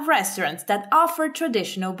of restaurants that offer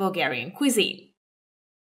traditional Bulgarian cuisine.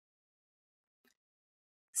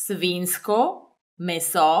 Свинско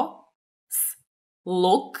месо с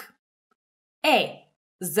лук е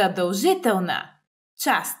задължителна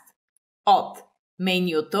част от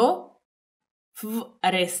менюто в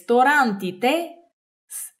ресторантите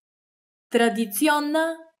с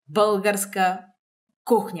традиционна българска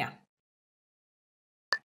кухня.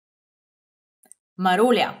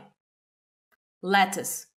 Маруля.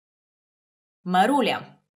 Lettuce.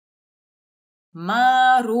 Маруля.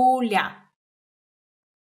 Маруля.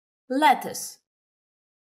 Lettuce.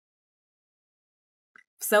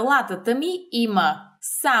 В салатата ми има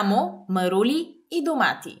само марули и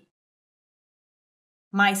домати.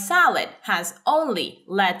 My salad has only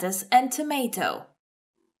lettuce and tomato.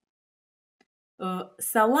 В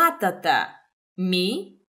салатата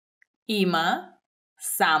ми има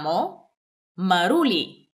само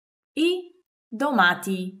марули и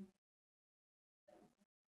домати.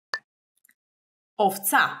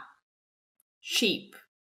 Овца. Sheep.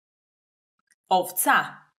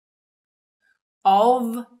 Овца.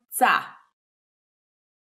 Овца.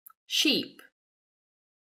 Sheep.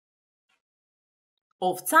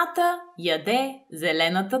 Овцата яде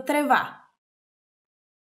зелената трева.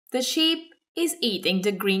 The sheep is eating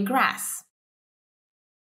the green grass.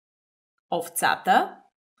 Овцата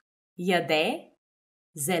яде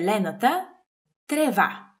зелената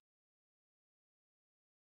трева.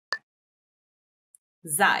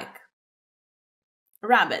 Заек.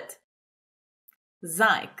 Rabbit.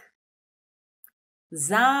 Заек.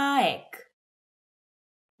 Заек.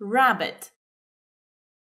 Rabbit.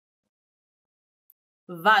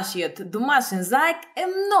 Вашият домашен заек е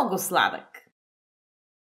много сладък.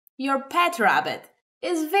 Your pet rabbit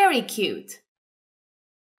is very cute.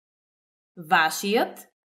 Вашият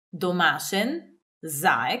домашен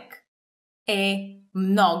заек е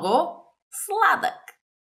много сладък.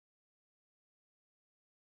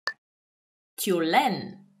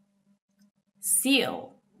 Тюлен.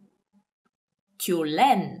 Seal.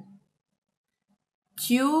 Тюлен.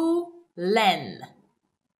 Тюлен.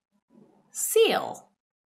 Seal.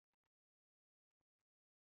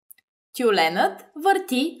 Тюленът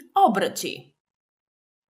върти обръчи.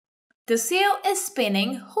 The seal is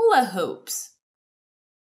spinning hula hoops.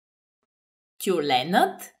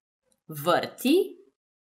 Тюленът върти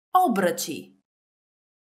обръчи.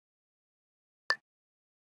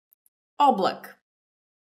 Облак.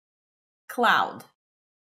 Cloud.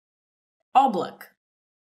 Облак.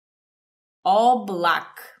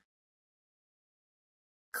 Облак.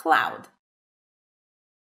 Cloud.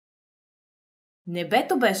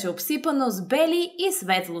 Небето беше обсипано с бели и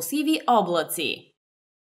светло-сиви облаци.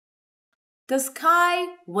 The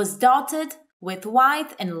sky was dotted with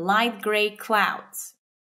white and light gray clouds.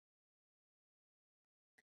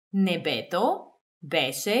 Небето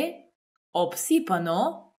беше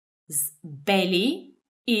обсипано с бели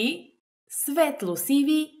и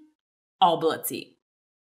светло-сиви облаци.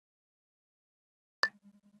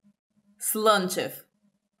 Слънчев.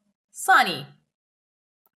 Sunny.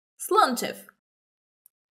 Слънчев.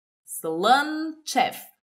 Слънчев.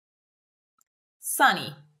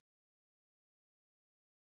 Sunny.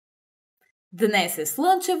 Днес е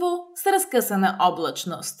слънчево с разкъсана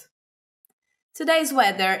облачност. Today's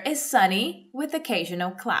weather is sunny with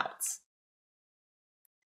occasional clouds.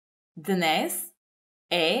 Днес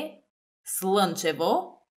е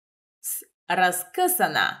слънчево с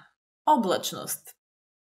разкъсана облачност.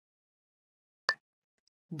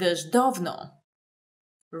 Дъждовно.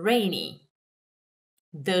 Rainy.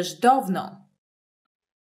 Дъждовно.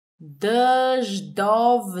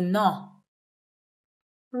 Дъждовно.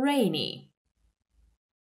 Rainy.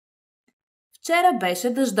 Вчера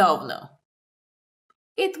беше дъждовно.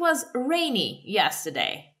 It was rainy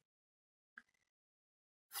yesterday.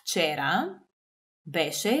 Вчера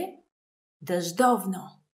беше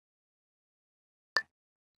дъждовно.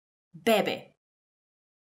 Бебе.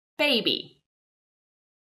 Baby.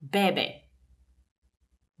 Бебе.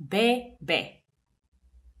 Бебе.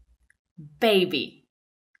 Baby.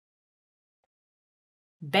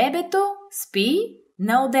 Бебето спи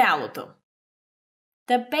на одеялото.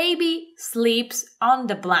 The baby sleeps on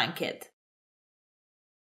the blanket.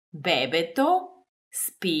 Бебето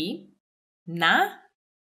спи на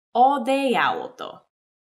одеялото.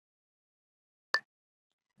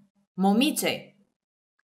 Момиче.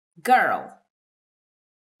 Girl.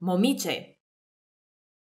 Момиче.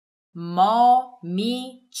 Момиче.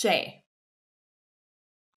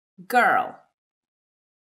 Girl.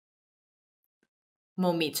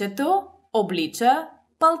 Момичето облича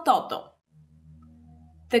палтото.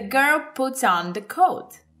 The girl puts on the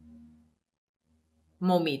coat.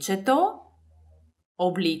 Момичето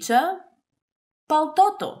облича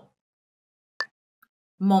палтото.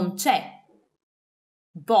 Момче.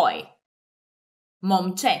 Boy.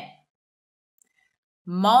 Момче.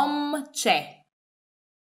 Момче.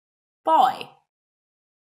 Boy.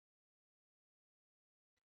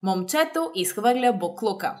 Момчето изхвърля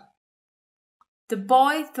боклука. The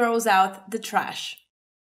boy throws out the trash.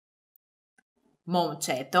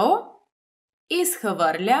 Момчето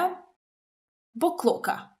изхвърля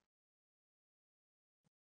боклука.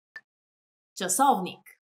 Часовник.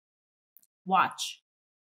 Watch.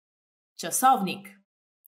 Часовник.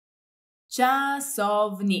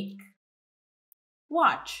 Часовник.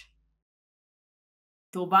 Watch.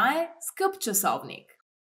 Това е скъп часовник.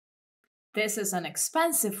 This is an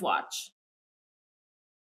expensive watch.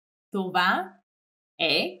 Това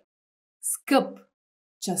е скъп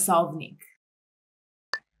часовник.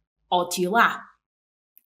 Очила.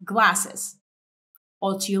 Glasses.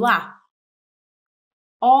 Очила.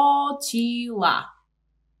 Очила.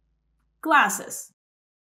 Glasses.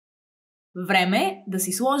 Време да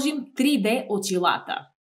си сложим 3D очилата.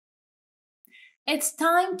 It's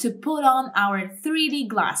time to put on our 3D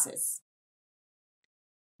glasses.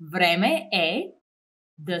 Време е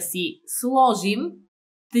да си сложим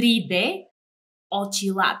 3D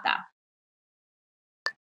очилата.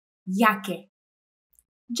 Яке.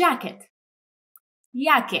 Jacket.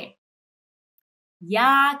 Яке.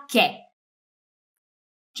 Яке.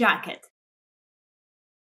 Jacket.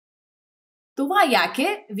 Това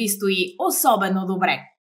яке ви стои особено добре.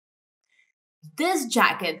 This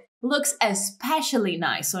jacket looks especially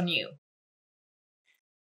nice on you.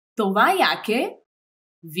 Това яке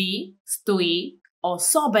ви стои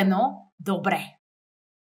особено добре.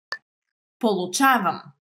 Получавам.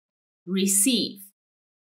 Receive.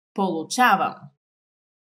 Получавам.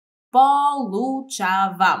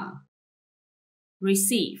 Получавам.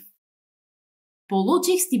 Receive.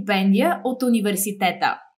 Получих стипендия от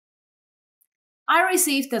университета. I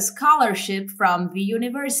received a scholarship from the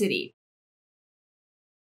university.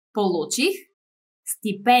 Получих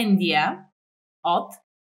стипендия от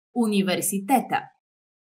университета.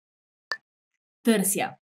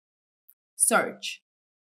 Търся. Search.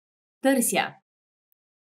 Търся.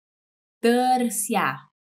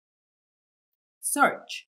 Търся.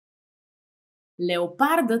 Search.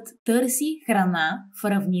 Леопардът търси храна в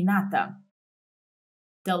равнината.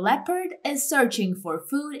 The leopard is searching for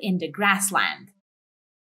food in the grassland.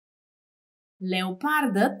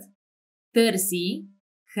 Леопардът търси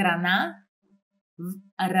храна в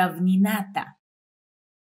равнината.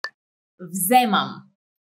 Вземам.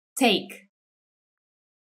 Take.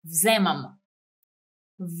 Вземам.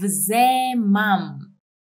 Вземам.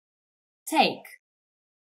 Take.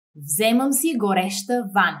 Вземам си гореща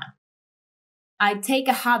вана. I take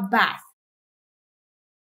a hot bath.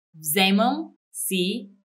 Вземам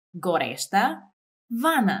си гореща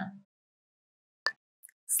вана.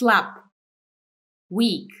 Слаб.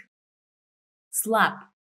 Weak. Слаб.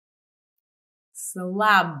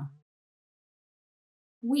 Слаб.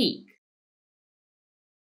 Weak.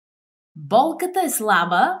 Болката е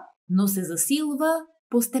слаба, но се засилва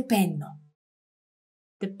постепенно.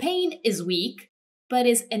 The pain is weak, but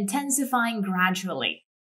is intensifying gradually.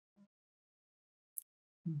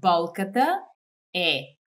 Болката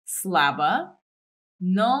е слаба,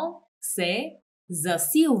 но се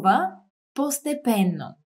засилва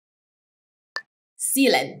постепенно.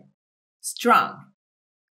 Силен. Strong.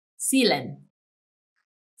 Силен.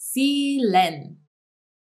 Силен.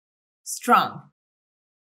 Strong.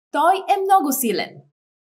 Той е много силен.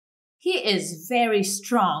 He is very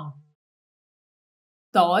strong.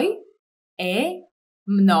 Той е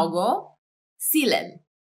много силен.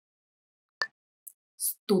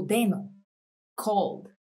 Студено.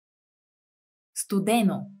 Cold.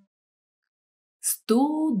 Студено.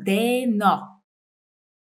 Студено.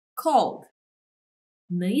 Cold.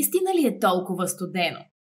 Наистина ли е толкова студено?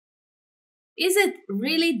 Is it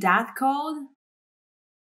really that cold?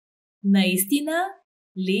 Наистина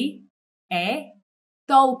ли е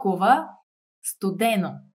толкова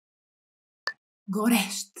студено?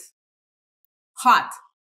 Горещ. Hot.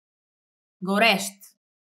 Горещ.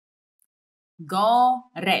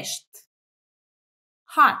 Горещ.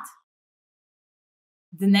 Hot.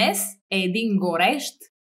 Днес е един горещ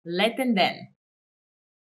летен ден.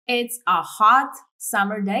 It's a hot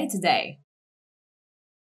summer day today.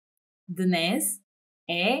 Днес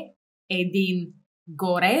е един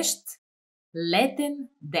горещ летен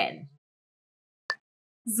ден.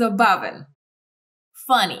 Забавен.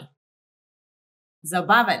 Funny.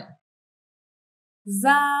 Забавен.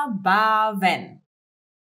 Забавен.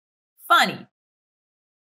 Funny.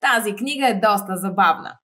 Тази книга е доста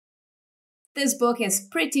забавна. This book is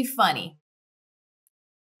pretty funny.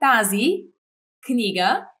 Тази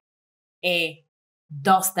книга е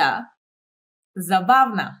доста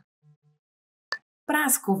забавна.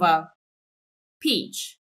 Праскова.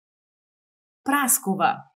 Peach.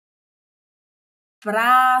 Праскова.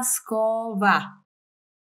 Праскова.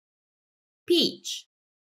 Peach.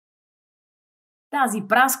 Тази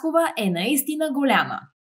праскова е наистина голяма.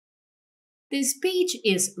 This peach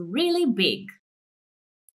is really big.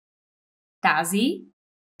 Тази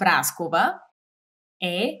праскова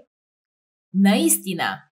е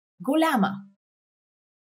наистина голяма.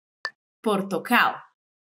 Портокал.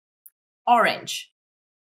 Orange.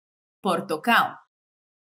 Портокал.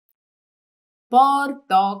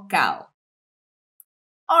 Портокал.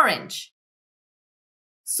 Orange.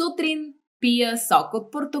 Сутрин пия сок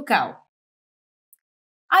от портокал.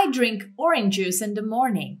 I drink orange juice in the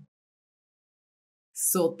morning.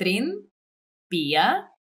 Сутрин пия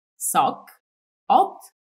сок от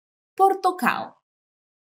портокал.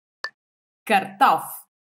 Картоф.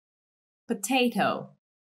 Potato.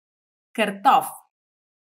 Картоф.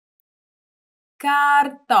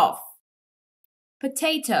 Картоф.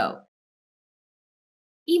 Potato.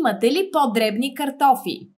 Имате ли по-дребни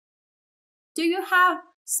картофи? Do you have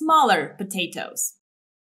smaller potatoes?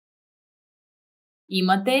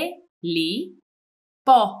 Имате ли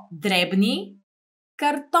по-дребни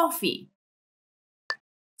картофи?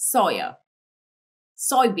 Соя.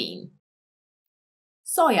 Soybean.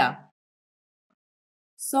 Соя.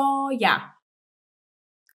 Соя.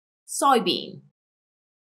 Soybean.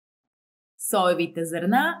 Соевите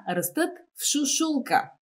зърна растат в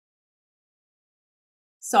шушулка.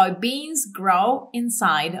 Soybeans grow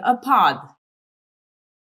inside a pod.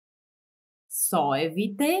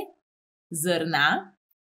 Соевите зърна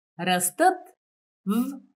растат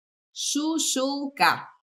в шушулка.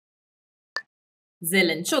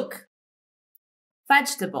 Зеленчук.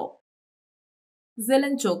 Vegetable.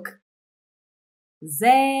 Зеленчук.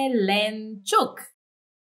 Зеленчук.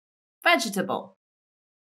 Vegetable.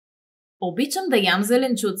 Обичам да ям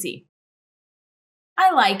зеленчуци.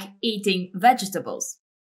 I like eating vegetables.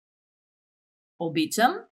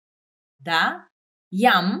 Обичам да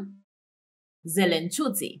ям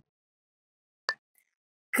зеленчуци.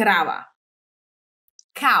 Крава.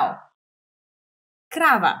 Cow.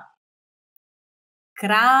 Крава.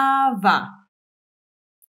 Крава.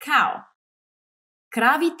 Cow.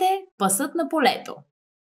 Кравите пасат на полето.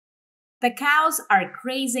 The cows are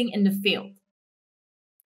grazing in the field.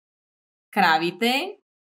 Кравите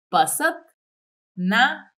пасат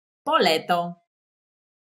на полето.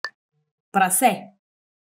 Прасе.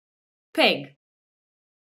 Pig.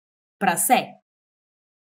 Прасе.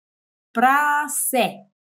 Прасе.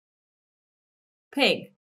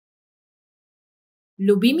 Pig.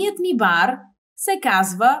 Любимият ми бар се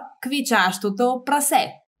казва Квичащото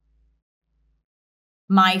прасе.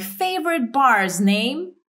 My favorite bar's name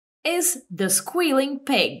is the Squealing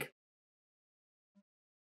Pig.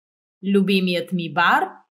 Любимият ми бар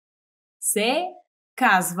се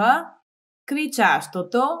казва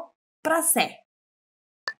Квичащото прасе.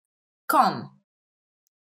 Кон.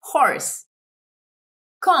 Horse.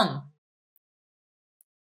 Кон.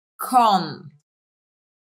 Кон.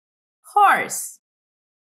 Horse.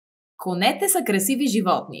 Конете са красиви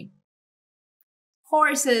животни.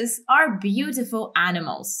 Horses are beautiful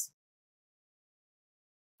animals.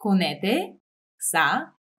 Конете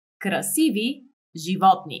са Красиви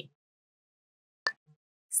животни.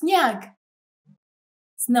 Сняг.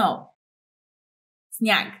 Snow.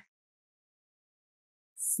 Сняг.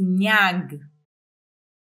 Сняг.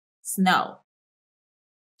 Snow.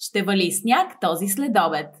 Ще вали сняг този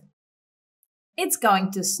следобед. It's going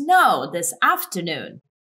to snow this afternoon.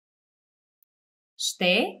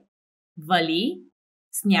 Ще вали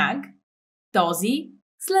сняг този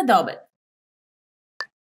следобед.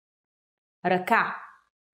 Ръка.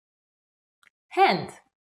 Hand.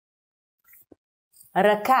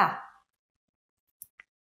 Ръка.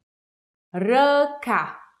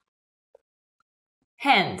 Ръка.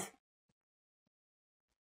 Hand.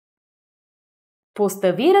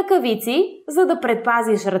 Постави ръкавици, за да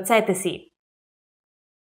предпазиш ръцете си.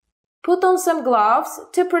 Put on some gloves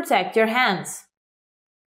to protect your hands.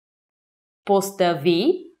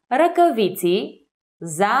 Постави ръкавици,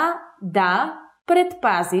 за да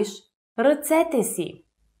предпазиш ръцете си.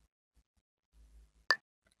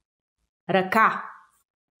 Ръка.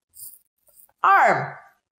 Arm.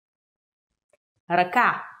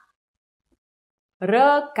 Ръка.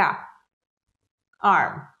 Ръка.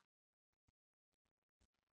 Arm.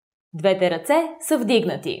 Двете ръце са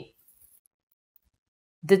вдигнати.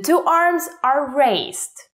 The two arms are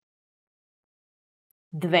raised.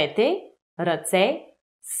 Двете ръце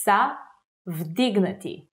са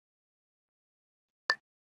вдигнати.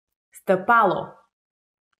 Стъпало.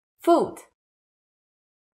 Foot.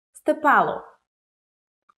 Стъпало.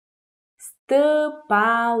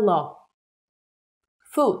 Стъпало.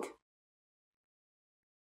 Foot.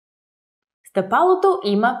 Стъпалото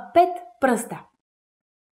има 5 пръста.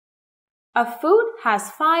 A foot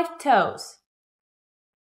has 5 toes.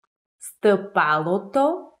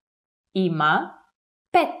 Стъпалото има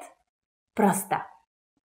 5 пръста.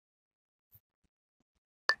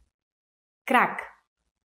 Крак.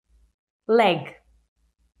 Leg.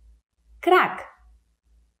 Крак.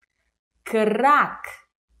 Крак.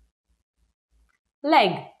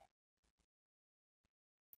 Leg.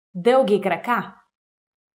 Дълги крака.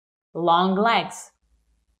 Long legs.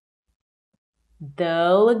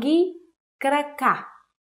 Дълги крака.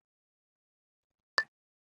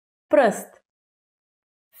 Пръст.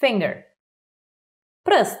 Finger.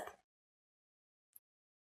 Пръст.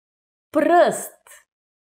 Пръст.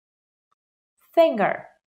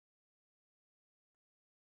 Finger.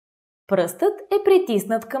 Пръстът е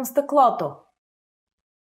притиснат към стъклото.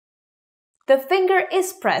 The finger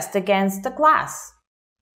is pressed against the glass.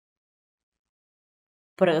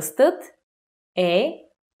 Пръстът е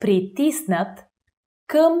притиснат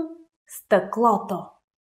към стъклото.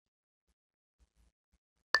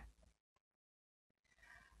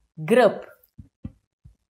 Гръб.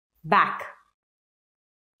 Back.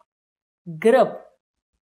 Гръб.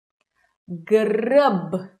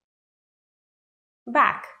 Гръб.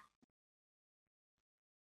 Back.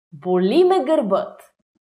 Боли ме гърбът.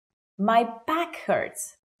 My back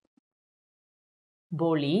hurts.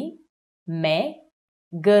 Боли ме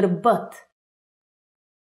гърбът.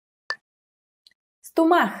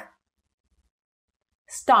 Стомах.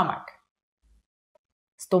 Stomach.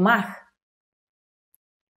 Стомах.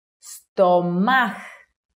 Стомах.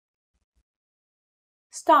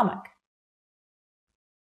 Stomach.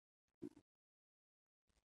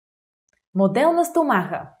 Модел на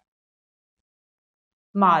стомаха.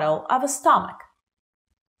 Model of a stomach.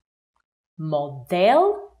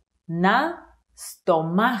 Модел на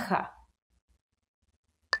стомаха.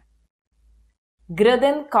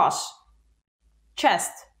 Гръден кош.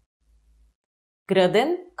 Chest.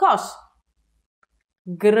 Гръден кош.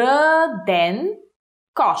 Гръден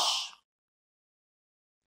кош.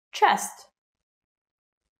 Chest.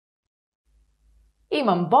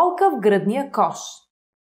 Имам болка в гръдния кош.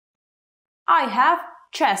 I have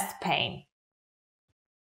chest pain.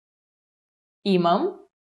 Имам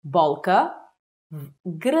болка в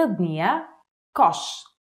гръдния кош.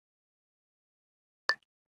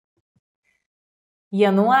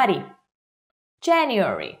 Януари.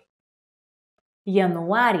 January.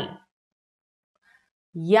 Януари.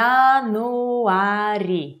 Януари.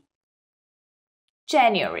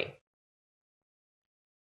 January.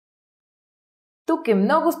 Тук е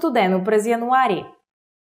много студено през януари.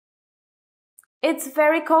 It's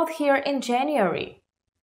very cold here in January.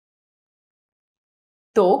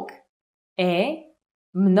 Тук е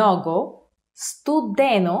много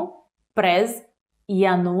студено през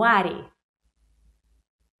януари.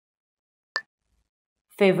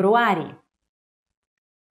 Февруари.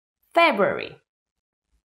 February.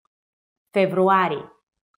 Февруари.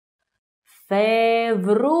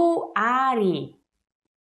 Февруари.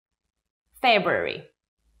 February.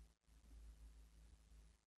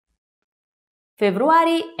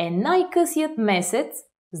 Февруари е най-късият месец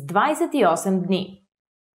с 28 дни.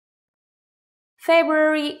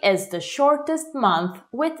 February is the shortest month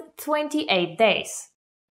with 28 days.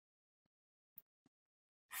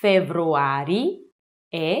 Февруари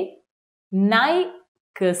е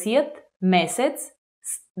най-късият месец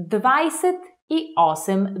с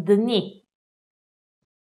 28 дни.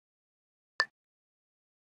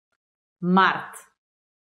 Март.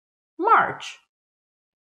 March.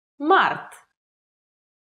 Март.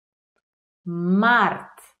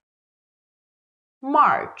 Март.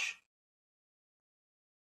 March.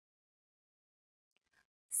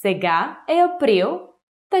 Сега е април,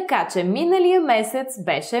 така че миналия месец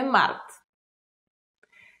беше март.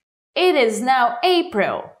 It is now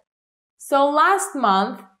April, so last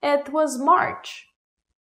month it was March.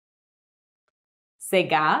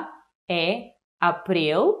 Сега е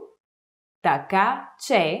април, така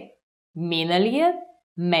че миналият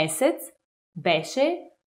месец беше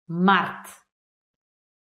март.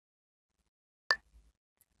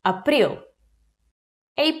 Април.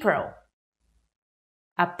 April.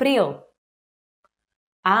 Април.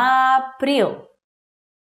 Април.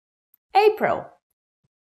 April.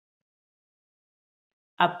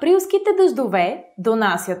 Априлските дъждове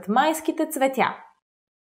донасят майските цветя.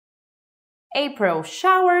 April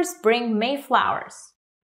showers bring May flowers.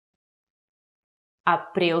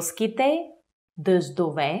 Априлските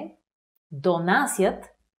дъждове донасят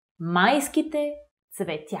майските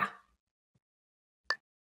цветя.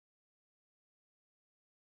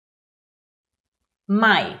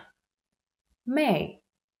 Май. May.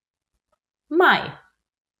 Май.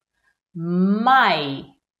 Май.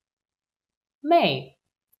 May.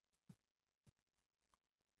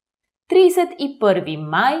 31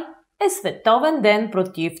 май е световен ден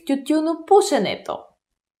против тютюнопушенето.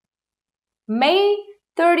 May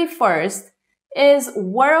 31st is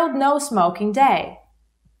World No Smoking Day.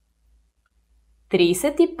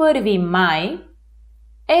 31 май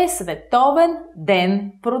е световен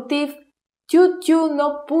ден против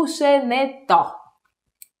тютюнопушенето.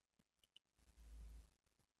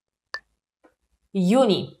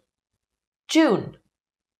 Юни. June.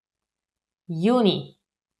 Юни.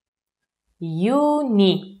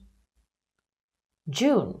 Юни.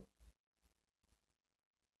 June.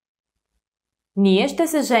 Ние ще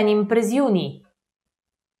се женим през юни.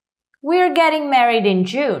 We're getting married in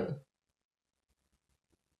June.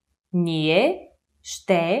 Ние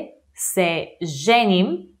ще се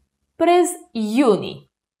женим през юни.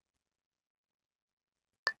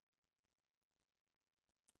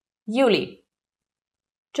 Юли.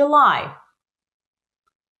 July.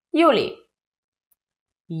 Юли.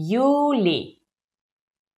 Юли.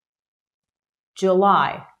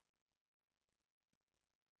 July.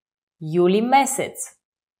 Юли месец.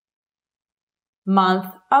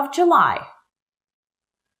 Month of July.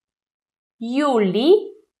 Юли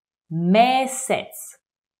месец.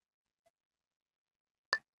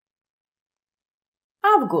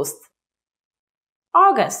 Август.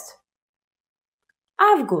 August.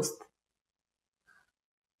 Август.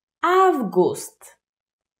 Август.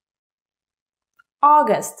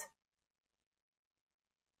 August.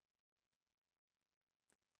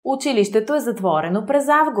 Училището е затворено през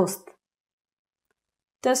август.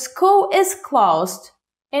 The school is closed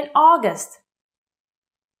in August.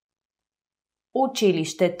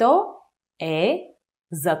 Училището е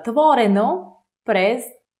затворено през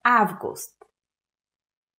август.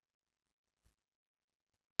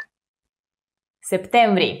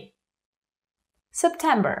 Септември.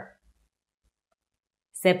 September.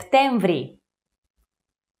 Септември.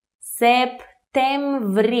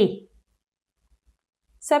 Септември.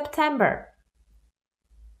 September.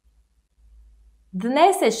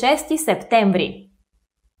 Днес е 6 септември.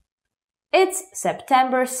 It's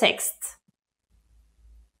September 6th.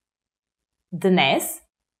 Днес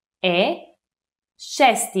е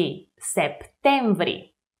 6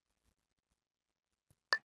 септември.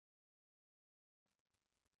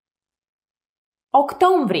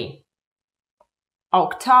 Октомври.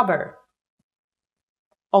 October.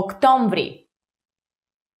 Октомври.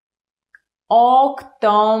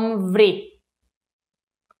 Октомври.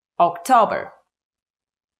 October.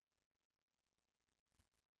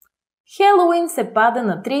 Хелоуин се пада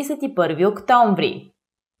на 31 октомври.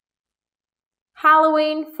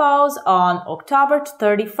 Halloween falls on October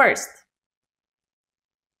 31st.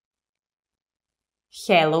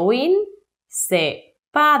 Хелоуин се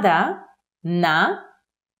пада на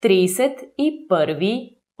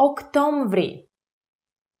 31 октомври.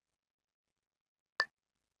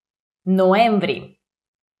 Ноември.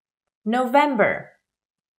 November.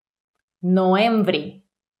 Ноември.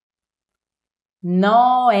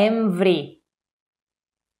 Ноември.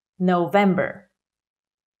 November.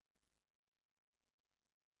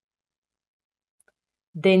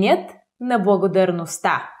 Денят на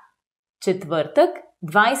благодарността. Четвъртък,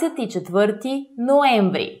 24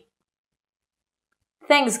 ноември.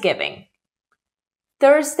 Thanksgiving.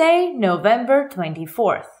 Thursday, November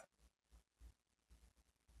 24th.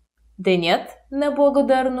 Денят на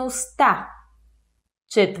благодарността.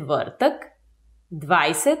 Четвъртък,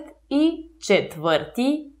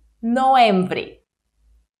 24 ноември.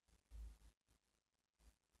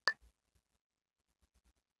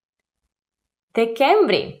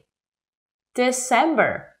 Декември.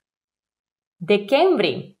 December.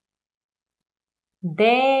 Декември.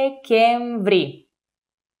 Декември.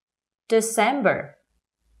 December.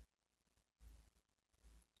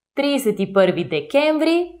 31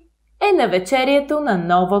 декември е навечерието на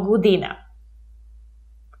Нова година.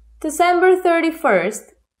 December 31st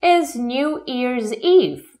is New Year's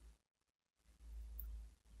Eve.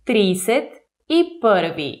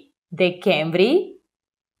 31 декември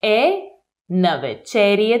е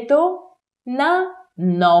навечерието на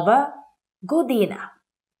Нова година.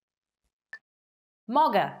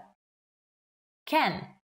 Мога.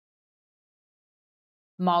 Can.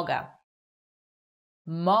 Мога.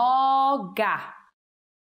 Мога.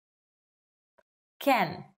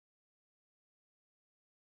 Can.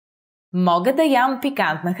 Мога да ям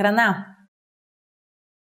пикантна храна.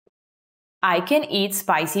 I can eat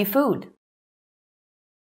spicy food.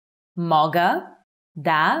 Мога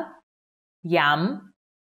да ям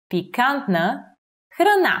пикантна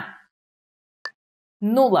храна.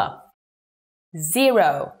 Нула.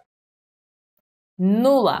 Zero.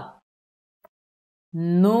 Нула.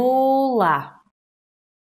 Нула.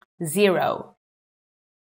 Zero.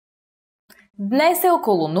 Днес е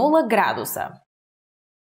около 0 градуса.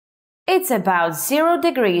 It's about 0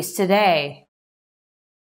 degrees today.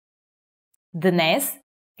 Днес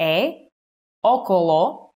е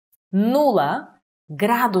около 0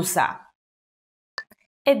 градуса.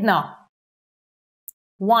 Едно.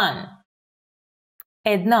 One.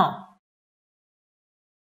 Едно.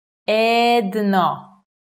 Едно.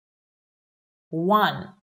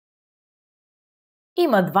 One.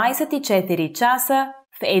 Има 24 часа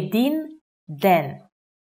в един ден.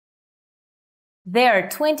 There are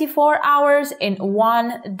 24 hours in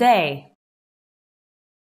one day.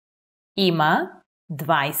 Има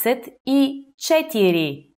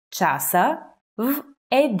 24 часа в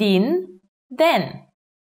един ден.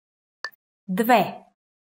 Две.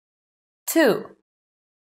 Two.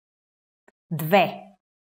 Две.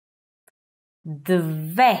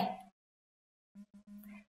 Две.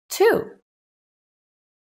 Two.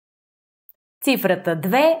 Цифрата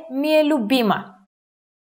 2 ми е любима.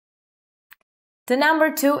 The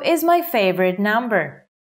number 2 is my favorite number.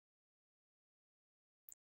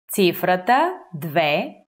 Цифрата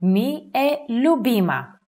 2 ми е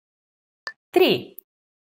любима. 3.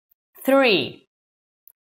 Three.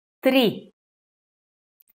 Три.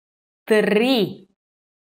 Три.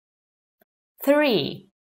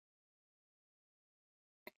 Three.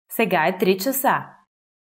 Сега е 3 часа.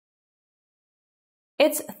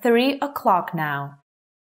 It's 3 o'clock now.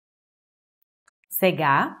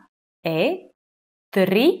 Сега е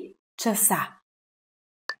 3 часа.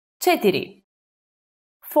 4.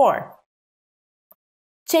 Four.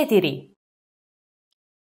 4.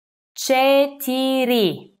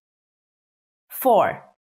 4.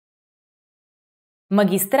 Four.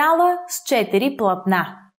 Магистрала с 4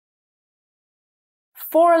 платна.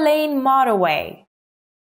 Four-lane motorway.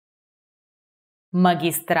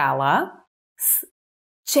 Магистрала с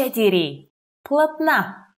 4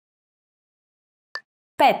 платна.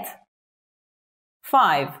 5.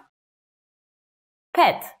 Five.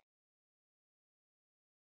 5.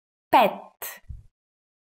 5.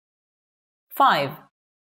 Five.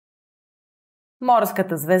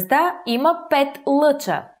 Морската звезда има 5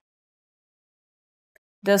 лъча.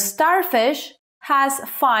 The starfish has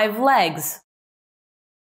 5 legs.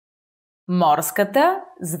 Морската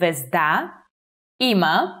звезда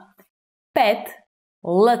има 5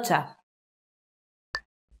 лъча.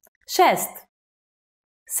 6.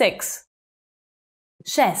 Six.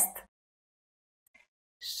 6.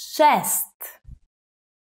 6.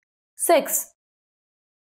 Six.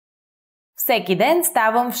 Всеки ден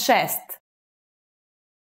ставам в 6.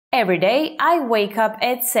 Every day I wake up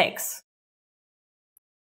at 6.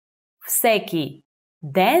 Всеки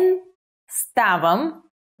ден ставам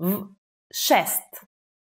в 6.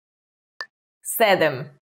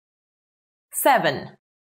 7. 7.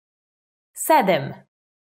 7.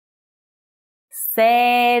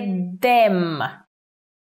 7.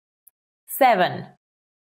 7.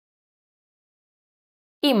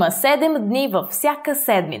 Има 7 дни във всяка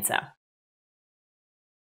седмица.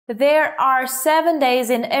 There are 7 days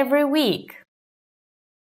in every week.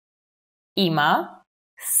 Има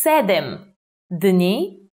 7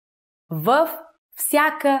 дни в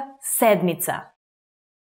всяка седмица.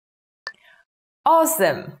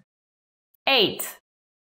 8. 8.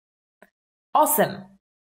 8.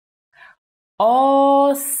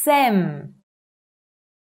 8.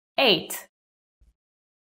 8.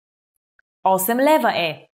 8 лева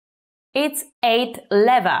е. It's 8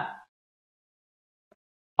 лева.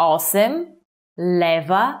 8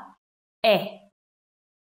 лева е.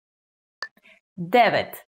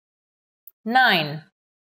 9. 9.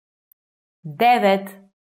 9.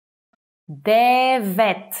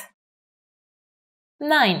 9.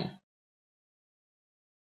 9.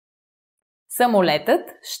 Самолетът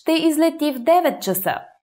ще излети в 9 часа.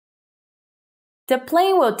 The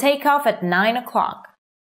plane will take off at 9 o'clock.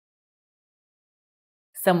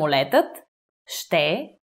 Самолетът ще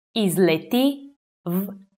излети в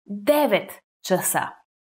 9 часа.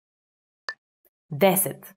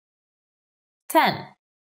 10. 10.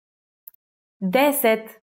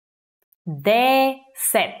 10.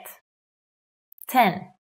 10.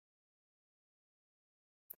 10.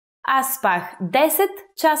 Аз спах 10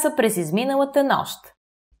 часа през изминалата нощ.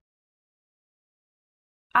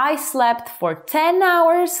 I slept for 10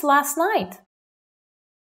 hours last night.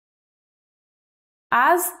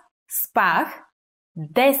 Аз спах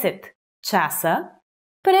 10 часа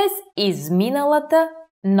през изминалата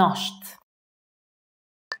нощ.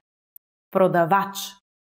 Продавач.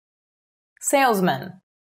 Salesman.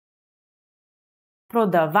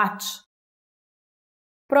 Продавач.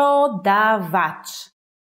 Продавач.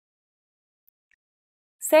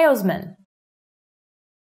 Salesman.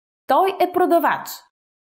 Той е продавач.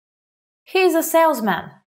 He is a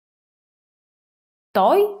salesman.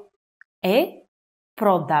 Той е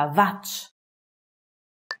продавач.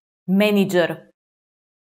 Менеджер.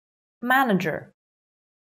 Manager.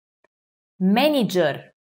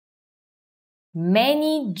 Менеджер.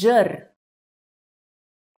 Менеджер.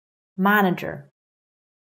 Manager.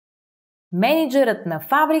 Менеджерът на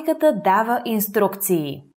фабриката дава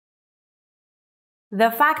инструкции. The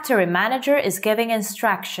factory manager is giving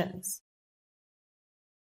instructions.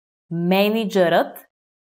 Менеджерът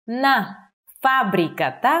на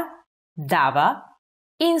фабриката дава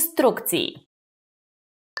инструкции.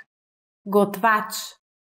 Готвач.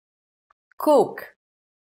 Cook.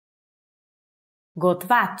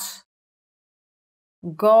 Готвач.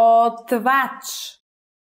 Готвач.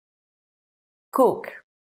 Cook.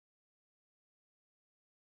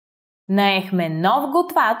 Наехме нов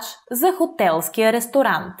готвач за хотелския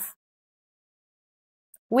ресторант.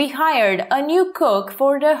 We hired a new cook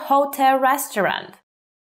for the hotel restaurant.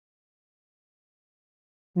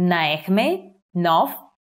 Наехме нов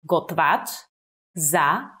готвач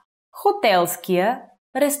за хотелския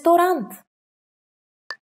ресторант.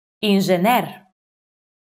 Инженер.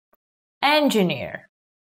 Engineer.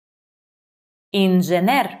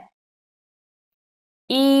 Инженер.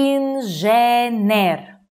 Инженер.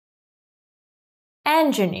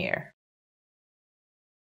 Engineer.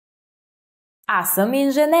 Аз съм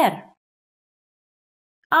инженер.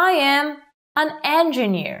 I am an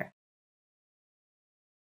engineer.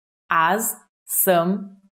 Аз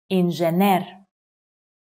съм инженер.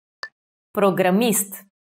 Програмист.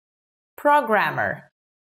 Programmer.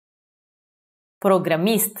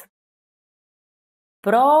 Програмист.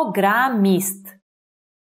 Програмист.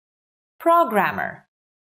 Programmer.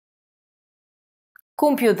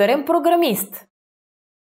 Компютърен програмист.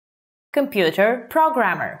 Computer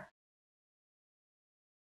programmer.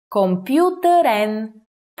 Компютърен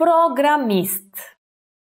програмист.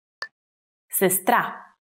 Сестра.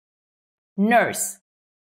 Nurse.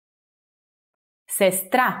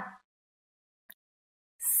 Сестра.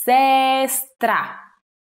 Сестра.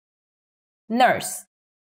 Nurse.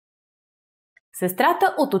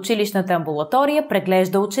 Сестрата от училищната амбулатория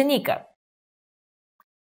преглежда ученика.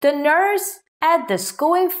 The nurse at the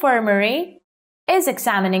school infirmary is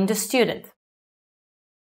examining the student.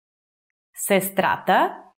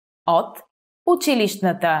 Сестрата от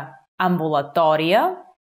училищната амбулатория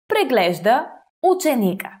преглежда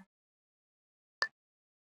ученика.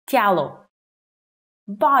 Тяло.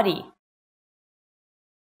 Body.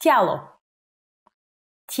 Тяло.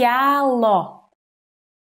 Тяло.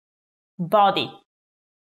 Body.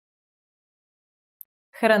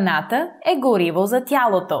 Храната е гориво за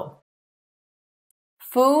тялото.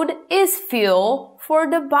 Food is fuel for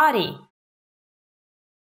the body.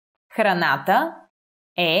 Храната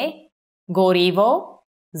е гориво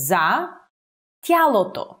за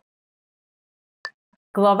тялото.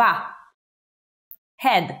 Глава.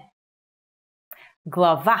 Head.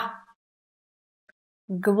 Глава.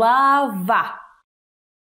 Глава.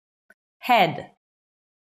 Head.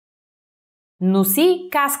 Носи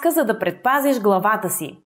каска, за да предпазиш главата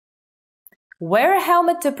си. Wear a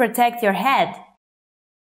helmet to protect your head.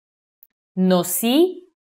 Носи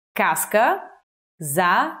каска,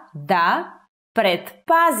 за да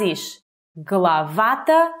предпазиш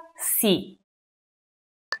главата си.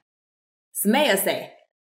 Смея се.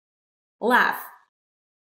 Laugh.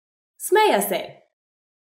 Смея се.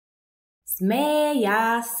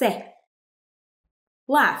 Смея се.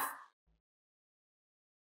 Laugh.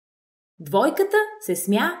 Двойката се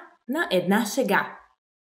смя на една шега.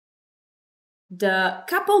 The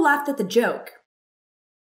couple laughed at the joke.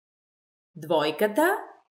 Двойката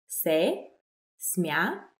се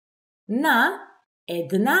смя на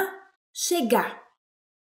една шега.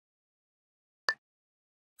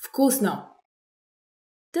 Вкусно.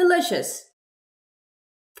 Delicious.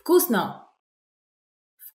 Вкусно.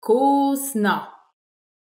 Вкусно.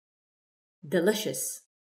 Delicious.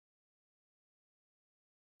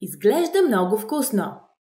 Изглежда много вкусно.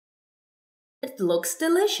 It looks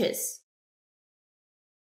delicious.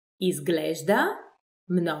 Изглежда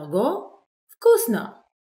много вкусно.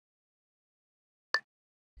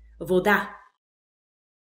 Вода.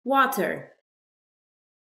 Water.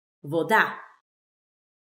 Вода.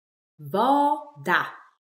 Вода.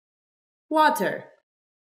 Water.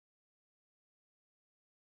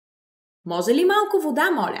 Може ли малко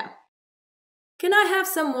вода, моля? Can I have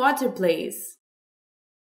some water, please?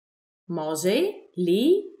 Може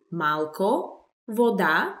ли малко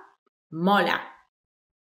вода, моля?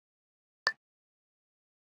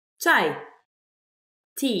 Чай.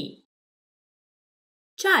 Tea.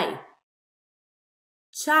 Чай.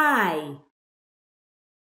 Чай.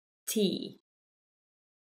 Tea.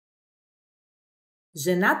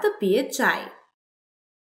 Жената пие чай.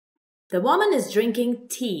 The woman is drinking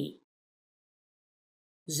tea.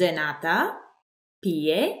 Жената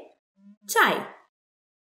пие чай.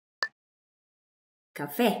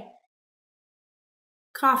 Кафе.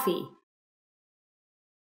 Coffee.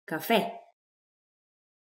 Кафе.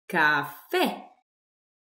 Кафе.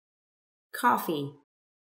 Coffee.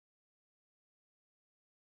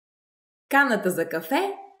 Каната за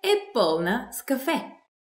кафе е пълна с кафе.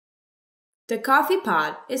 The coffee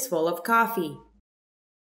pot is full of coffee.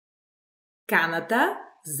 Каната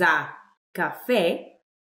за кафе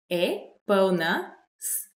е пълна с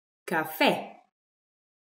кафе.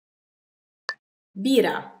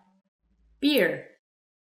 Бира. Beer.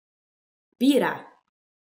 Бира.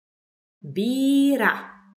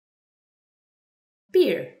 Бира.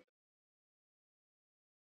 Beer.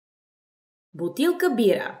 Бутилка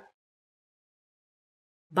бира.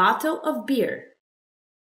 Bottle of beer.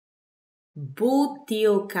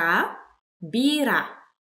 Бутилка бира.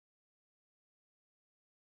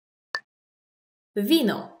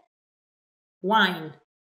 Вино. Wine.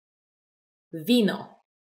 Вино.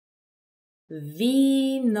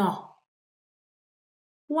 Вино.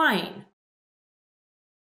 Wine.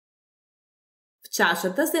 В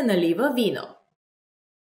чашата се налива вино.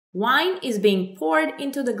 Wine is being poured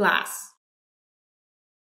into the glass.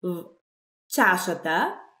 В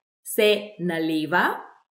чашата се налива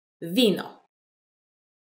вино.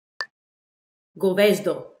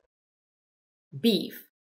 Говеждо. Beef.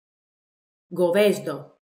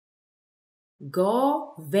 Говеждо.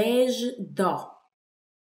 Говеждо.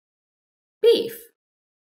 Beef.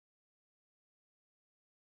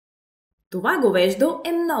 Това говеждо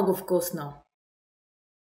е много вкусно.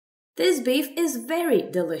 This beef is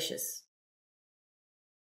very delicious.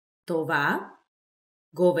 Това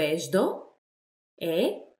говеждо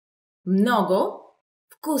е много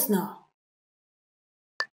вкусно.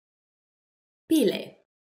 Пиле.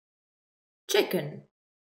 Chicken.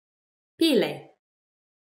 Пиле.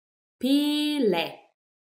 Пиле.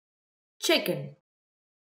 Chicken.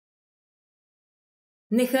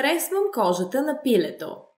 Не харесвам кожата на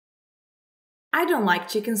пилето. I don't like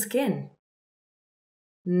chicken skin.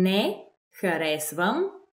 Не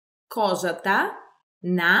харесвам кожата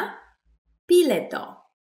на пилето.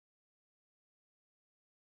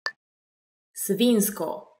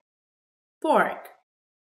 Свинско. Pork.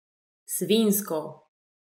 Свинско.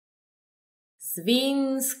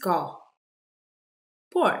 Свинско.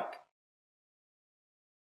 Pork.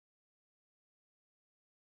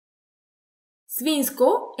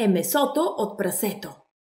 Свинско е месото от прасето.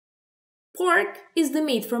 Pork is the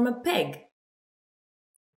meat from a pig.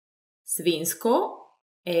 Свинско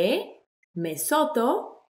е месото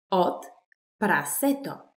от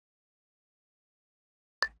прасето.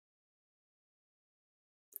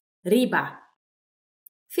 Риба.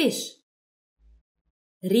 Fish.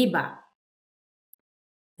 Риба.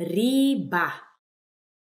 Риба.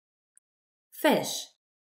 Fish.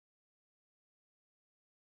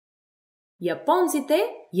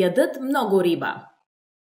 Японците ядат много риба.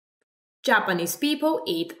 Japanese people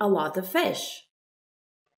eat a lot of fish.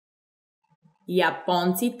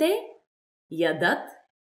 Японците ядат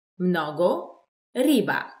много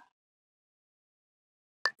риба.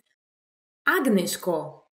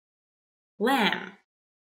 Агнешко. Lamb.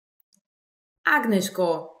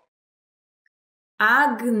 Агнешко.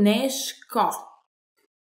 Агнешко.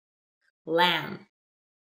 Lamb.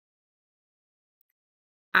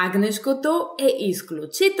 Агнешкото е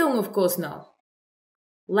изключително вкусно.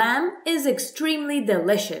 Lamb is extremely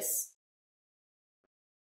delicious.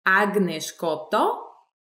 Агнешкото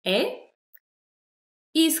е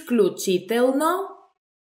изключително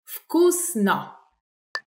вкусно.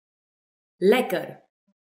 Лекар.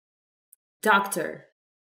 Doctor.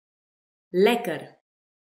 Лекар.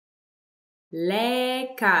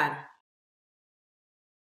 Лекар.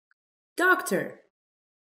 Doctor.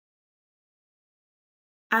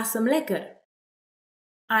 Аз съм лекар.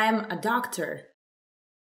 I am a doctor.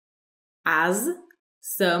 Аз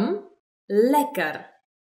съм лекар.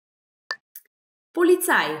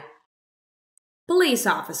 Полицай.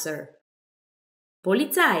 Police officer.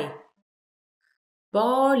 Полицай.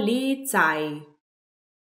 Полицай.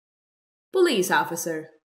 Police officer.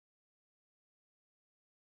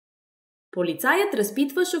 Полицаят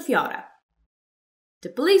разпитва шофьора.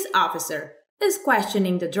 The police officer is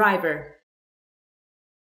questioning the driver.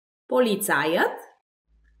 Полицаят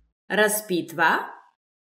разпитва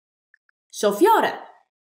шофьора.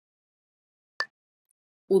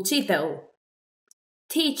 Учител.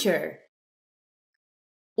 Teacher.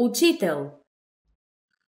 Учител.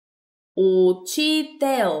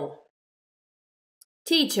 Учител.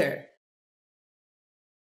 Teacher.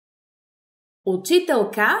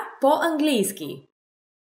 Учителка по-английски.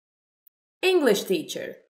 English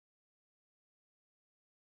teacher.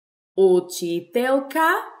 Учителка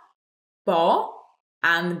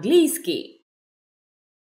по-английски.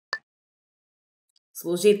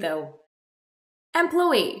 Служител.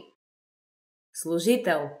 Employee.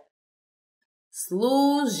 Служител.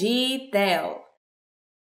 Служител.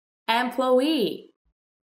 Employee.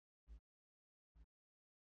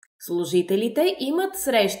 Служителите имат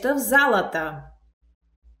среща в залата.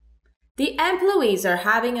 The employees are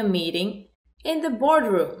having a meeting in the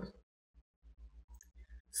boardroom.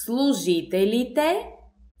 Служителите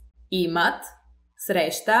имат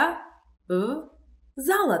среща в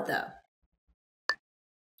залата.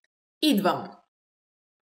 Идвам.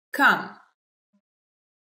 Come.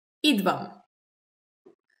 Идвам.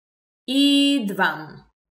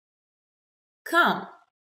 Идвам. Come.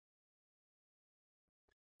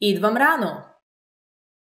 Идвам рано.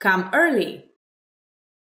 Come early.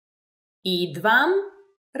 Идвам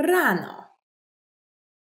рано.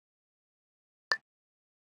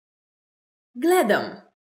 Гледам.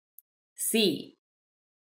 See.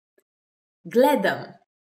 Гледам.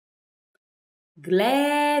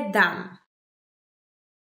 Гледам.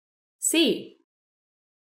 See.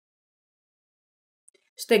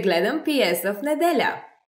 Ще гледам пиеса в неделя.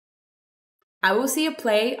 I will see a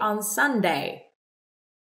play on Sunday.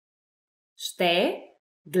 Ще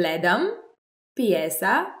гледам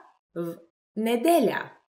пиеса в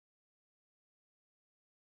неделя.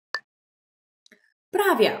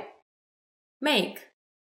 Правя. Make.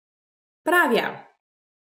 Правя.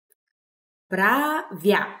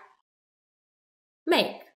 Правя.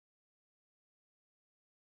 Make.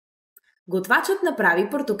 Готвачът направи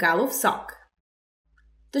портокалов сок.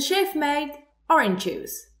 The chef made orange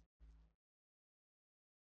juice.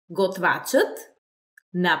 Готвачът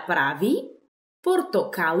направи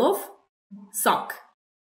портокалов сок.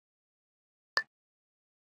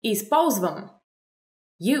 Използвам.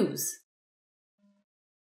 Use.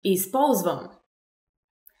 Използвам.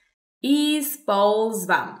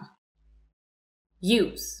 Използвам.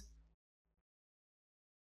 Use.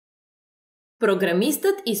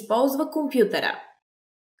 Програмистът използва компютъра.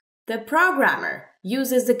 The programmer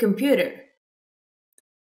uses the computer.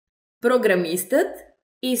 Програмистът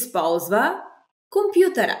използва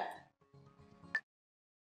компютъра.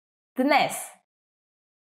 Днес.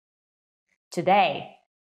 Today.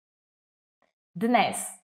 Днес.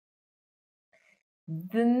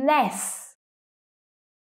 Днес.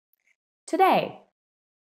 Today.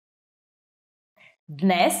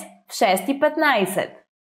 Днес в 6:15.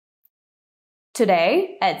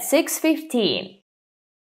 Today at 6:15.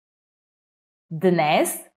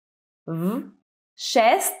 Днес в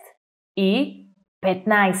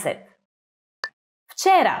 6:15.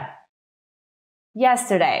 Вчера.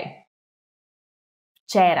 Yesterday.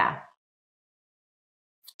 Вчера.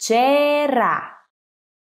 Вчера.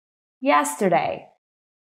 Yesterday.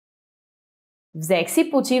 Взех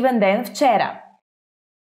си почивен ден вчера.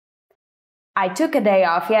 I took a day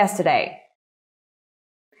off yesterday.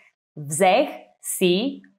 Взех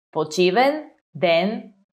си почивен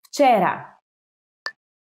ден вчера.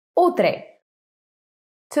 Утре.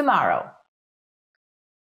 Tomorrow.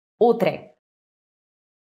 Утре.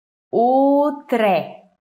 Утре.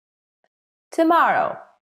 Tomorrow.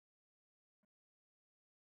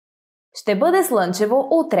 Ще бъде слънчево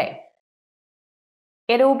утре.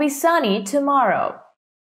 It'll be sunny tomorrow.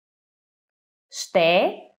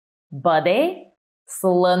 Ще бъде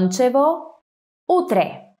слънчево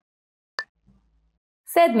утре.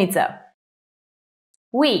 Седмица.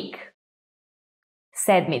 Week.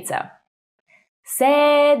 Седмица.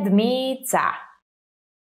 Седмица.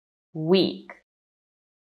 Week.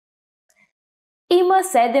 Има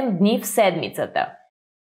 7 дни в седмицата.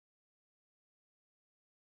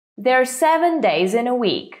 There are 7 days in a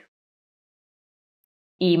week.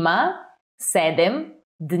 Има 7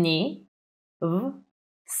 дни в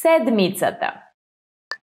седмицата.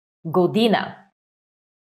 Година.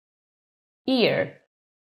 Year.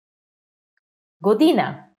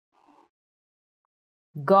 Година.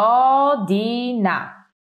 Година.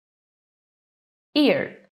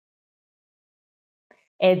 Year.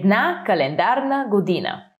 Една календарна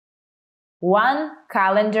година. One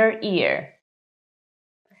calendar year.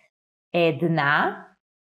 Една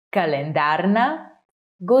календарна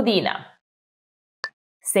година.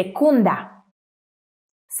 Секунда.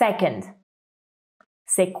 Second.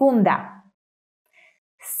 Секунда.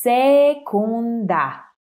 Секунда.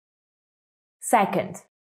 Second.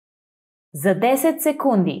 За 10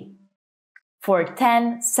 секунди. For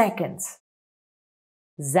 10 seconds.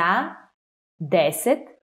 За 10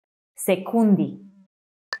 секунди.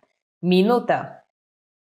 Минута.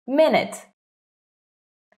 Minute.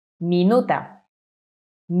 Минута.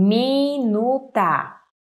 Минута.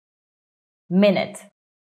 Minute.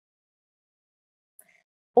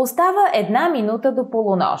 Остава 1 минута до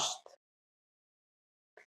полунощ.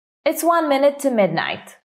 It's 1 minute to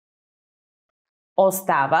midnight.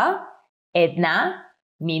 Остава 1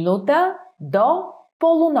 минута до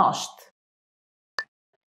полунощ.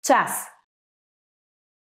 Час.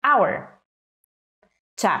 Hour.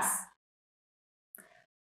 Час.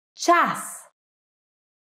 Час.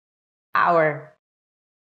 Hour.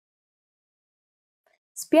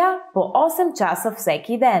 Спя по 8 часа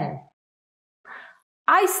всеки ден.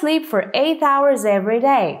 I sleep for 8 hours every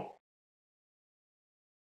day.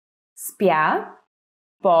 Спя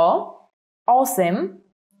по 8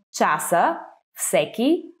 часа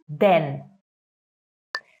всеки ден.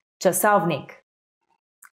 Часовник.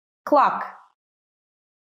 Clock.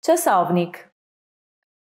 Часовник.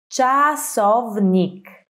 Часовник.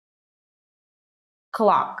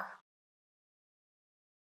 Clock.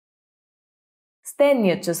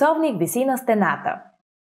 Стенният часовник виси на стената.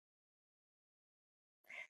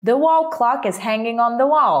 The wall clock is hanging on the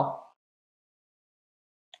wall.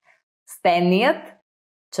 Стенният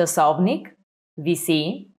часовник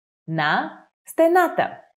виси на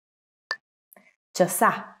стената.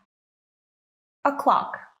 Часа. A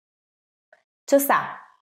clock. Часа.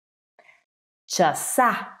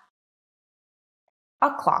 Часа. A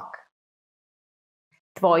clock.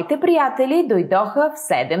 Твоите приятели дойдоха в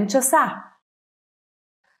 7 часа.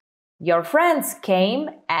 Your friends came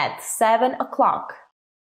at 7 o'clock.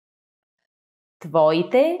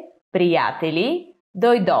 Твоите приятели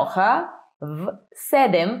дойдоха в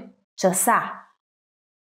 7 часа.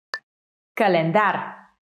 Календар.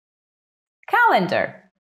 Calendar.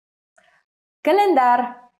 Календар.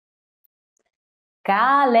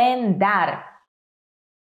 Календар.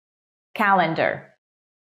 Calendar.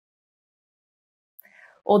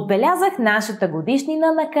 Отбелязах нашата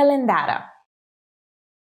годишнина на календара.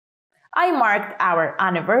 I marked our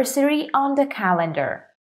anniversary on the calendar.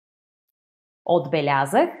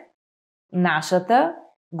 Отбелязах нашата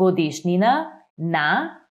годишнина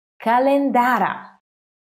на календара.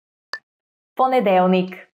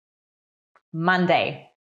 Понеделник. Monday.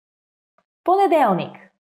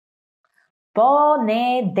 Понеделник.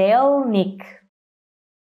 Понеделник.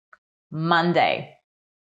 Monday.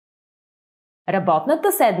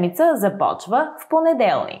 Работната седмица започва в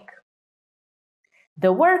понеделник. The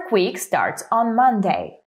work week starts on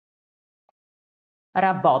Monday.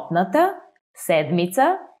 Работната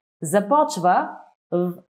седмица започва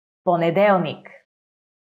в понеделник.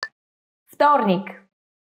 Вторник.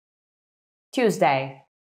 Tuesday.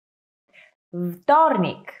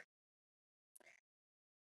 Вторник.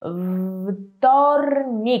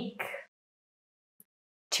 Вторник.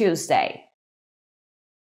 Tuesday.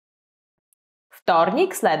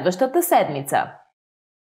 Вторник следващата седмица.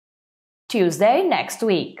 Tuesday next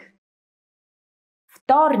week.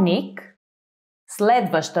 Вторник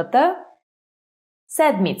следващата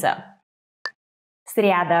седмица.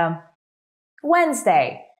 Сряда.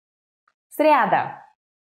 Wednesday. Сряда.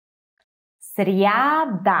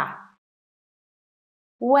 Сряда.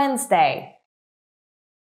 Wednesday.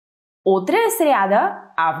 Утре е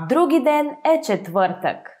сряда, а в други ден е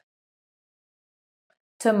четвъртък.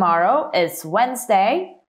 Tomorrow is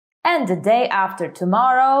Wednesday and the day after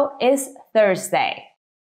tomorrow is Thursday.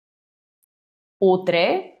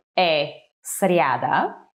 Утре е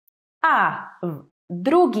сряда, а в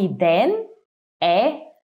други ден е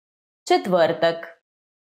четвъртък.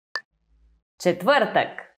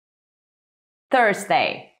 Четвъртък.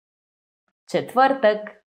 Thursday. Четвъртък.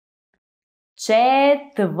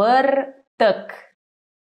 Четвъртък.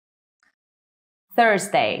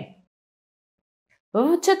 Thursday.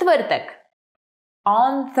 В четвъртък.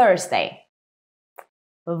 On Thursday.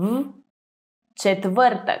 В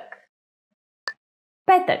четвъртък.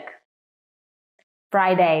 Петък.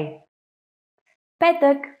 Friday.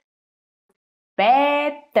 Петък.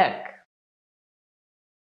 Петък.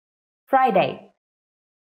 Friday.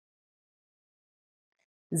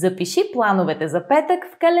 Запиши плановете за петък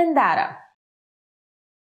в календара.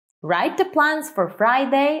 Write the plans for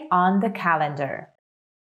Friday on the calendar.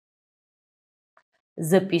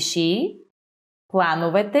 Запиши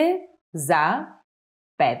плановете за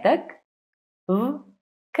петък в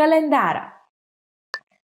календара.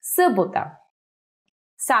 Събота.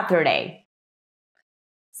 Saturday.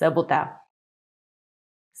 Събота.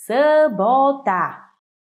 Събота.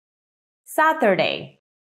 Saturday.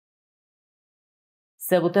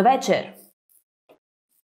 Събота вечер.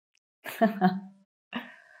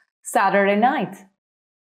 Saturday night.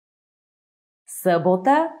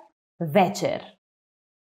 Събота вечер.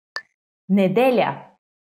 Неделя.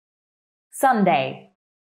 Sunday.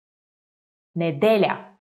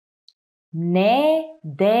 Неделя.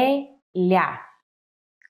 Неделя.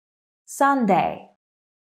 Sunday.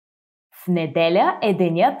 В неделя е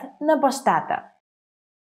денят на бащата.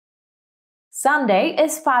 Sunday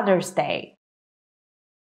is Father's Day.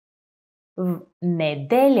 В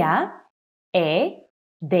неделя е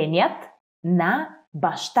денят на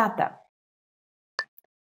бащата.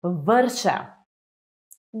 Върша.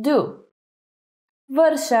 Do.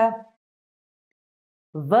 Върша.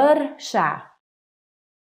 Върша.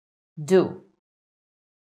 Do.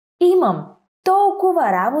 Имам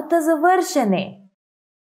толкова работа за вършене.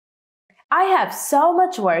 I have so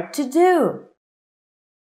much work to do.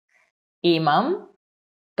 Имам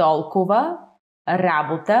толкова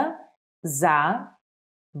работа за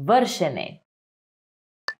вършене.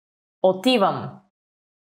 Отивам.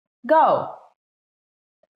 Go.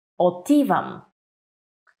 Отивам.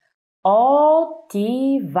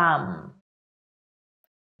 Отивам.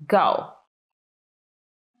 Go.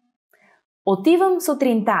 Отивам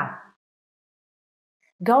сутринта.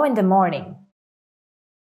 Go in the morning.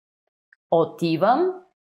 Отивам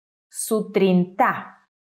сутринта.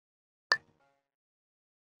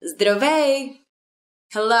 Здравей!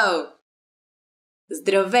 Hello!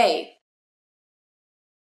 Здравей!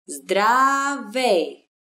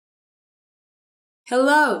 Здравей!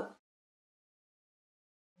 Hello!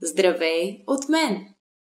 Здравей от мен!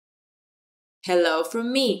 Hello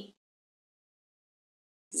from me!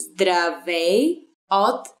 Здравей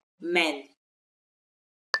от мен!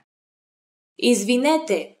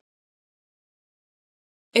 Извинете!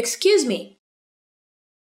 Excuse me!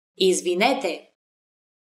 Извинете!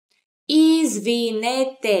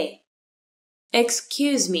 Извинете!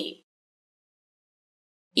 Excuse me!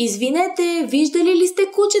 Извинете, виждали ли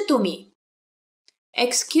сте кучето ми?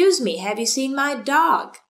 Excuse me, have you seen my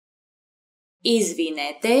dog?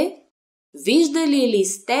 Извинете, виждали ли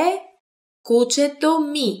сте кучето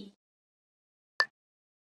ми?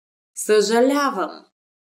 Съжалявам.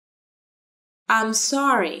 I'm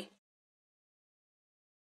sorry.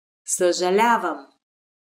 Съжалявам.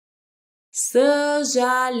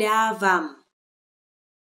 Съжалявам.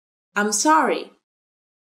 I'm sorry.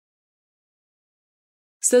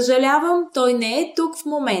 Съжалявам, той не е тук в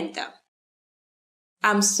момента.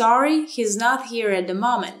 I'm sorry, he's not here at the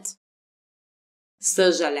moment.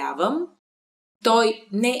 Съжалявам, той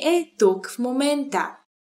не е тук в момента.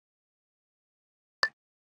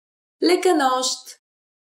 Лека нощ.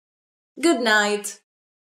 Good night.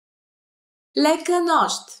 Лека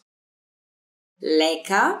нощ.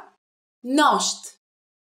 Лека нощ.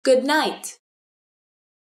 Good night.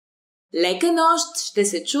 Лека нощ, ще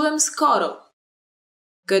се чуем скоро.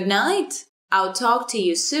 Good night. I'll talk to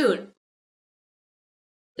you soon.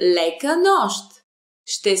 Лека нощ.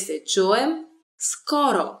 Ще се чуем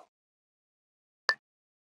скоро.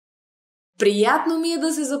 Приятно ми е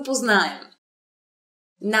да се запознаем.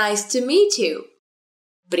 Nice to meet you.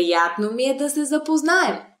 Приятно ми е да се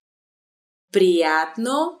запознаем.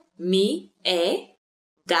 Приятно ми е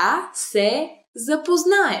да се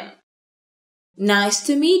запознаем. Nice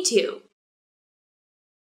to meet you.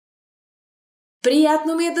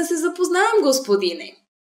 Приятно ми е да се запознаем, господине.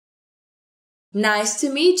 Nice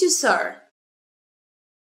to meet you, sir.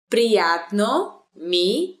 Приятно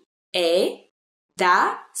ми е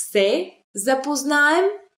да се запознаем,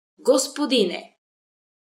 господине.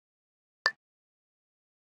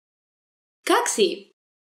 Как си?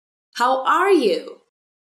 How are you?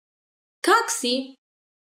 Как си?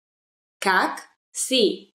 Как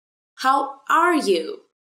си? How are you?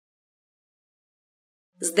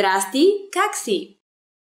 Здрасти, как си?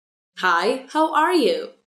 Hi, how are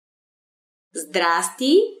you?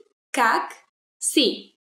 Здрасти, как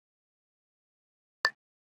си?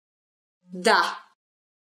 Да.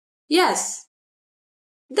 Yes.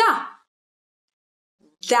 Да.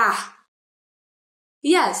 Да.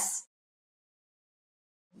 Yes.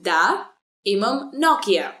 Да, имам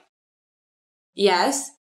Nokia. Yes,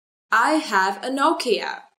 I have a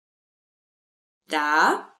Nokia.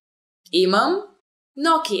 Да, имам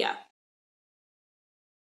Nokia.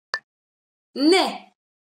 Не.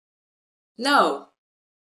 No.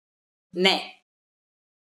 Не.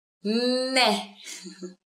 Не.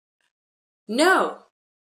 No.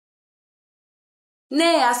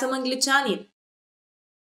 Не, аз съм англичанин.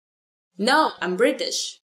 No, I'm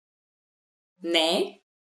British. Не,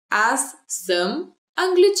 аз съм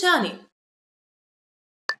англичанин.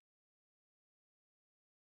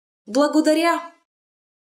 Благодаря.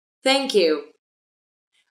 Thank you.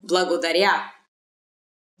 Благодаря.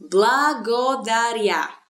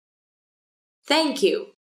 Благодаря. Thank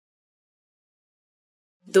you.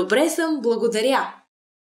 Добре съм, благодаря.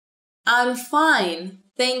 I'm fine,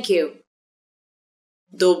 thank you.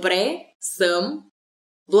 Добре съм,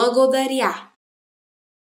 благодаря.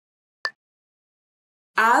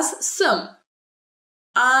 Аз съм.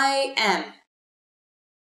 I am.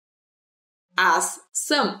 Аз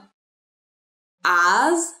съм.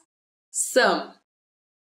 Аз съм.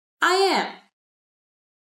 I am.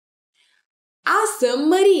 Аз съм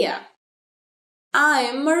Мария.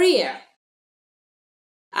 I am Maria.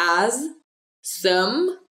 Аз съм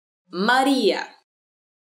Мария.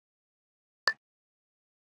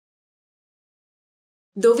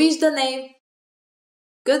 Довиждане.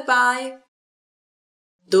 Goodbye.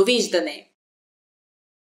 Довиждане.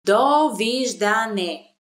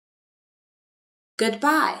 Довиждане.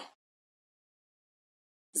 Goodbye.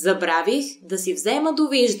 Забравих да си взема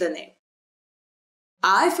довиждане.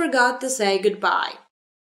 I forgot to say goodbye.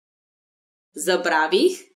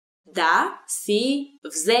 Забравих да си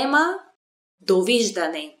взема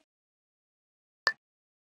довиждане.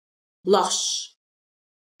 Лош.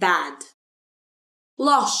 Bad.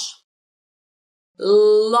 Лош.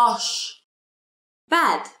 Лош.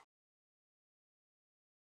 Bad.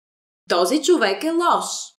 Този човек е лош.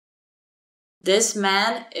 This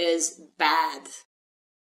man is bad.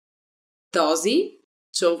 Този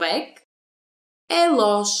човек е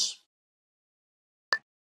лош.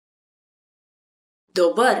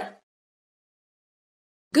 Добър.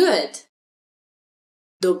 Good.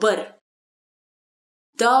 Добър.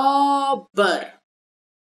 Добър.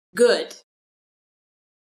 Good.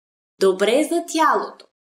 Добре за тялото.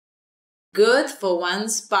 Good for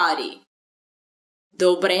one's body.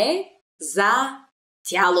 Добре за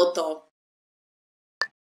тялото.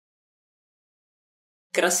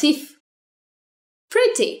 Красив.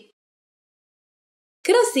 Pretty.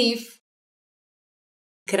 Красив.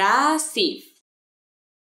 Красив.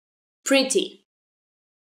 Pretty.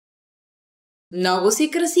 Много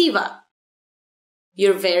си красива.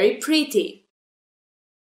 You're very pretty.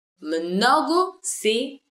 Много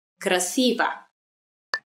си красива.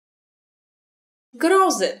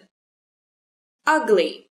 Грозен.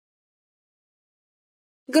 Ugly.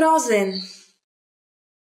 Грозен.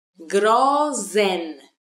 Грозен.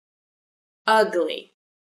 Ugly.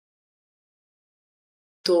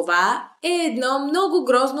 Това е едно много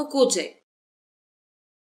грозно куче.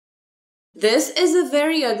 This is a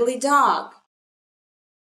very ugly dog.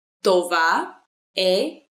 Това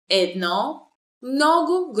е едно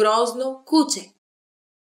много грозно куче.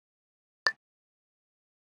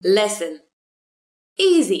 Лесен.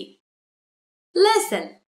 Easy.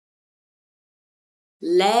 Лесен.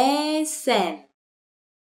 Лесен.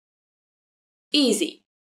 Easy.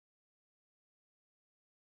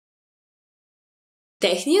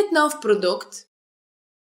 Техният нов продукт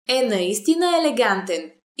е наистина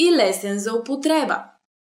елегантен и лесен за употреба.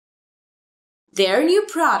 Their new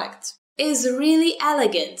product is really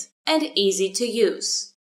elegant and easy to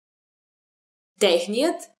use.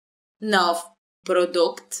 Техният нов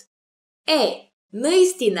продукт е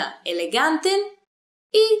наистина елегантен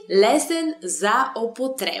и лесен за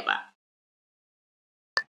употреба.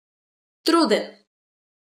 Труден.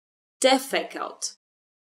 Difficult.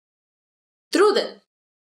 Труден.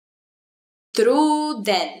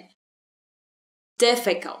 Труден.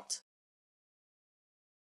 Difficult.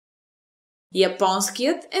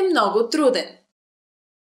 Японският е много труден.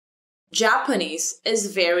 Japanese is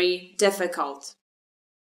very difficult.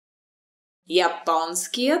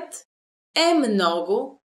 Японският е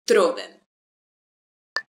много труден.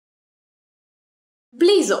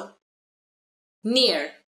 Близо.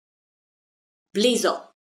 Near. Близо.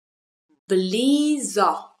 Близо.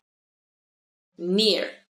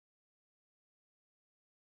 Near.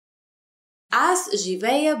 Аз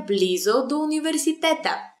живея близо до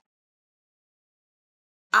университета.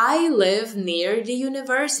 I live near the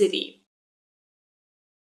university.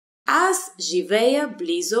 Аз живея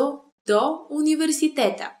близо до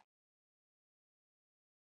университета.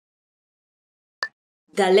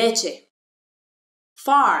 Далече.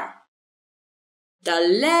 Far.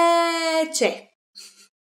 Далече.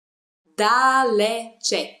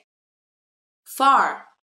 Далече. Far.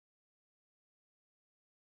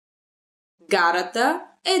 Гарата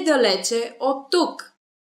е далече от тук.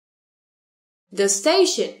 The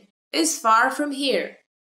station is far from here.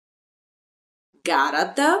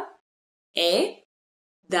 Гарата е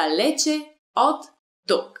далече от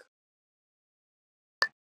тук.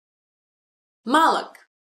 Малък.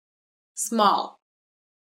 Small.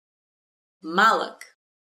 Малък.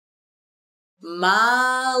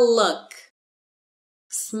 Малък.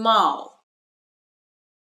 Small.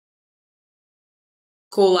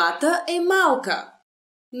 Колата е малка,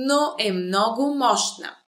 но е много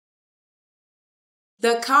мощна.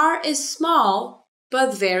 The car is small,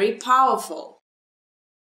 but very powerful.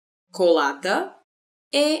 Колата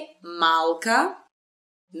е малка,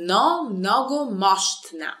 но много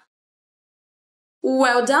мощна.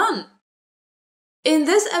 Well done! In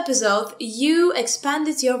this episode, you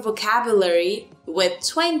expanded your vocabulary with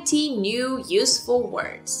 20 new useful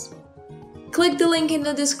words. Click the link in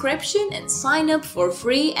the description and sign up for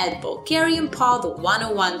free at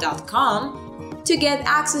BulgarianPod101.com to get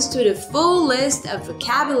access to the full list of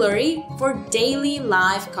vocabulary for daily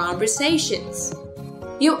live conversations.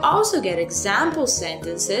 You also get example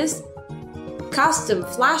sentences, custom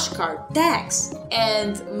flashcard text,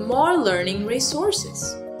 and more learning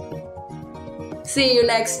resources. See you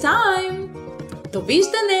next time!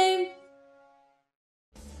 Довиждане!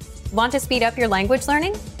 Want to speed up your language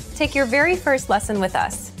learning? Take your very first lesson with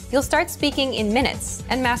us. You'll start speaking in minutes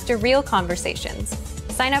and master real conversations.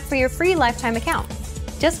 Sign up for your free lifetime account.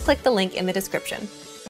 Just click the link in the description.